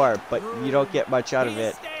call me a whore, but you don't get much out of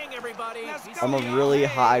it. I'm a really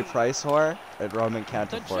high price whore, and Roman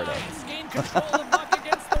can't afford it.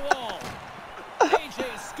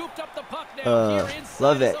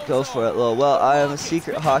 Love it. Go for it, Lil. Well, I am a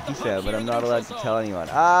secret hockey fan, but I'm not allowed to tell anyone.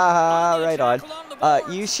 Ah, right on.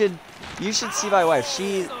 You should see my wife.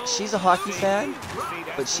 She's a hockey fan,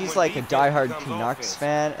 but she's like a diehard Canucks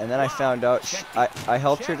fan. And then I found out I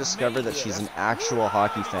helped her discover that she's an actual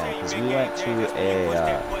hockey fan, because we went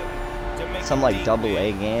to some like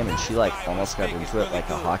AA game, and she like almost got into it like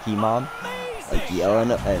a hockey mom, like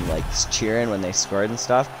yelling and like cheering when they scored and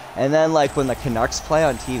stuff. And then like when the Canucks play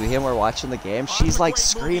on TV and we're watching the game, she's like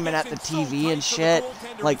screaming at the TV and shit,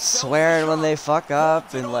 like swearing when they fuck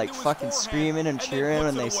up, and like fucking screaming and cheering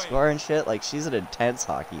when they score and shit. Like, she's an intense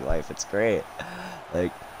hockey wife. It's great.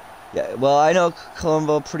 Like, yeah, well, I know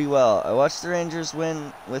Colombo pretty well. I watched the Rangers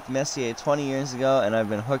win with Messier 20 years ago, and I've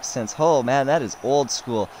been hooked since. Oh man, that is old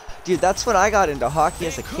school. Dude, that's when I got into hockey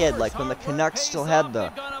as a kid, like when the Canucks still had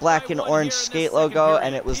the black and orange skate logo,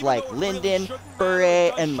 and it was like Linden,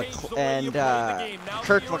 Bure, and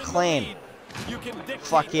Kirk McLean.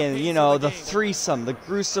 Fucking, you know, the threesome, the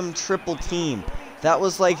gruesome triple team. That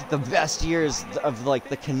was like the best years of like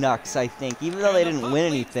the Canucks, I think. Even though they didn't win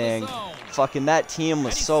anything, fucking that team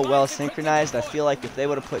was so well synchronized. I feel like if they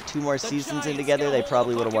would have put 2 more seasons in together, they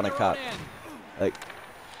probably would have won a cup. Like,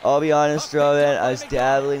 I'll be honest, Roman, I was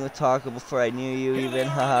dabbling with Taco before I knew you even,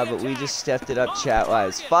 haha, but we just stepped it up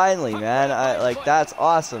chat-wise. Finally, man, like, that's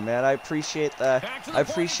awesome, man. I appreciate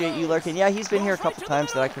you lurking. Yeah, he's been here a couple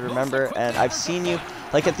times that I could remember, and I've seen you,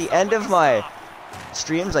 like, at the end of my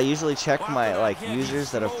streams, I usually check my like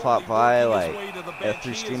users that have popped by like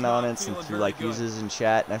through Stream Elements and through like users in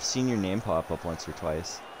chat, and I've seen your name pop up once or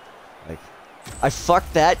twice. Like, I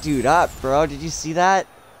fucked that dude up, bro. Did you see that?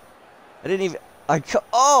 I didn't even.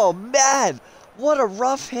 Oh man, what a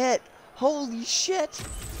rough hit! Holy shit!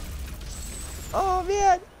 Oh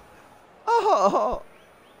man! Oh.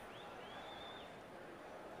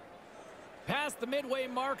 Past the midway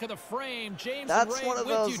mark of the frame, James. That's one of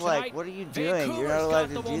those like, what are you doing? You're not allowed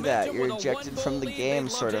to do that. You're ejected from the game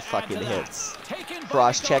sort of fucking hits.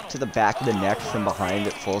 Cross check to the back of the neck from behind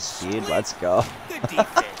at full speed. Let's go.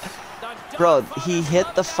 Bro, he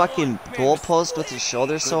hit the fucking goalpost with his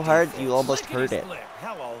shoulder so hard you almost hurt it.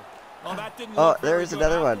 Oh, there's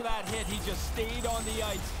another one.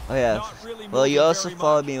 Oh yeah. Well, you also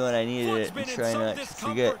followed me when I needed it and try not to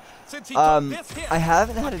forget. I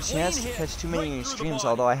haven't had a chance to catch too many of your streams,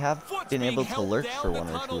 although I have been able to lurk for one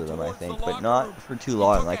or two of them, I think, but not for too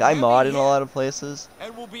long. Like, I mod in a lot of places,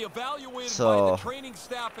 so,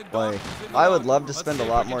 like, I would love to spend a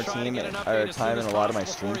lot more time in a lot of my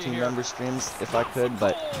stream team member streams if I could,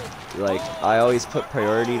 but, like, I always put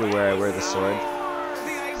priority to where I wear the sword.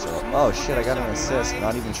 So, oh shit, I got an assist,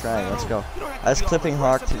 not even trying, let's go. I was clipping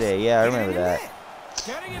Hawk today, yeah, I remember that.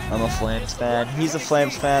 I'm a Flames fan. He's a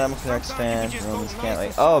Flames fan. I'm a Canucks fan. Romans can't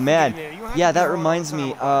wait. Oh man, yeah, that reminds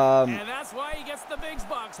me.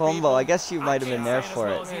 Bombo, I guess you might have been there for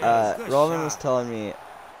it. Roman was telling me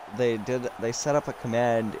they set up a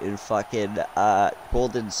command in fucking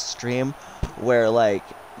Golden Stream where like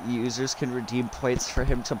users can redeem points for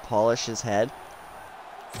him to polish his head.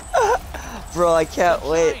 Bro, I can't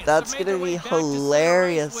wait. That's gonna be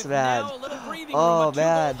hilarious, man. Oh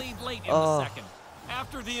man. Oh.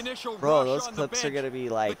 Bro, those clips are gonna be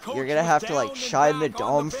like, you're gonna have to like shine the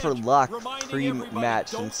dome for luck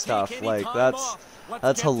pre-match and stuff. Like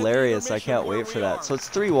that's hilarious. I can't wait for that. So it's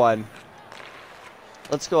 3-1.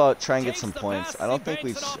 Let's go out, try and get some points. I don't think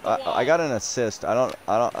we've. I got an assist. I don't.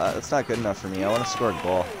 It's not good enough for me. I want to score a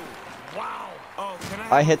goal.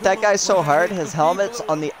 I hit that guy so hard. His helmet's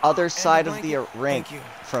on the other side of the rink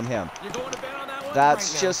from him.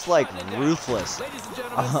 That's just like ruthless.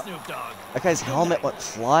 That guy's helmet went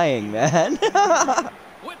flying, man.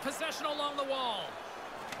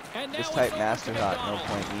 Just type Master Hawk, no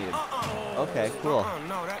point needed. Okay, cool.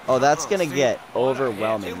 Oh, that's gonna get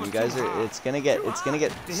overwhelming. You guys are. It's gonna get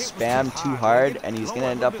spammed too hard, and he's gonna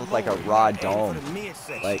end up with like a raw dome,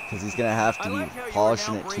 like, because he's gonna have to be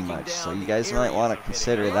polishing it too much. So you guys might want to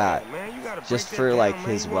consider that, just for like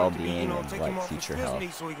his well-being and like future health.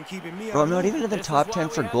 Bro, I'm not even in the top 10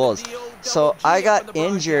 for goals. So I got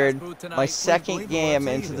injured my second game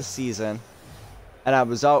into the season, and I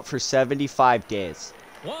was out for 75 days.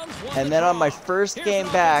 And then on my first game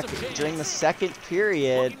back, during the second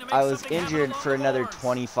period, I was injured for another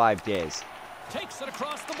 25 days.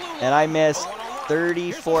 And I missed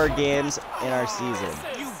 34 games in our season.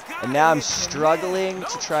 And now I'm struggling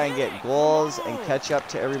to try and get goals and catch up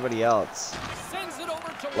to everybody else.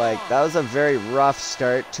 Like, that was a very rough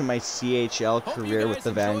start to my CHL career with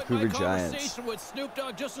the Vancouver Giants.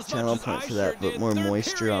 Channel point for that, but more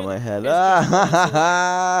moisture on my head.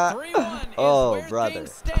 Oh, brother.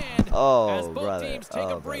 Oh, brother.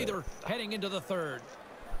 Oh, brother.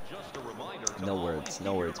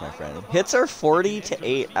 No words, my friend. Hits are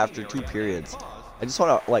 40-8 after 2 periods. I just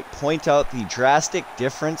want to, like, point out the drastic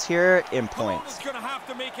difference here in points.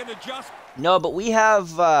 No, but we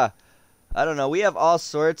have, I don't know, we have all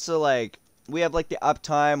sorts of, like, we have, like, the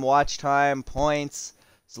uptime, watch time, points,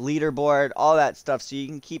 leaderboard, all that stuff, so you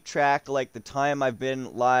can keep track, like, the time I've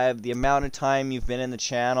been live, the amount of time you've been in the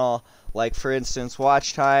channel, like, for instance,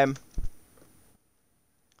 watch time,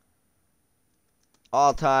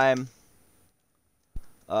 all time,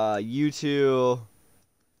 YouTube,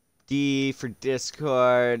 D for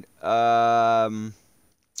Discord, there's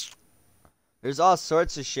all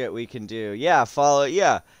sorts of shit we can do. Yeah, follow,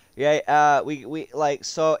 yeah. Yeah, we like,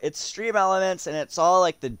 so it's Stream Elements, and it's all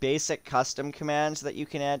like the basic custom commands that you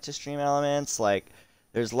can add to Stream Elements. Like,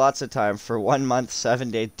 there's lots of time for 1 month,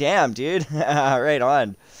 7 days. Damn, dude. Right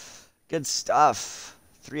on. Good stuff.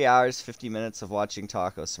 3 hours, 50 minutes of watching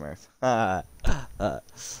TacoSmurfz.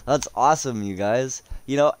 That's awesome, you guys.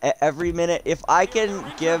 You know, every minute, if I can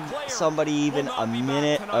give somebody even a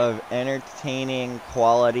minute of entertaining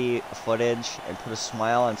quality footage and put a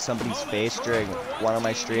smile on somebody's face during one of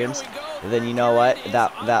my streams, then you know what?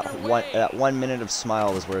 That 1 minute of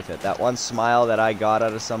smile was worth it. That one smile that I got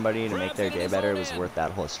out of somebody to make their day better was worth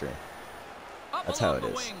that whole stream. That's how it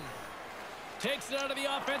is. Takes it out of the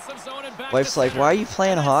offensive zone and back. Wife's like, why are you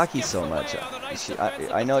playing hockey so much?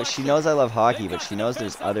 I know she knows I love hockey, but she knows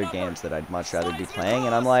there's other games that I'd much rather be playing,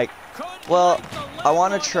 and I'm like, well, I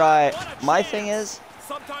want to try. My thing is,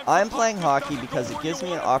 I'm playing hockey because it gives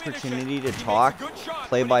me an opportunity to talk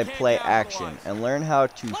play-by-play action and learn how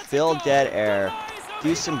to fill dead air,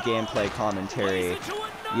 do some gameplay commentary,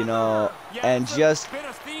 you know, and just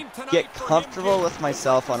get comfortable with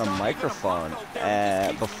myself on a microphone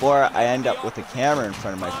before I end up with a camera in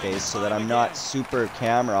front of my face, so that I'm not super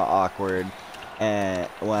camera awkward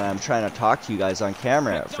when I'm trying to talk to you guys on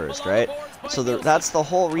camera at first, right? So that's the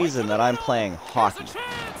whole reason that I'm playing hockey,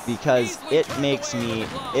 because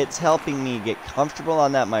it's helping me get comfortable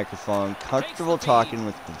on that microphone, comfortable talking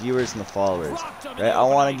with the viewers and the followers, right? I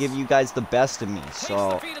want to give you guys the best of me,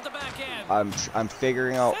 so I'm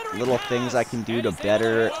figuring out little things I can do to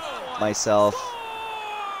better myself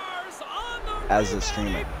as a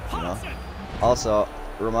streamer, you know? Also,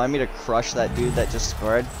 remind me to crush that dude that just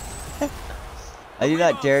scored. I do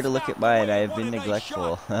not dare to look at mine. I have been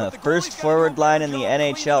neglectful. First forward line in the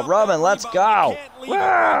NHL. Roman, let's go!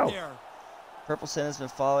 Wow! Purple Sin has been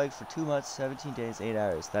following for 2 months, 17 days, 8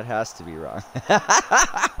 hours. That has to be wrong.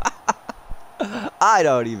 I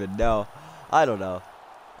don't even know. I don't know.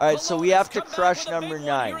 Alright, so we have to crush number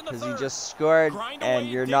 9, because he just scored, and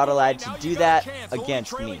you're not allowed to do that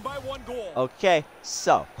against me. Okay,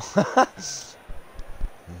 so.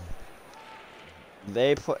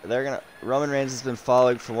 Roman Reigns has been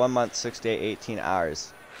following for 1 month, 6 days, 18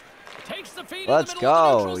 hours. Let's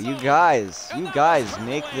go. You guys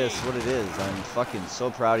make this what it is. I'm fucking so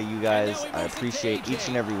proud of you guys. I appreciate each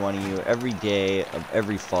and every one of you, every day of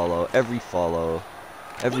every follow, every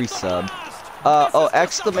sub. Oh,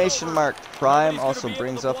 exclamation mark Prime also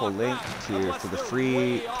brings up a link for the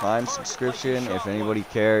free Prime subscription if anybody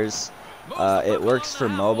cares. It works for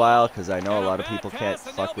mobile, because I know a lot of people can't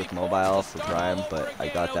fuck with mobile for Prime, but I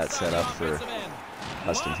got that set up for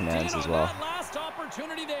custom commands as well.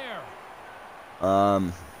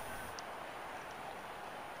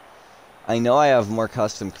 I know I have more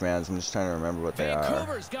custom commands. I'm just trying to remember what they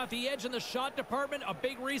are.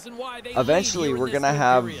 Eventually, we're gonna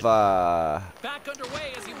have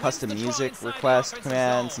custom music request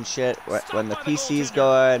commands and shit when the PC's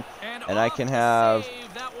going, and I can have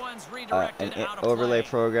an overlay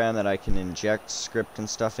program that I can inject script and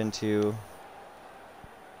stuff into.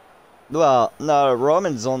 Well, no,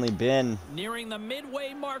 Roman's only been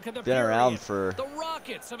around for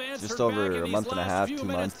just over a month and a half, 2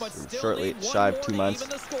 months, or shortly shy of 2 months.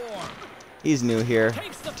 He's new here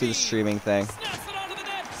to the streaming thing.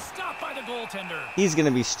 He's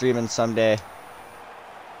gonna be streaming someday.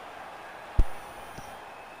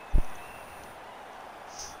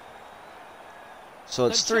 So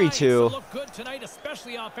it's 3-2.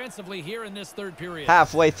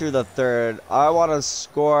 Halfway through the third, I want to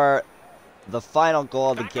score the final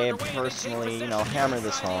goal of the game personally, you know, hammer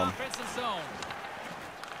this home.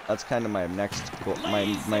 That's kind of my next goal,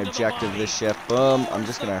 my objective this shift. Boom, I'm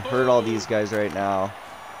just going to hurt all these guys right now.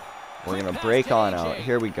 We're going to break on out.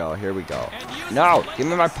 Here we go, here we go. No, give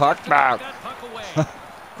me my puck back. Give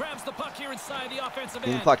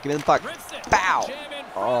me the puck, give me the puck. Bow!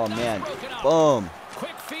 Oh, man. Boom.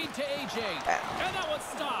 Quick feed to AJ. And that one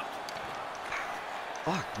stopped.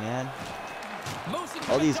 Fuck, man.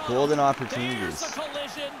 All these golden opportunities.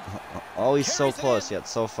 Always so close, yet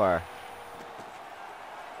so far.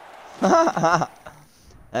 I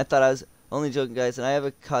thought I was only joking, guys, and I have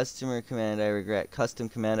a custom command I regret.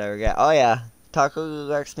 Oh, yeah.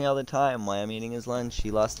 Taco asks me all the time why I'm eating his lunch. He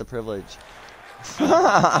lost the privilege.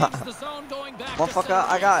 Motherfucker,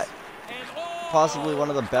 I got possibly one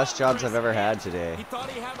of the best jobs I've ever had today.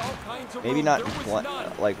 Maybe not one,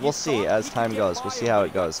 like, we'll see as time goes. We'll see how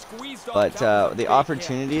it goes. But the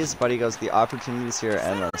opportunities, buddy goes, the opportunities here are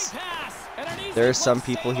endless. There are some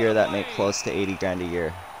people here that make close to 80 grand a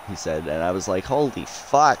year, he said. And I was like, holy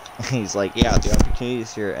fuck. He's like, yeah, the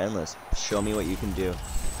opportunities here are endless. Show me what you can do.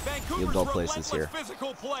 You'll go places here. I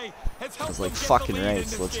was like, fucking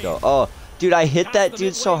right, let's go. Oh, dude, I hit that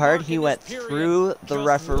dude so hard he went through the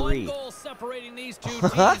referee.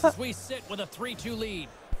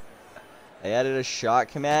 I added a shot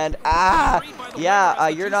command. Ah! Yeah,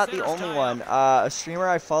 you're not the only one. A streamer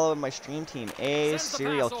I follow in my stream team, a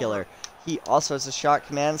serial killer. He also has a shot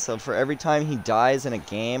command, so for every time he dies in a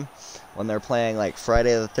game, when they're playing like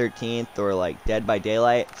Friday the 13th or like Dead by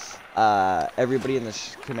Daylight, everybody in the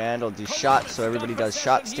command will do shots, so everybody does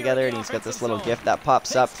shots together, and he's got this little gift that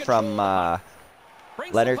pops up from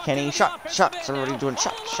Leonard Kenny. Shots, everybody doing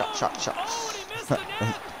shots.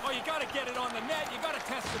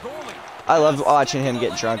 I love watching him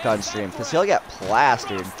get drunk on stream because he'll get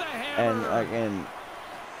plastered. And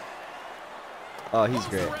oh, he's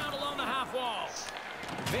great.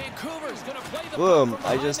 Boom!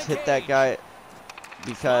 I just hit that guy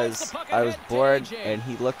because I was bored and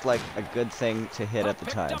he looked like a good thing to hit at the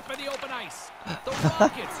time.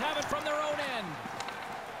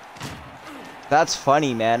 That's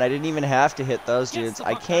funny, man. I didn't even have to hit those dudes.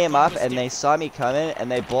 I came up and they saw me coming and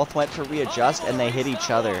they both went to readjust and they hit each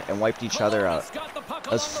other and wiped each other out. That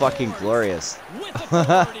was fucking glorious.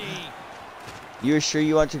 You sure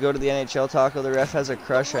you want to go to the NHL, Taco? The ref has a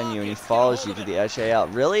crush on you and he follows you to the HAL.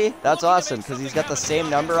 Really? That's awesome because he's got the same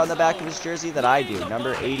number on the back of his jersey that I do,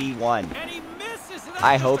 number 81.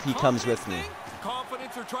 I hope he comes with me.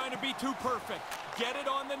 Confidence are trying to be too perfect. Get it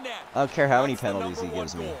on the net. I don't care how many penalties he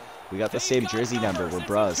gives me. We got the same jersey number. We're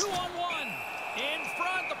bros. In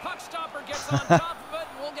front, the puck stopper gets on top of it.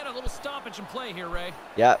 We'll get a little stoppage in play here, Ray.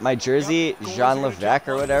 Yeah, my jersey, Jean Levesque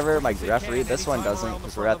or whatever, my referee, this one doesn't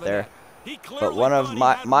because we're out there. But one of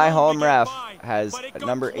my home ref has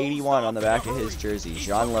number 81 on the back of his jersey.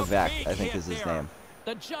 Jean Levesque, I think is his name.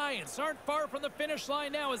 The Giants aren't far from the finish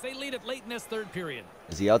line now as they lead it late in this third period.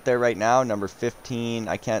 Is he out there right now? Number 15.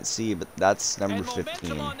 I can't see, but that's number 15.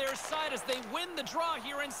 Momentum on their side as they win the draw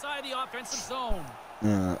here inside the offensive zone.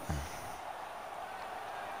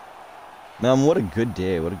 Man, what a good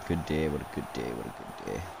day. What a good day. What a good day. What a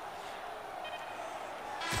good day.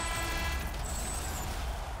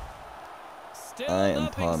 I am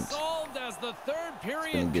pumped. It's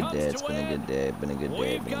been a good day. It's been a good day. Been a good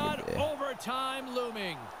day. Been a good day. Overtime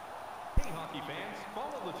looming. Hey, hockey fans,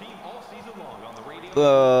 follow the team all season long on the radio.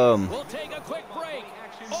 Boom. We'll take a quick break.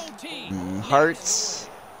 OT. Hearts.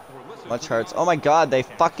 Much hearts. Oh my god, they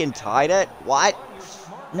fucking tied it? What?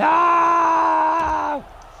 No! Ah!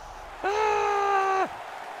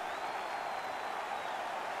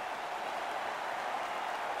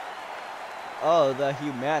 Oh, the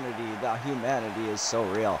humanity is so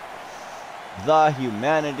real. The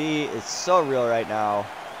humanity is so real right now.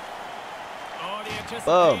 Oh, the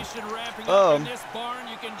Boom. anticipation ramping Boom. up in this barn.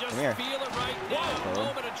 You can just Come here. feel it right now. Boom.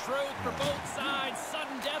 Moment of truth for both sides.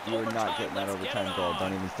 Sudden death. You are overtime. not getting that Let's get overtime it goal. on.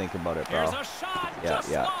 Don't even think about it, bro. Here's a shot. Yeah,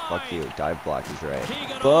 Just yeah. wide. Fuck you. Dive block is right.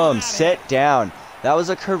 Keegan Boom. on Sit down. That was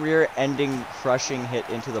a career-ending, crushing hit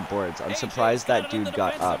into the boards. I'm surprised that dude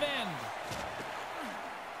got up. End.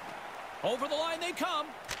 Over the line they come.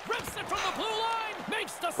 Rips it from the blue line.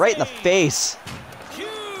 Makes the Right in the save. face.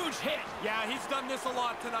 Huge hit. Yeah, he's done this a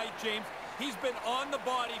lot tonight, James. He's been on the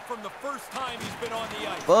body from the first time he's been on the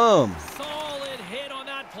ice. Boom. Solid hit on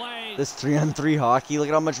that play. This 3-on-3 hockey. Look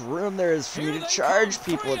at how much room there is for me to charge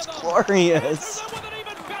people. It's glorious. With an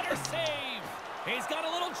even better save. He's got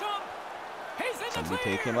a little jump. He's in Somebody the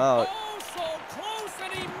clear. take him out. Oh, so close,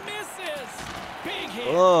 and he misses. Big hit.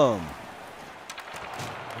 Boom.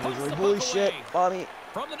 Puts the Holy puck shit, away. mommy.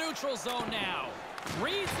 From the neutral zone now.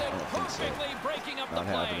 Reads it perfectly, breaking up Not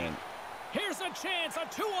the play. happening. Here's a chance, a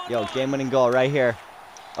 2-on-1. Yo, game-winning goal right here.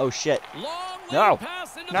 Oh shit. Long No.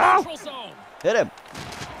 pass into No. the neutral zone. Hit him.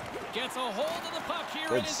 Gets a hold of the puck here in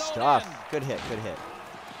Good his stuff. own end. Good hit. Good hit.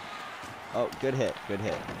 Oh, good hit. Good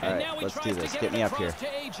hit. All And right, now he let's tries do to this. get Get it me up here. across to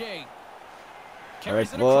AJ. All Carries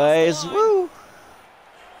right, it across boys. the line. Woo.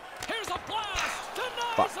 Here's a blast.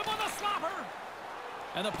 Denies Fuck. him on the slapper.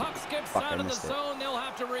 And the puck skips Fuck, out I of the missed it. zone. They'll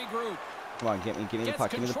have to regroup. Come on, give me the Gets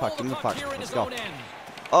puck. Give me the control puck. of Give me the puck. here in Let's his go. own end.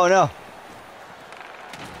 Oh no.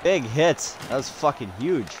 Big hits. That was fucking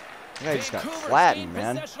huge. I think I just got Vancouver's flattened, gained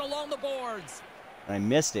man. possession along the boards. And I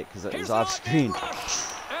missed it because it Here's was an off on-game screen. rush.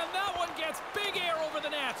 And that one gets big air over the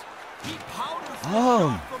net. He powders the Oh.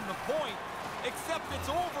 shot from the point, except it's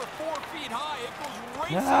over 4 feet high. It goes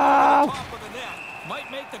racing No. over the top of the net.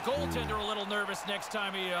 Might make the goaltender a little nervous next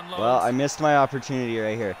time he unloads. Well, I missed my opportunity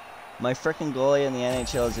right here. My frickin' goalie in the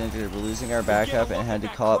NHL is injured. We're losing our backup and had to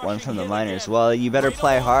call up one from the minors. Well, you better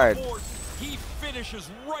play hard. He finishes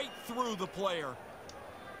right through the player.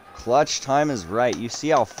 Clutch time is right. You see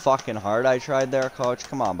how fucking hard I tried there, coach?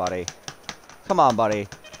 Come on, buddy. Come on, buddy.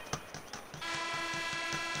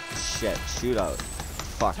 Shit, shootout.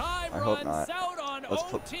 Fuck. Time I hope runs not. out on Let's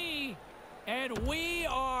put- OT, and we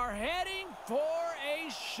are heading for a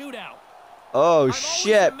shootout. Oh I'm always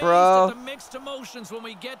shit, amazed bro. at the mixed emotions when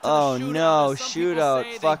we get to Oh the shootout, no, as some people shootout.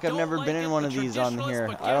 say they Fuck, I've don't never like been it, in one the of these on traditionalists, here.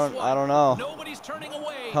 but I guess don't what? know. Nobody's turning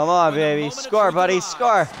away. Come on, when the baby. moment of Score, truth buddy. arrives.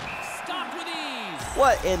 Score. Stopped with ease.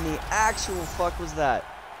 What in the actual fuck was that?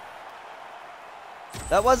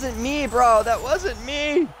 That wasn't me, bro. That wasn't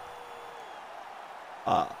me.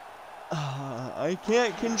 I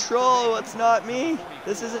can't control what's not me.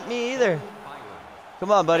 This isn't me either.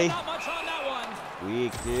 Come on, buddy. Not much on that one.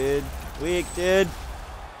 Weak, dude. Weak, dude.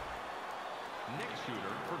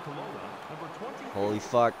 Holy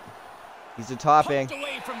fuck. He's a topping.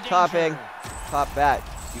 Topping. Top bat.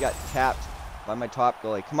 You got tapped by my top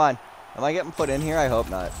goalie. Come on. Am I getting put in here? I hope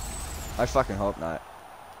not. I fucking hope not.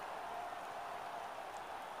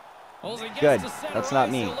 Good. That's not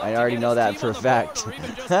me. I already know that for a fact.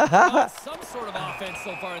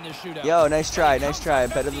 Yo, nice try. Nice try.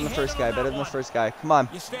 Better than the first guy. Better than the first guy. Come on.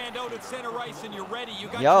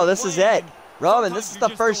 Yo, this is it. Roman, this is the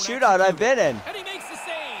first shootout I've been in.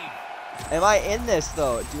 Am I in this,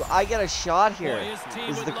 though? Do I get a shot here?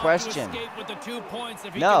 Is the question.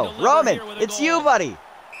 No. Roman, it's you, buddy.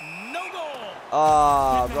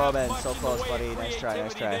 Oh, Roman, so close, buddy. Nice try,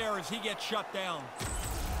 nice try.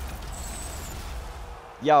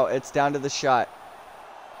 Yo, it's down to the shot.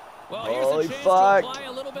 Well, holy fuck.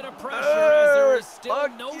 A little bit of pressure as there is still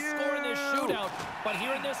no score in this shootout. But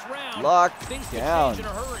here in this round, lock things down. can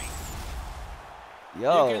change in a hurry.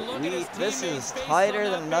 Yo, this is tighter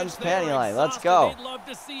than a nun's panty line. Let's go. They'd love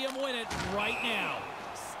to see him win it right now.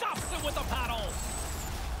 Stops it with a paddle.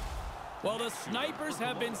 Well, the snipers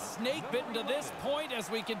have been snake bitten to this point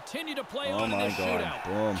as we continue to play on in this shootout.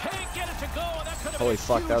 Boom. Can't get it to go. That could have holy been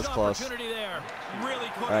fuck, that was close. there. Really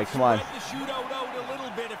all right, come on.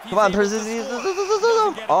 Come on,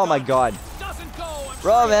 oh my god. Doesn't go.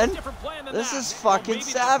 Roman, this is fucking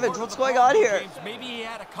savage. What's going on here? Maybe he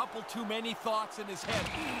had a couple too many thoughts in his head.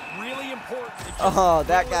 Really important. Oh,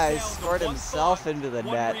 that guy scored himself into the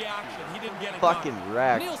net. Fucking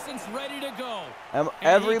wrecked. Nielsen's ready to go.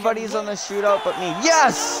 Everybody's on the shootout but me.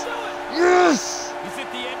 Yes! Yes! He's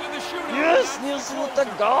at the end of the shootout. Yes, Nielsen with the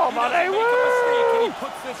goal, buddy. Woo!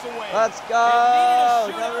 Let's go.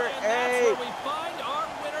 Number 8. We find our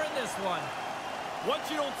winner in this one.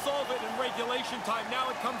 Once you don't solve it in regulation time, now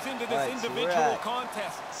it comes into this individual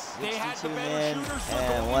contest. They had the better shooters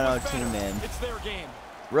and 102 men. It's their game.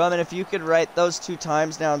 Roman, if you could write those 2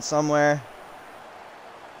 times down somewhere,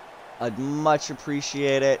 I'd much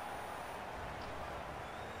appreciate it.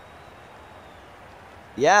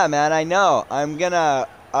 Yeah, man, I know. I'm gonna,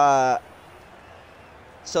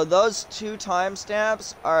 so those 2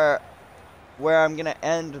 timestamps are where I'm gonna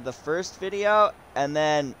end the first video, and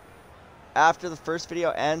then after the first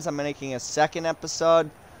video ends, I'm making a second episode,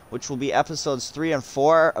 which will be episodes 3 and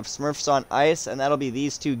 4 of Smurfz on Ice, and that'll be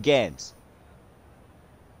these 2 games.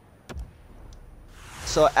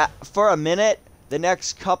 So, for a minute, the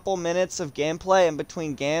next couple minutes of gameplay in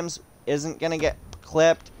between games isn't gonna get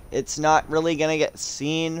clipped. It's not really gonna get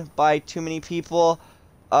seen by too many people.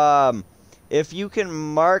 If you can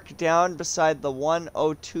mark down beside the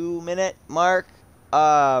 102 minute mark,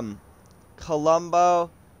 Columbo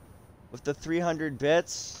with the 300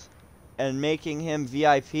 bits and making him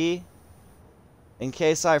VIP, in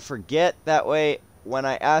case I forget. That way, when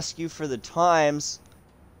I ask you for the times,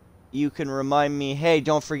 you can remind me, hey,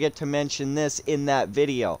 don't forget to mention this in that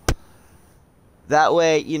video. That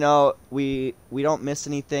way, you know, we don't miss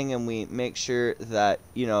anything, and we make sure that,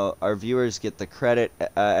 you know, our viewers get the credit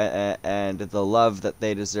and the love that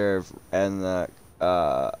they deserve, and the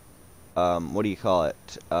what do you call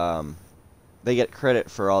it? They get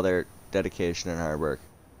credit for all their dedication and hard work.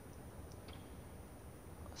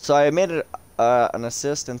 So I made it an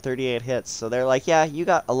assist and 38 hits. So they're like, yeah, you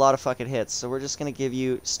got a lot of fucking hits, so we're just gonna give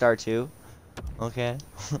you star 2. Okay.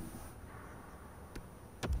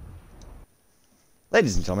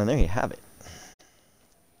 Ladies and gentlemen, there you have it.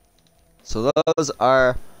 So those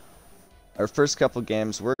are our first couple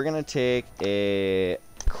games. We're gonna take a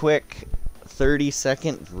quick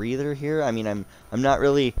 30-second breather here. I mean, I'm not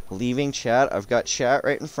really leaving chat. I've got chat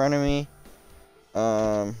right in front of me.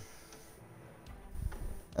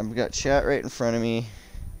 I've got chat right in front of me.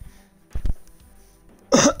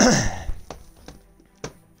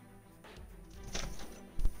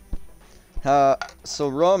 So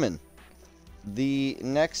Roman, the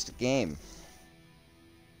next game.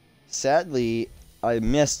 Sadly, I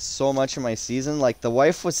missed so much of my season. Like, the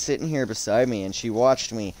wife was sitting here beside me, and she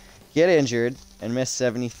watched me get injured and miss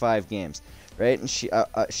 75 games, right? And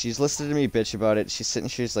she's listened to me bitch about it. She's sitting,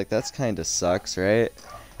 she's like, that's kind of sucks, right?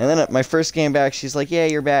 And then at my first game back, she's like, yeah,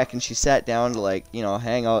 you're back. And she sat down to, like, you know,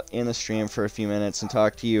 hang out in the stream for a few minutes and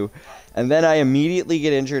talk to you. And then I immediately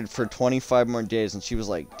get injured for 25 more days. And she was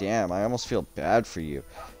like, damn, I almost feel bad for you.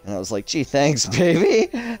 And I was like, gee, thanks, baby.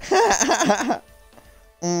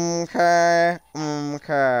 Okay.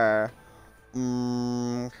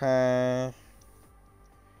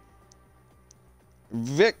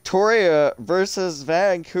 Victoria versus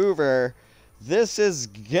Vancouver. This is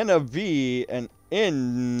gonna be an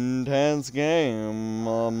intense game,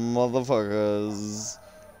 motherfuckers.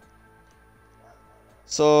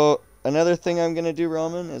 So, another thing I'm going to do,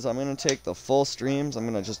 Roman, is I'm going to take the full streams. I'm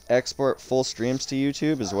going to just export full streams to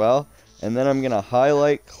YouTube as well. And then I'm going to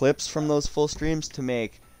highlight clips from those full streams to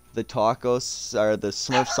make the tacos, or the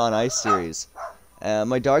Smurfs on Ice series.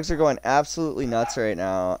 My dogs are going absolutely nuts right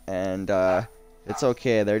now, and it's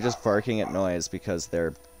okay. They're just barking at noise because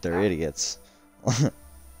they're idiots.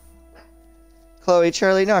 Chloe,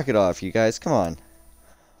 Charlie, knock it off, you guys. Come on.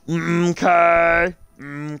 Okay.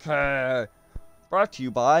 Okay. Brought to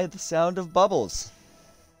you by the sound of bubbles.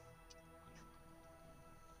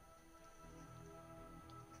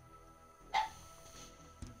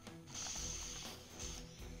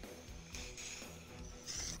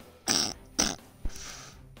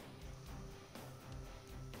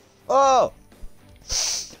 Oh!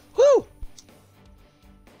 Woo!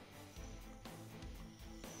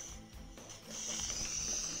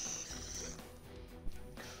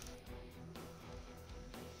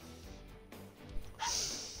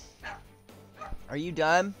 Are you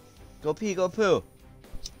done? Go pee, go poo.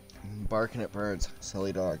 Barking at birds.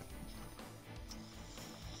 Silly dog.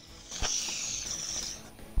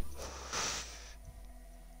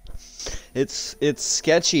 It's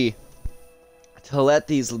sketchy to let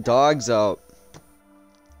these dogs out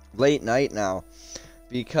late night now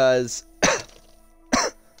because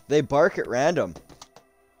they bark at random.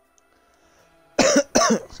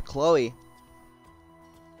 Chloe,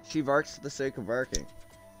 she barks for the sake of barking.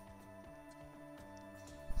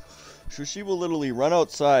 So she will literally run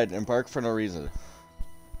outside and bark for no reason.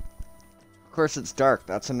 Of course, it's dark.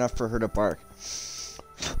 That's enough for her to bark.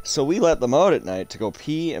 So we let them out at night to go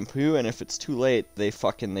pee and poo, and if it's too late, they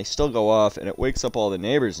still go off, and it wakes up all the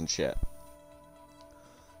neighbors and shit.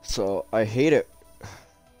 So I hate it.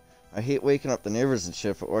 I hate waking up the neighbors and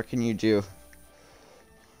shit, but what can you do?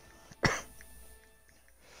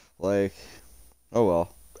 Like, oh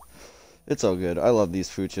well. It's all good. I love these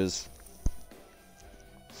fooches.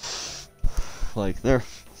 Like,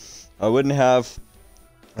 I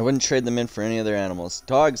wouldn't trade them in for any other animals.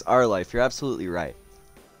 Dogs are life. You're absolutely right.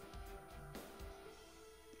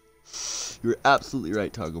 You're absolutely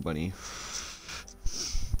right, Toggle Bunny.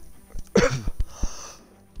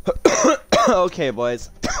 Okay, boys.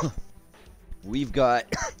 We've got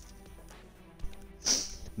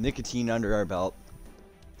nicotine under our belt.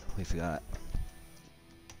 We've got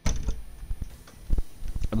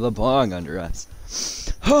the bong under us.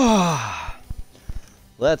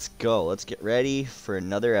 Let's go. Let's get ready for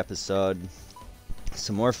another episode.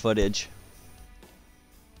 Some more footage.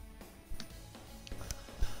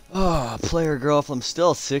 Oh, player growth. I'm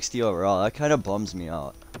still 60 overall. That kind of bums me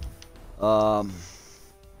out.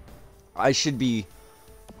 I should be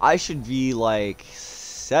like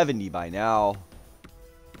 70 by now.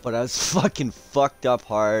 But I was fucking fucked up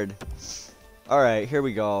hard. Alright, here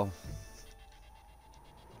we go.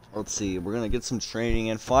 Let's see. We're gonna get some training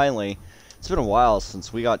in finally. It's been a while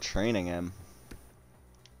since we got training in.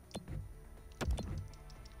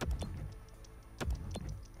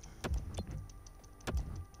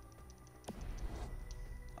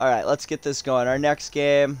 Alright, let's get this going. Our next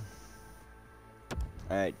game.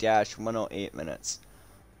 Alright, dash 108 minutes.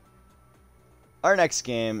 Our next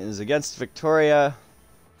game is against Victoria.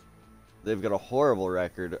 They've got a horrible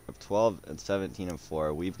record of 12 and 17 and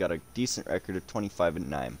 4. We've got a decent record of 25 and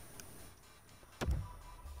 9.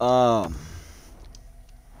 I'm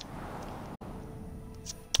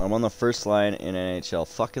on the first line in NHL.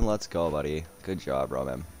 Fucking let's go, buddy. Good job,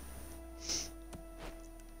 Roman.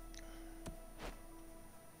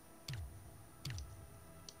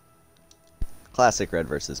 Classic red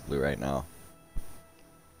versus blue right now.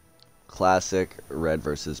 Classic red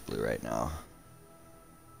versus blue right now.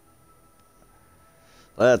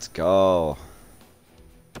 Let's go.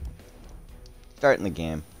 Starting the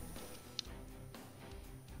game.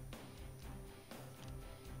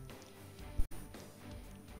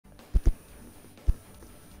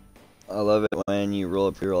 I love it when you roll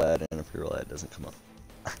a pre-roll ad and a pre-roll ad doesn't come up.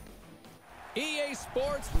 EA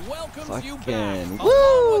Sports welcomes you back.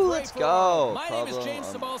 Woo! Let's go. My name is James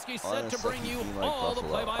Sabalski, set to bring you all the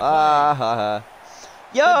play-by-play.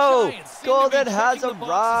 Yo, Golden has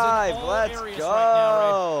arrived. Let's go. Right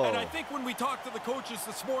now, and I think when we talked to the coaches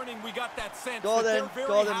this morning, we got that sense Golden, that they're very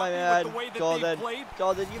Golden, my man. with the way that Golden, played,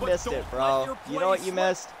 Golden, you missed it, bro. You know what you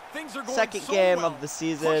missed? Second so game well. of the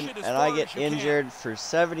season, and I get injured for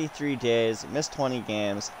 73 days, missed 20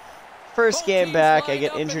 games. First game back, I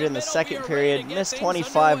get injured in the second period, missed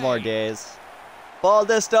 25 more days.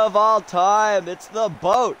 Baldest of all time, it's the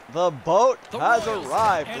boat. The boat has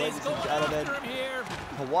arrived, ladies and gentlemen.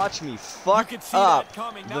 to watch me fuck up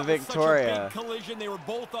the Victoria.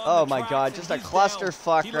 Oh my god, just a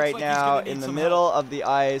clusterfuck right now in the middle of the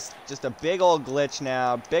ice. Just a big old glitch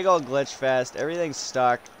now. Big old glitch fest. Everything's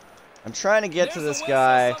stuck. I'm trying to get to this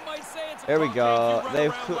guy. There we go.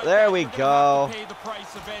 There we go.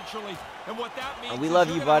 We love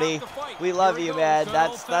you, buddy. We love you, man.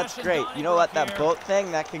 That's great. You know what? That boat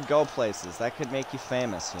thing, that could go places. That could make you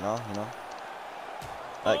famous, you know?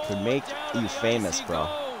 That could make you famous, bro.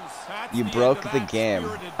 You broke the game.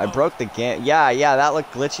 I broke the game. Yeah, that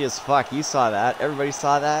looked glitchy as fuck. You saw that. Everybody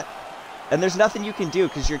saw that. And there's nothing you can do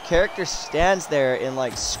because your character stands there in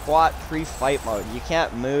like squat pre-fight mode. You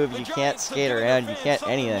can't move, you can't skate around, you can't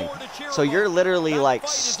anything. So you're literally like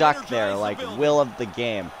stuck there, like will of the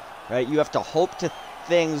game, right? You have to hope to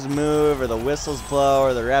things move or the whistles blow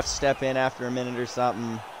or the refs step in after a minute or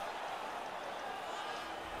something.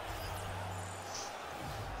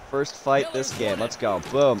 First fight this game. Let's go.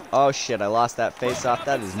 Boom. Oh shit, I lost that face-off.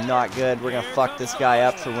 That is not good. We're gonna fuck this guy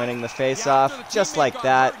up for winning the face-off. Just like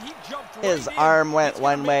that. His arm went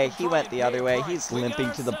one way, he went the other way. He's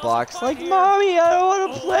limping to the box like, Mommy, I don't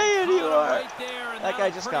want to play anymore. That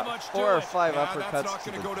guy just got 4 or 5 uppercuts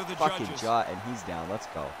to the fucking jaw, and he's down. Let's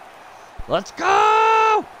go. Let's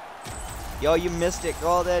go! Yo, you missed it,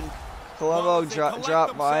 Golden. Colombo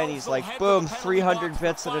dropped mine. He's like, boom, 300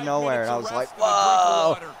 bits out of nowhere. And I was like,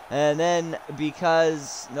 whoa! And then,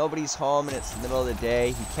 because nobody's home and it's the middle of the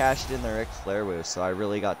day, he cashed in the Ric Flair woo. So I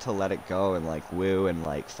really got to let it go and like woo and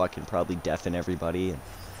like fucking probably deafen everybody. And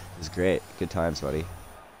it was great. Good times, buddy.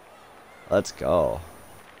 Let's go.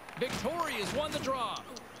 Victoria's won the draw.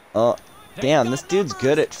 Oh, damn, this dude's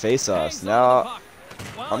good at face-offs. Now,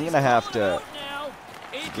 I'm going to have to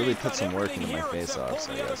really put some work into my face-offs,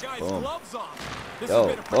 I guess. Boom.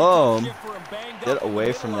 Yo, boom. Get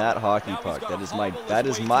away from that hockey puck. That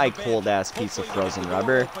is my cold-ass piece of frozen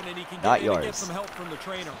rubber, not yours.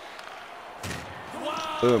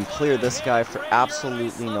 Boom, clear this guy for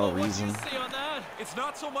absolutely no reason.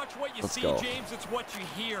 Let's go.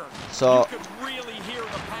 So,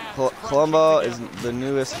 Colombo is the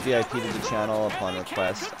newest VIP to the channel upon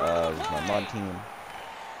request of my mod team.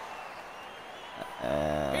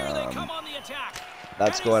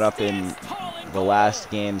 That's going up in the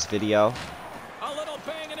last game's video.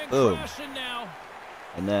 Boom.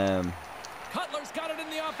 And then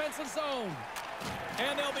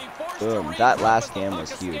boom. That last game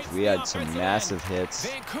was huge. We had some massive hits.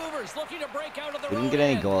 We didn't get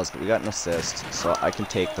any goals, but we got an assist, so I can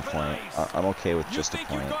take the point. I'm okay with just a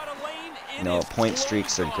point. You know, point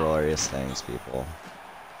streaks are glorious things, people.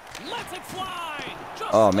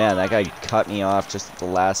 Oh man, that guy cut me off just at the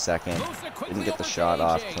last second. Didn't get the shot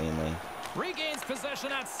off cleanly.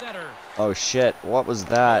 Oh shit, what was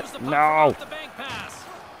that? No!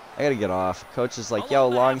 I gotta get off. Coach is like, yo,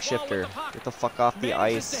 long shifter, get the fuck off the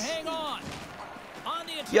ice.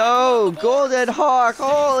 Yo, Goldenhawk,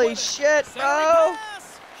 holy shit, bro!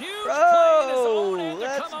 Bro,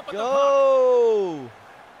 let's go!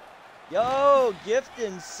 Yo,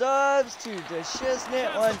 gifting subs to the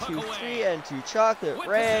Shiznit 123 and to Chocolate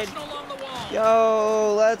Rain.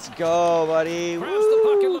 Yo, let's go, buddy.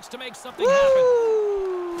 Woo!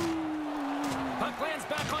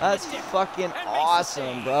 That's fucking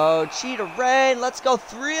awesome, bro. Cheetah Rain, let's go.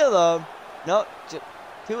 3 of them. No,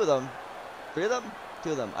 2 of them. 3 of them?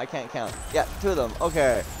 2 of them. I can't count. Yeah, 2 of them.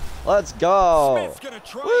 Okay, let's go. Smith's gonna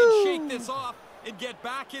try and shake this off and get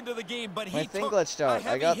back into the game, but my thing glitched out.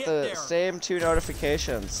 I got the same 2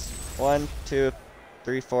 notifications. 1, 2,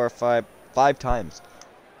 3, 4, 5. 5 times.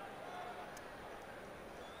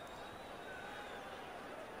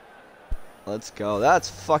 Let's go. That's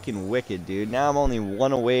fucking wicked, dude. Now I'm only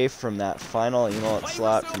 1 away from that final emote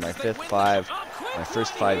slot for my 5th 5. My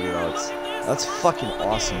first 5 emotes. That's fucking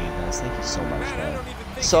awesome, you guys. Thank you so much, man.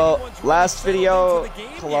 So, last video,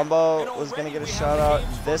 Colombo was gonna get a shout out.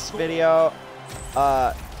 This video,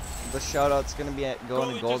 the shout out's gonna be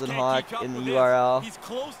going to Goldenhawk in the URL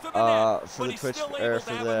for the Twitch or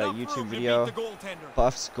for the YouTube video.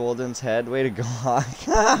 Buffs Golden's head. Way to go,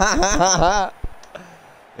 Hawk.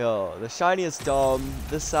 Yo, the shiniest dome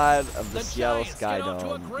this side of the Seattle Sky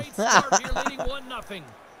Dome.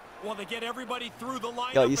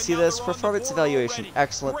 Yo, you see this? Performance evaluation.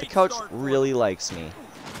 Excellent. The coach really likes me.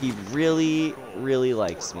 He really, really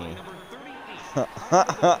likes me.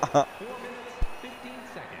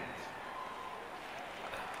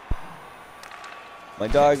 My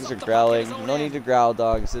dogs are growling. No need to growl,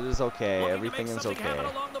 dogs. It is okay. Everything is okay.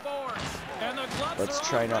 let's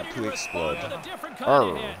try not to explode.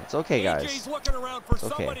 Oh, it's okay, guys. It's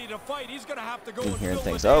okay. I'm hearing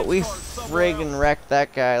things. Oh, we friggin' wrecked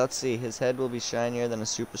that guy. Let's see. His head will be shinier than a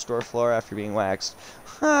superstore floor after being waxed.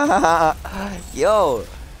 Yo,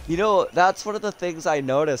 you know, that's one of the things I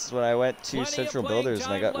noticed when I went to Central Builders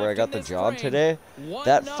and where I got the job today.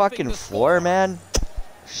 That fucking floor, man,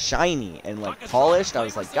 shiny and like polished. I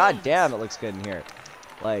was like, God damn, it looks good in here.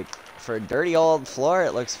 Like, for a dirty old floor,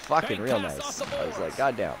 it looks fucking real nice. I was like,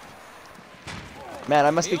 God damn. Man,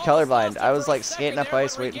 I must be colorblind. I was like skating up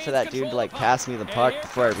ice waiting for that dude to like pass me the puck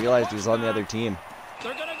before I realized he was on the other team.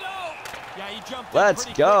 Let's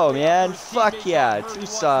go, man. Fuck yeah. 2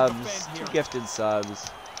 subs. 2 gifted subs.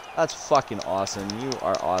 That's fucking awesome. You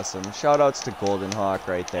are awesome. Shoutouts to Goldenhawk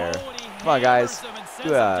right there. Come on, guys.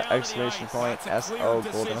 Do a exclamation point. SO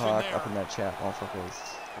Goldenhawk up in that chat.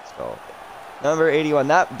 Motherfuckers. Let's go. Number 81.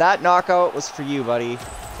 That knockout was for you, buddy.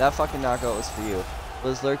 That fucking knockout was for you.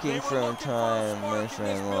 Was lurking from time my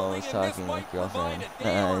friend Will was talking with girlfriend.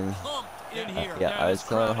 Yeah, I was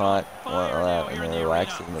feeling hot, want a lap, and they were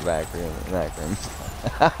waxing in the back room.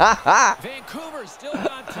 Vancouver still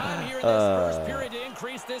got time here in this first period to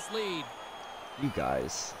increase this lead. You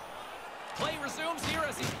guys. Play resumes here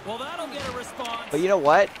as well, that'll get a response. But you know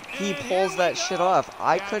what? He pulls that shit off.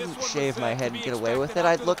 I couldn't shave my head and get away with it.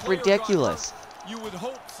 I'd look ridiculous.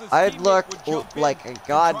 I'd look like a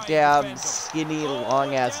goddamn skinny,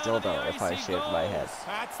 long-ass dildo if I shaved my head.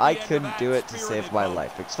 I couldn't do it to save my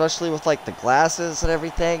life, especially with like the glasses and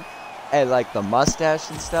everything, and like the mustache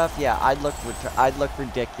and stuff. Yeah, I'd look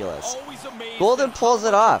ridiculous. Golden pulls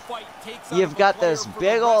it off. You've got this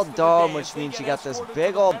big old dome, which means you got this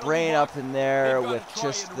big old brain up in there with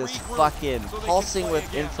just this fucking pulsing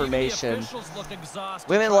with information.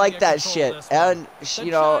 Women like that shit, and you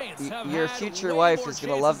know, your future wife is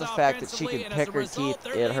gonna love the fact that she can pick her teeth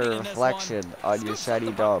in her reflection on your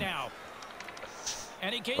shiny dome.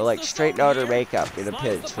 Or like straighten out her makeup in a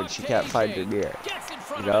pinch when she can't find her mirror.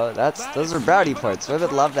 You know, those are brownie points. Women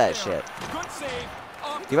love that shit.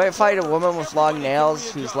 You might find a woman with long nails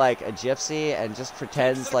who's like a gypsy and just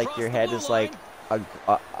pretends like your head is like one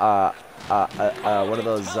of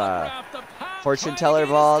those fortune teller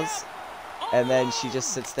balls, and then she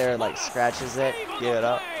just sits there and like scratches it, you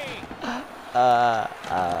know.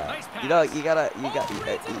 You know, you got a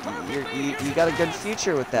good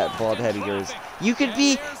future with that bald head of yours. You could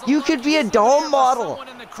be a dome model,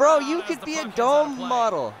 bro. You could be a dome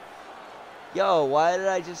model. Yo, why did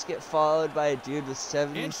I just get followed by a dude with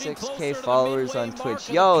 76k followers on Twitch?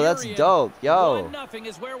 Yo, that's dope. Yo,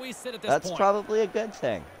 that's probably a good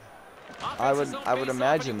thing. I would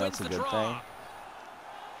imagine that's a good thing.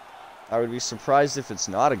 I would be surprised if it's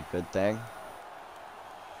not a good thing.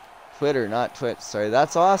 Twitter, not Twitch. Sorry,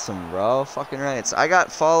 that's awesome, bro. Fucking right. So I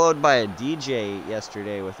got followed by a DJ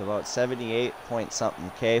yesterday with about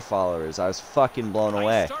 78-point-something-K followers. I was fucking blown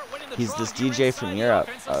away. He's this DJ from Europe.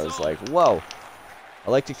 I was like, whoa. I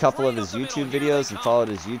liked a couple of his YouTube videos and followed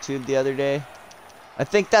his YouTube the other day. I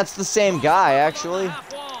think that's the same guy, actually.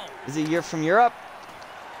 Is he from Europe?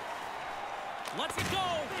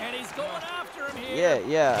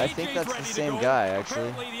 Yeah, I think that's the same guy,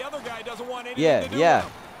 actually. Yeah.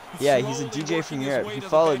 Yeah, he's a DJ from Europe. He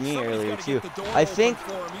followed me earlier, too. I think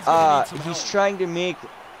he's trying to make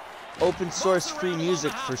open source free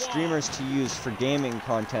music for streamers to use for gaming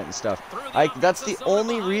content and stuff. That's the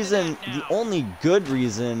only reason, the only good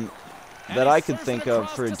reason that I could think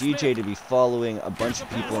of for a DJ to be following a bunch of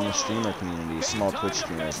people in the streamer community, small Twitch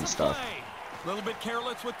streamers and stuff. Little bit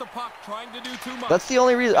careless with the puck, trying to do too much. That's the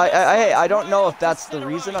only reason. I don't know if that's the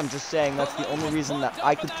reason. I'm just saying that's the only reason that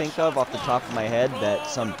I could think of off the top of my head that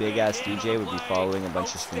some big ass DJ would be following a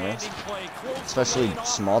bunch of streamers, especially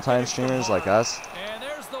small time streamers like us.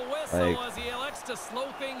 Like, as he elects to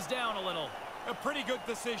slow things down a little. A pretty good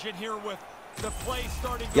decision here with the play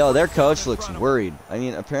starting. Yo, their coach looks worried. I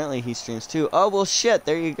mean, apparently he streams too. Oh well, shit.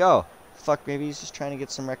 There you go. Fuck, maybe he's just trying to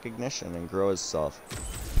get some recognition and grow himself.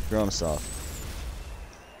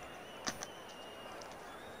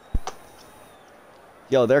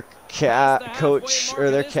 Yo, their coach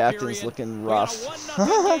or their captain's looking rough.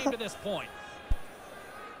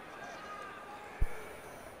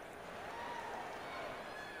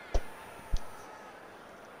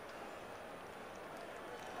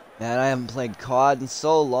 Man, I haven't played COD in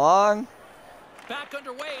so long. Back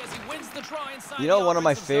underway as he wins the draw inside. You know, one of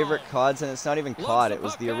my favorite CODs, and it's not even COD, it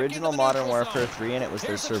was the original Modern Warfare 3, and it was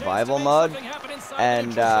their survival mode.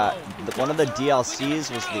 And one of the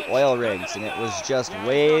DLCs was the oil rigs, and it was just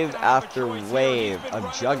wave after wave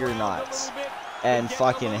of juggernauts and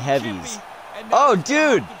fucking heavies. Oh,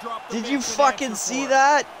 dude! Did you fucking see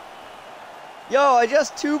that? Yo, I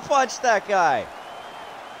just two-punched that guy.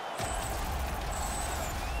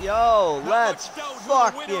 Yo, let's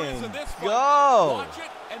fucking go. Watch it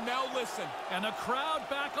and now listen. And the crowd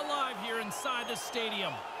back alive here inside the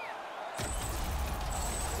stadium.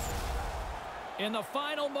 In the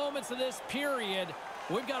final moments of this period,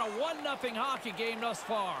 we've got a 1-0 hockey game thus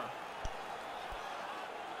far.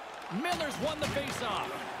 Miller's won the faceoff.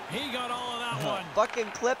 He got all of that one. Fucking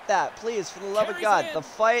clip that, please, for the love of God. The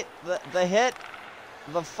fight, the hit,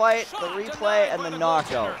 the fight, the replay, and the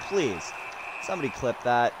knockout. Please. Somebody clip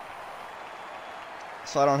that.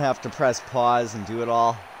 So I don't have to press pause and do it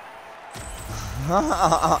all.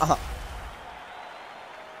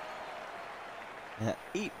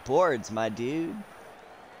 Eat boards, my dude.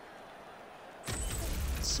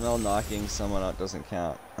 Smell knocking someone out doesn't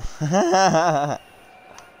count.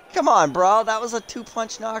 Come on, bro. That was a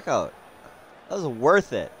 2-punch knockout. That was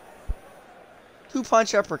worth it.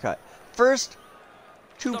 2-punch uppercut. First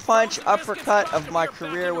 2-punch uppercut of my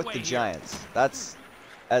career with the Giants. That's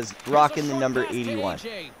as rocking the number 81.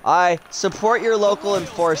 I support your local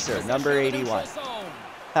enforcer, number 81.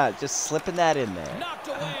 Just slipping that in there.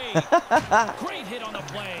 Great hit on the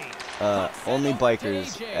play. Only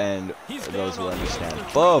bikers and those who understand.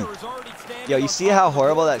 Boom. Yo, you see how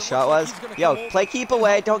horrible that shot was? Yo, play keep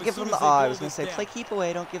away, don't give them the... Oh, I was going to say play keep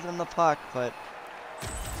away, don't give them the puck, but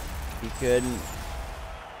he couldn't.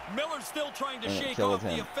 Miller's still trying to shake killed off the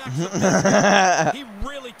him. effects of this. He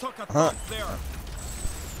really took a thump there.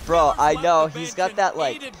 Bro, I know, he's got that,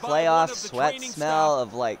 like, playoff sweat smell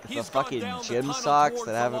of, like, the fucking gym socks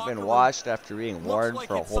that haven't been washed after being worn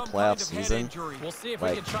for a whole playoff season.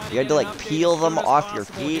 Like, you had to, like, peel them off your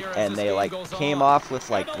feet, and they, like, came off with,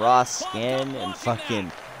 like, raw skin and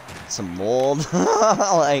fucking some mold.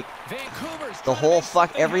 Like, the whole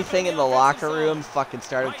everything in the locker room fucking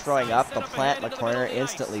started throwing up. The plant in the corner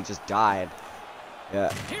instantly just died.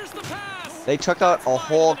 Yeah. They took out a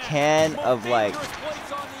whole can of, like,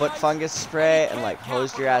 foot fungus spray and, like,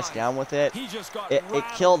 hosed your ass down with it. It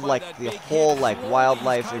killed, like, the whole, like,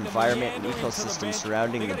 wildlife environment and ecosystem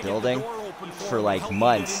surrounding the building for, like,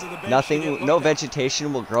 months. No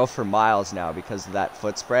vegetation will grow for miles now because of that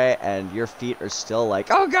foot spray, and your feet are still like,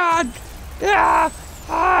 oh god! Yeah!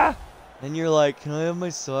 Ah! And you're like, can I have my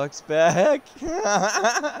socks back?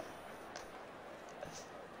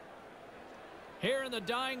 Here in the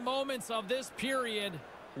dying moments of this period,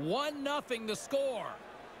 1-0 the score.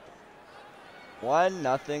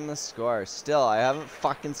 1-0 the score. Still, I haven't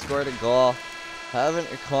fucking scored a goal.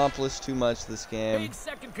 Haven't accomplished too much this game.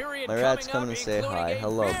 My rat's coming to say hi.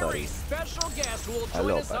 Hello, buddy.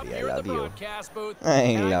 Hello, buddy. I love you.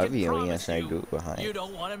 I love you. Yes, I do. Hi. You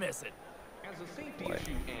don't want to miss it. Boy.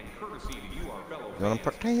 You want a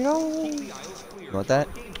potato? You want that?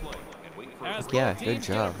 Yeah, good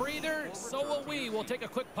job. So will we. We'll take a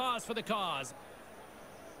quick pause for the cause.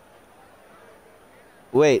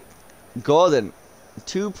 Wait, Golden,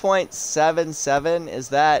 2.77, is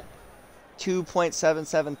that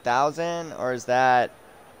 2.77 thousand, or is that...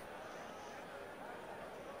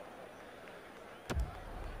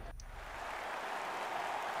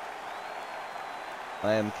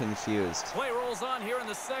 I am confused. Play rolls on here in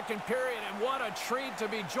the second period, and what a treat to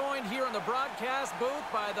be joined here in the broadcast booth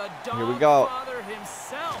by the Dogfather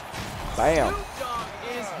himself. Bam. Snoop Dogg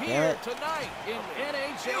is here tonight in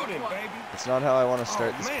NHL. It's not how I want to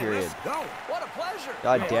start this period. What a pleasure.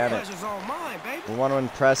 God damn it. We want to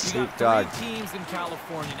impress Snoop Dogg. Teams in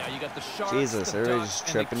California now. You got the Sharks, Jesus, the everybody's Ducks,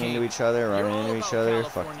 just tripping and the into Kings. each other, running into each other,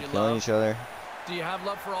 fucking killing each other. Do you have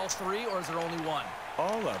love for all three, or is there only one?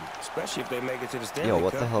 All of them, especially if they make it to the Stanley Yo, Cup.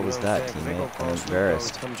 what the hell was that, teammate? I'm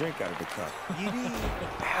embarrassed. Come drink out of the cup.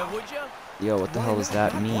 Would you? Yo, what the hell was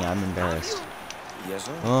that? Me, I'm embarrassed. Yes,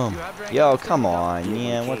 sir. Yo, come on,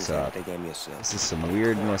 man, what's Kings, up? they gave me a sip. This is some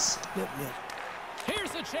weirdness.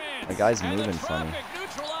 Here's a chance. My guy's And the moving funny. traffic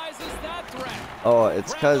neutralizes that threat. Oh,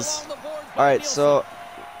 it's because... Along the boards by Alright, Nielsen. so...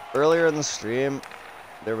 Earlier in the stream,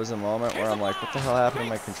 there was a moment where I'm like, what the hell happened to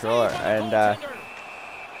my controller? And,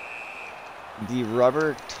 the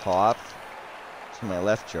rubber top to my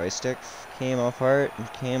left joystick came apart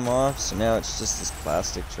and came off, so now it's just this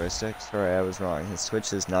plastic joystick. Sorry, I was wrong. His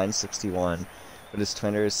Twitch is 961, but his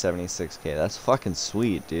Twitter is 76k. That's fucking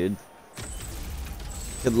sweet, dude.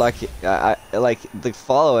 Good luck. I like the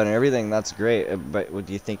follow and everything. That's great. But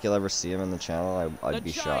do you think you'll ever see him in the channel? I'd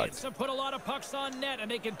be shocked. The Giants have put a lot of pucks on net,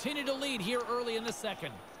 and they continue to lead here early in the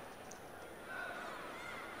second.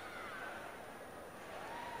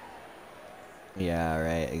 Yeah,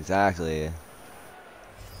 right. Exactly.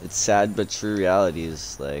 It's sad but true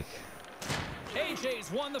realities. Like. AJ's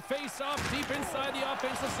has won the face-off deep inside the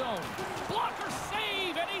offensive zone. Blocker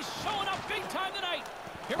save, and he's showing up big time tonight.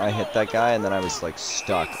 I hit that guy, and then I was like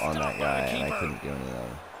stuck on that guy, and I couldn't do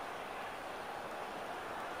anything.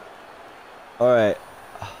 Alright.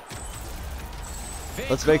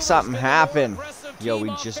 Let's make something happen. Yo, we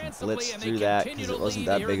just blitzed through that because it wasn't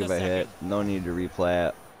that big of a hit. No need to replay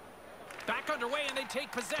it.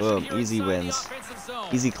 Boom, easy wins.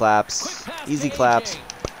 Easy claps. Easy claps.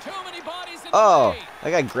 Oh,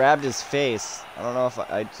 that guy grabbed his face. I don't know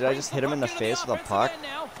if did I just hit him in the face with a puck?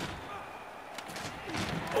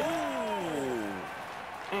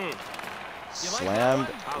 Slammed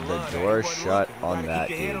the door shut on that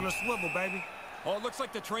dude. Oh, it looks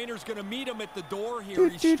like the trainer's going to meet him at the door here.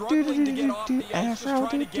 He's struggling to get off the ice, just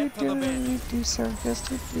trying to get to the bench. Do circus,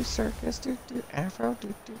 do circus, do afro,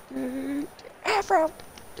 do afro.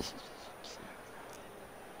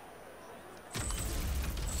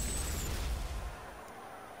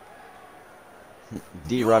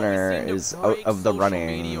 D runner is out of the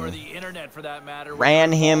running. Or the internet for that matter.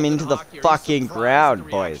 Ran him into the fucking ground,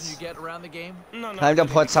 boys. Time to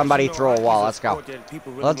put somebody through a wall. Let's go.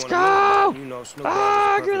 Let's go!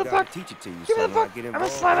 Ah, give me the puck. Give me the puck. I'm gonna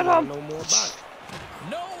slam it home.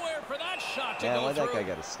 Nowhere for that shot to Yeah, go why'd that through. guy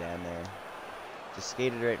gotta stand there? Just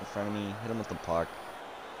skated right in front of me. Hit him with the puck.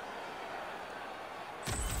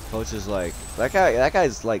 Coach is like, that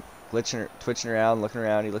guy's like glitching, twitching around, looking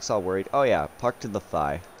around. He looks all worried. Oh yeah, puck to the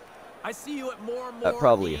thigh. I see you at more and more That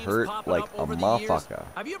probably games hurt popping like up a over the years. motherfucker.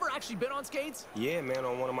 Have you ever actually been on skates? Yeah, man,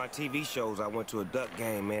 on one of my TV shows, I went to a duck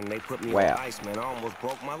game, man, and they put me Wow. on ice, man. I almost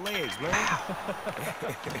broke my legs, man.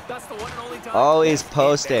 That's the one and only time. Always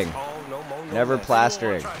posting. That's all, no more, no Never less.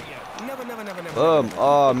 plastering. Never. Boom.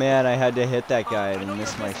 Oh man, I had to hit that guy and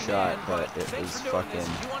miss my shot, but it was fucking.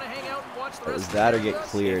 It was that or get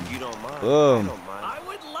cleared. If you don't mind, Boom. I don't mind. I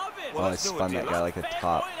would love it. Oh, I spun that guy like a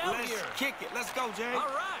top. Let's kick it. Let's go, Jay. All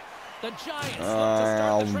right. The Giants look to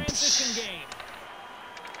start the transition game.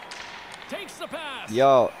 Takes the pass.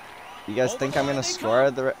 Yo, you guys think I'm gonna score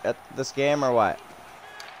at this game or what?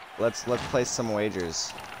 Let's place some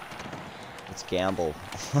wagers. Let's gamble.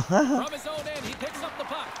 From his own end, he picks up the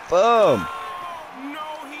puck. Boom. No,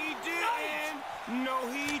 he didn't. No,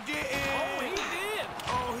 he didn't. Oh, he did.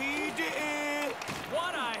 Oh, he didn't.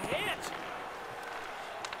 What a hit.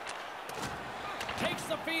 Takes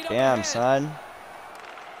the feed up Damn, ahead. son.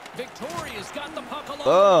 Victoria's got the puck along the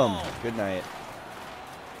Boom. wall. Good night.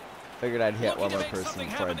 Figured I'd hit one Looking to more make person something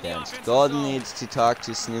before I happen in the danced. offensive Golden zone. needs to talk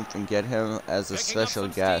to Snoop and get him as a Picking up special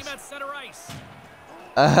some steam guest. at center ice.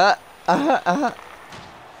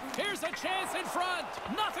 Here's a chance in front.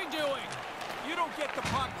 Nothing doing. You don't get the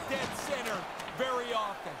puck dead center very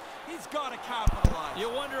often. He's got to capitalize. You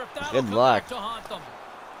wonder if that'll Good come luck. back to haunt them.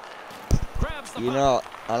 Grabs the You puck. know,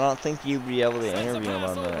 I don't think you'd be able to Sends a interview him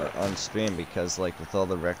pass over. on stream because, like, with all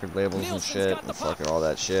the record labels and Nielsen's shit got the and puck. fucking all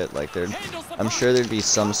that shit, like, Handles the I'm puck. sure there'd be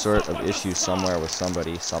some sort of Comes up with issue the stop. somewhere with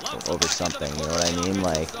somebody, something Lumps the over puck into the something. You know corner what I of the mean?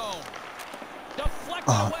 Like, offensive zone. Deflected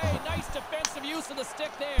away. Nice defensive use of the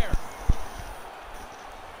stick there.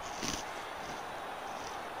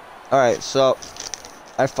 all right, so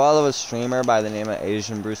I follow a streamer by the name of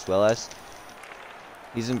Asian Bruce Willis.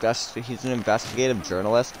 He's an investigative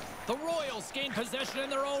journalist. The Royals gain possession in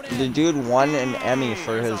their own end. The dude won an Emmy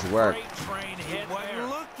for his work, Great train hit Wasn't there.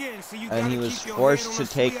 looking, so you and he gotta was keep your forced hand to on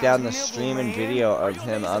the take sweet down as the nibble, stream and man. video Are of you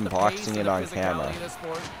him amazed at the pace unboxing and it the on physicality camera. of this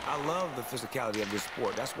sport? I love the physicality of this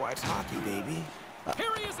sport. That's why it's hockey, baby.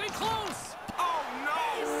 Here he is in close. Oh,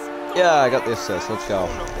 no! Yeah, I got the assist. Let's go. On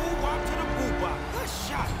the oo-wop to the boo-bop. Good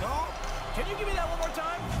shot, dog. Can you give me that one more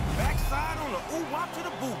time? Backside on the oo-wop to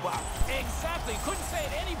the boo-bop. Exactly. Couldn't say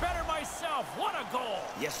it any better myself. What a goal.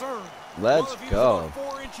 Yes, sir. Well, Let's if he go. was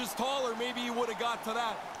about 4 inches taller, maybe he would have got to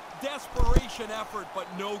that. Desperation effort, but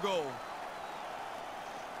no goal.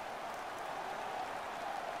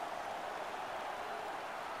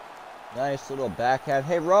 Nice little backhand.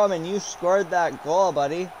 Hey, Roman, you scored that goal,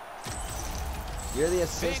 buddy. You're the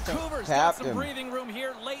assistant Vancouver's got some captain. breathing room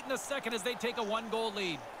here late in the second as they take a 1-goal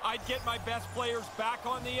lead. I'd get my best players back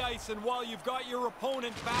on the ice, and while you've got your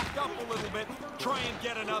opponent backed up a little bit, try and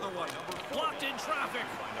get another one. Blocked in traffic.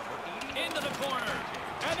 Into the corner.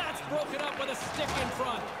 And that's broken up with a stick in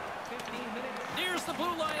front. Nears the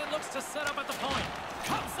blue line, looks to set up at the point.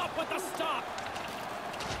 Comes up with the stop.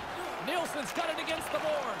 Nielsen's got it against the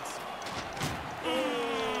boards.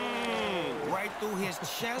 Right through his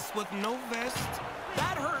chest with no vest.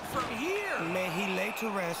 That hurt from here. May he lay to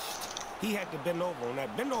rest. He had to bend over on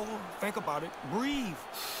that. Bend over. Think about it. Breathe.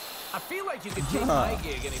 I feel like you could take my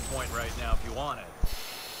gig any point right now if you wanted.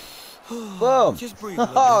 Boom. Just breathe.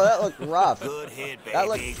 Oh, that looked rough. Good hit, baby. That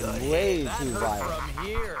looked Good way hit. too violent. From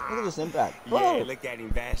here. Look at this impact. Yeah, Boom. look at him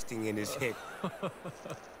basking in his hit.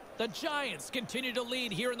 The Giants continue to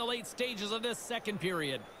lead here in the late stages of this second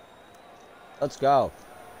period. Let's go.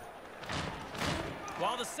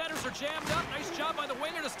 While the centers are jammed up, nice job by the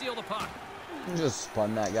winger to steal the puck. Just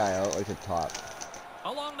spun that guy out like a top.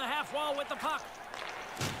 Along the half wall with the puck.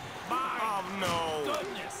 Oh, no.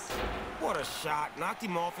 Goodness. What a shot. Knocked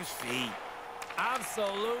him off his feet.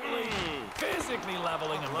 Absolutely physically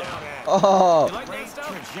leveling him Love down. that. Oh. You like that Great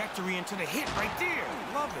stuff? trajectory into the hit right there.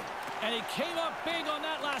 Love it. And he came up big on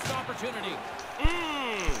that last opportunity.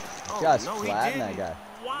 Oh, Just no, he flattened that didn't. guy.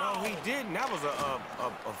 Wow. No, he didn't. That was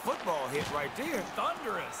a football hit right there.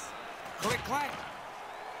 Thunderous. Click, clack.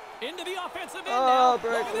 Into the offensive end Oh, now.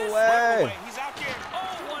 break Look at this. away. He's out there.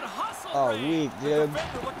 Oh, what hustle Oh, break. weak, The dude.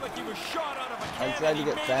 defender looked like he was shot out of a I cannon. tried to He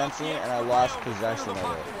get made fancy up the and I extra lost ground to possession clear the of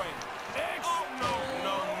puck it. away.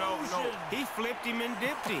 No. He flipped him and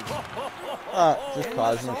dipped him. Just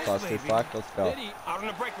causing a clusterfuck. Let's go. Did he? Out on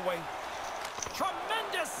the breakaway.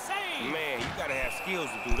 Tremendous save. Man, you gotta have skills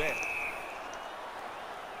to do that.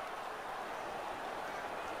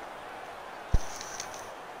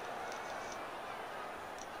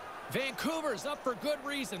 Vancouver's up for good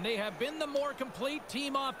reason. They have been the more complete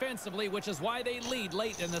team offensively, which is why they lead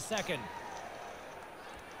late in the second.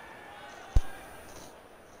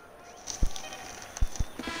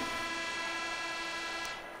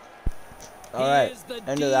 All right,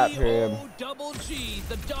 end of that period. D-O-double-G,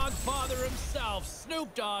 the dog father himself,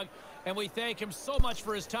 Snoop Dogg, and we thank him so much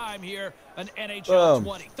for his time here on NHL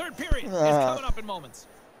 20. Third period is coming up in moments.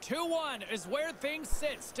 2-1 is where things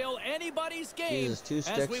sit. Still anybody's game. Jesus, 2 as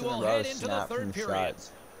sticks we in a will row head into the snap third from period.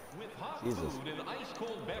 shots. With hot Jesus. food and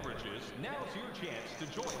ice-cold beverages, now's your chance to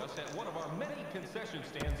join us at one of our many concession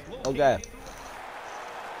stands located. Okay.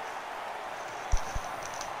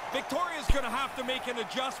 Victoria's going to have to make an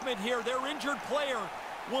adjustment here. Their injured player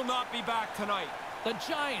will not be back tonight. The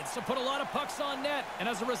Giants have put a lot of pucks on net, and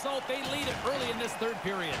as a result, they lead it early in this third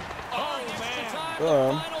period. Oh, man. Time,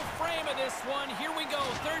 the final frame of this one. Here we go.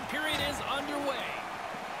 Third period is underway.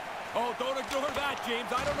 Oh, don't ignore that,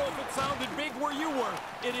 James. I don't know if it sounded big where you were.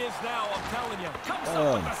 It is now, I'm telling you. Comes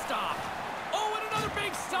up with a stop. Oh, and another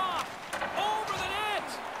big stop. Over the net.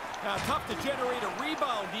 Now, tough to generate a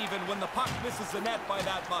rebound even when the puck misses the net by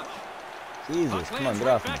that much. Jesus, Puck come on, lands get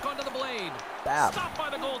right off me. back onto the blade. Bap. Stopped by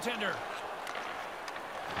the goaltender.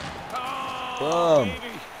 Oh, Boom.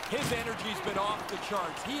 baby. His energy's been off the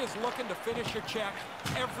charts. He is looking to finish a check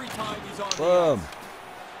every time he's on the Boom. ice.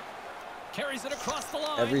 Carries it across the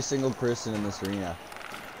line. Every single person in this arena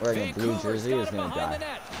wearing a blue Vancouver's jersey got is it going to behind the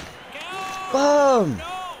die. net. Boom.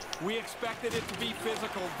 No. We expected it to be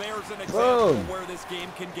physical. There's an example Boom. of where this game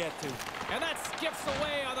can get to. And that skips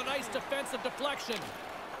away on a nice defensive deflection.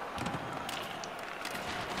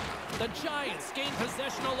 The Giants gain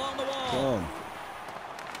possession along the wall. Boom.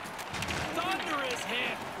 Thunderous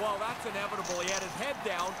hit. Well, that's inevitable. He had his head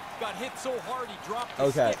down, got hit so hard he dropped the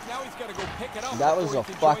Okay. stick. Now he's got to go pick it up. That was a before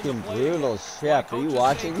he can join fucking the play brutal again. shit. Are you Coaches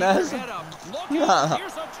watching say, "Keep this? your head up." Look Yeah. out.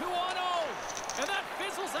 Here's a 2-on-0. And that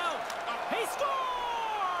fizzles out. He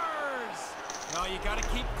scores! Now you got to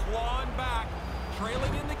keep clawing back.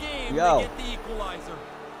 Trailing in the game, Yo. they get the equalizer.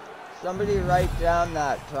 Somebody write down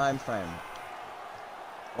that time frame.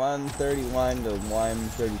 131 to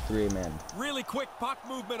 133, man. Really quick puck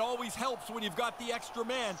movement always helps when you've got the extra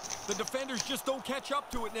man. The defenders just don't catch up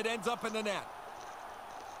to it, and it ends up in the net.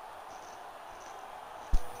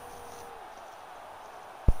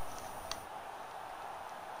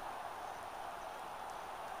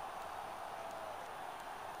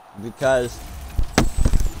 Because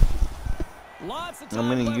Lots of I'm time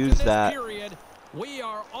gonna left in use this that period. We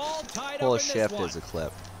are all tied whole up in this shift one. as a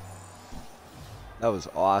clip. That was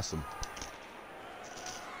awesome.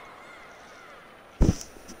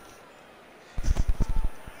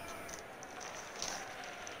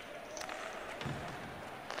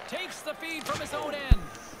 Takes the feed from his own end.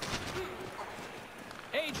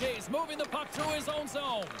 AJ's moving the puck through his own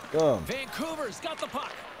zone. Boom. Vancouver's got the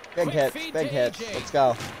puck. Big Quick hits, feed big to hits. AJ. Let's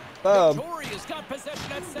go. Boom. Victoria's got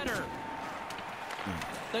possession at center.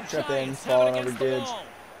 The Tripping, Giants have it falling over against the dudes. wall.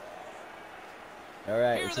 All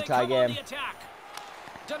right, Here it's a they tie come on game. the attack.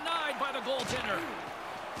 Denied by the goaltender.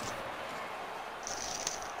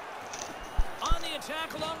 On the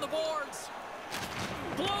attack along the boards.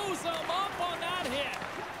 Blows them up on that hit.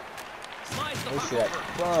 Slides the Oh puck shit. over.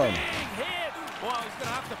 Boom. Big hit. Well, he's going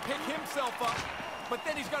to have to pick himself up, but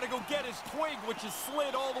then he's got to go get his twig, which is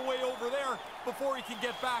slid all the way over there before he can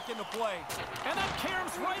get back into play. And that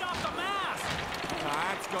caroms right off the mask.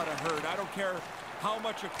 That's got to hurt. I don't care how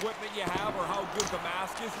much equipment you have or how good the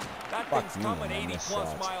mask is. That thing's coming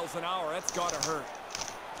 80+ miles an hour. That's gotta hurt.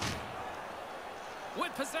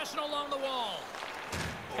 With possession along the wall.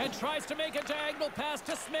 And tries to make a diagonal pass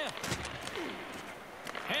to Smith.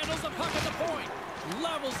 Handles the puck at the point.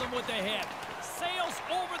 Levels him with the hit. Sails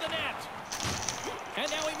over the net. And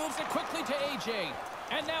now he moves it quickly to AJ.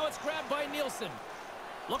 And now it's grabbed by Nielsen.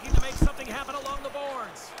 Looking to make something happen along the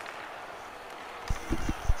boards.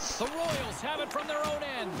 The Royals have it from their own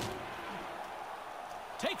end.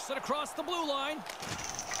 Takes it across the blue line.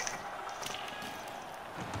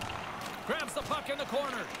 Grabs the puck in the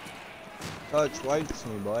corner. Coach likes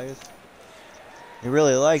me, boys. He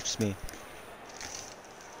really likes me.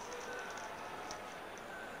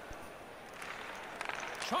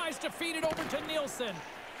 Tries to feed it over to Nielsen.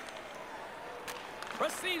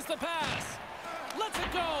 Receives the pass. Lets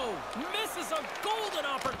it go. Misses a golden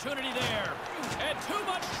opportunity there. And too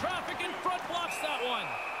much traffic in front blocks that one.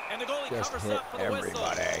 And the goalie Just covers hit up for the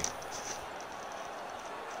everybody. whistle.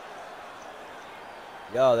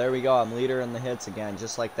 Yo, there we go. I'm leader in the hits again,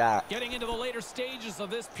 just like that. Getting into the later stages of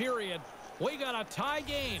this period, we got a tie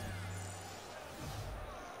game.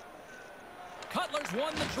 Cutler's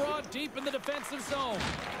won the draw deep in the defensive zone.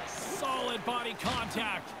 Solid body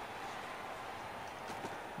contact.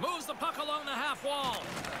 Moves the puck along the half wall.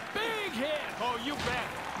 Big hit. Oh, you bet.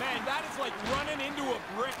 Man, that is like running into a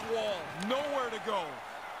brick wall. Nowhere to go.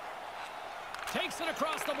 Takes it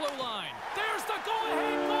across the blue line. There's the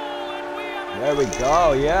go-ahead goal, and we have There we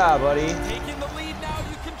go. Yeah, buddy. Taking the lead now,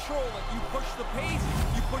 you control it. You push the pace.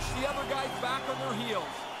 You push the other guys back on their heels.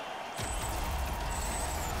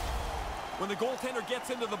 When the goaltender gets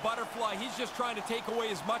into the butterfly, he's just trying to take away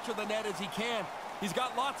as much of the net as he can. He's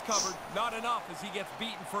got lots covered, not enough as he gets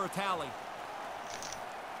beaten for a tally.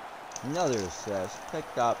 Another assist.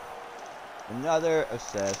 Picked up. Another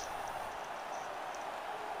assist.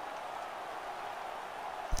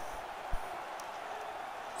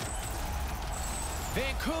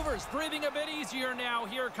 Vancouver's breathing a bit easier now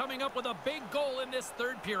here, coming up with a big goal in this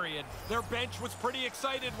third period. Their bench was pretty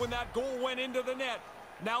excited when that goal went into the net.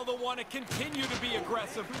 Now they'll want to continue to be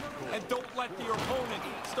aggressive and don't let the opponent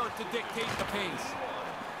start to dictate the pace.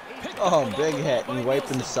 Oh, big hit and wiped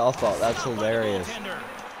himself out. That's hilarious.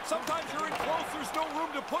 Sometimes you're in close, there's no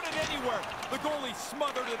room to put it anywhere. The goalie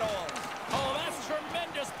smothered it all. Oh, that's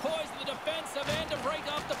tremendous poise in the defensive end to break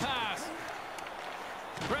off the pass.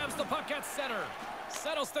 Grabs the puck at center.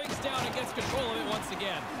 Settles things down and gets control of it once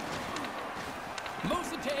again.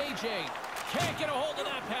 Moves it to AJ. Can't get a hold of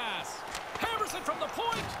that pass. Hammers it from the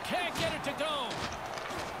point. Can't get it to go.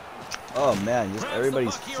 Oh man, just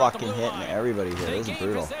everybody's fucking hitting everybody here. This is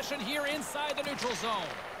brutal. Possession here inside the neutral zone.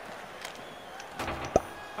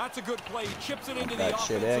 That's a good play. He chips it into that the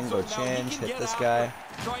shit in, go change, hit this guy.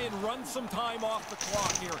 Try and run some time off the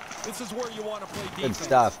clock here. This is where you want to play defense. Good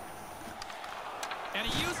stuff. And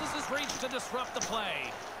he uses his reach to disrupt the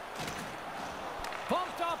play.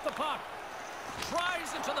 Bumped off the puck.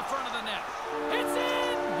 Drives into the front of the net. It's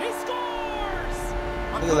in! He scores!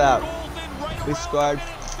 Look at that. We scored.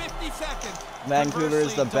 Vancouver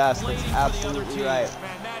is the best. That's absolutely right.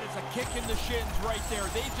 Man, that is a kick in the shins right there.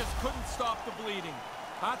 They just couldn't stop the bleeding.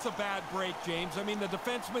 That's a bad break, James. I mean, the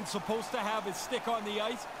defenseman's supposed to have his stick on the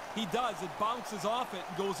ice. He does. It bounces off it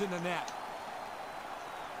and goes in the net.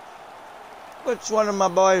 Which one of my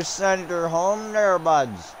boys sent her home there,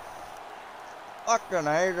 buds? Fucking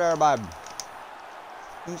A there, bud.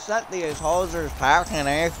 You sent these hosers packing,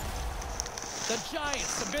 eh? The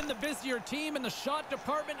Giants have been the busier team in the shot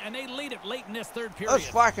department, and they lead it late in this third period. Let's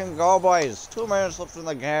fucking go, boys. 2 minutes left in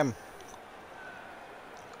the game.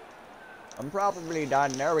 I'm probably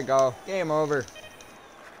done. There we go. Game over.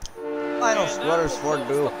 Final score is 4-2.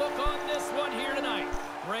 The book on this one here tonight.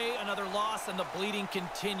 Ray, another loss, and the bleeding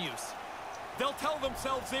continues. They'll tell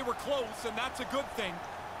themselves they were close, and that's a good thing.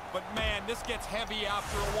 But, man, this gets heavy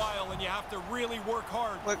after a while, and you have to really work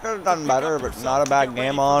hard. We could have done better, but not a bad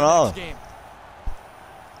game all in all.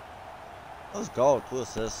 Let's go. 2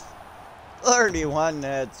 assists. 31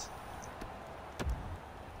 hits.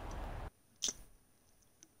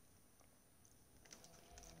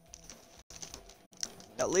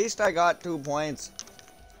 At least I got 2 points.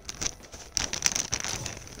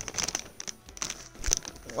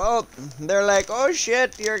 Well, they're like, oh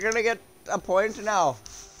shit, you're gonna get a point now.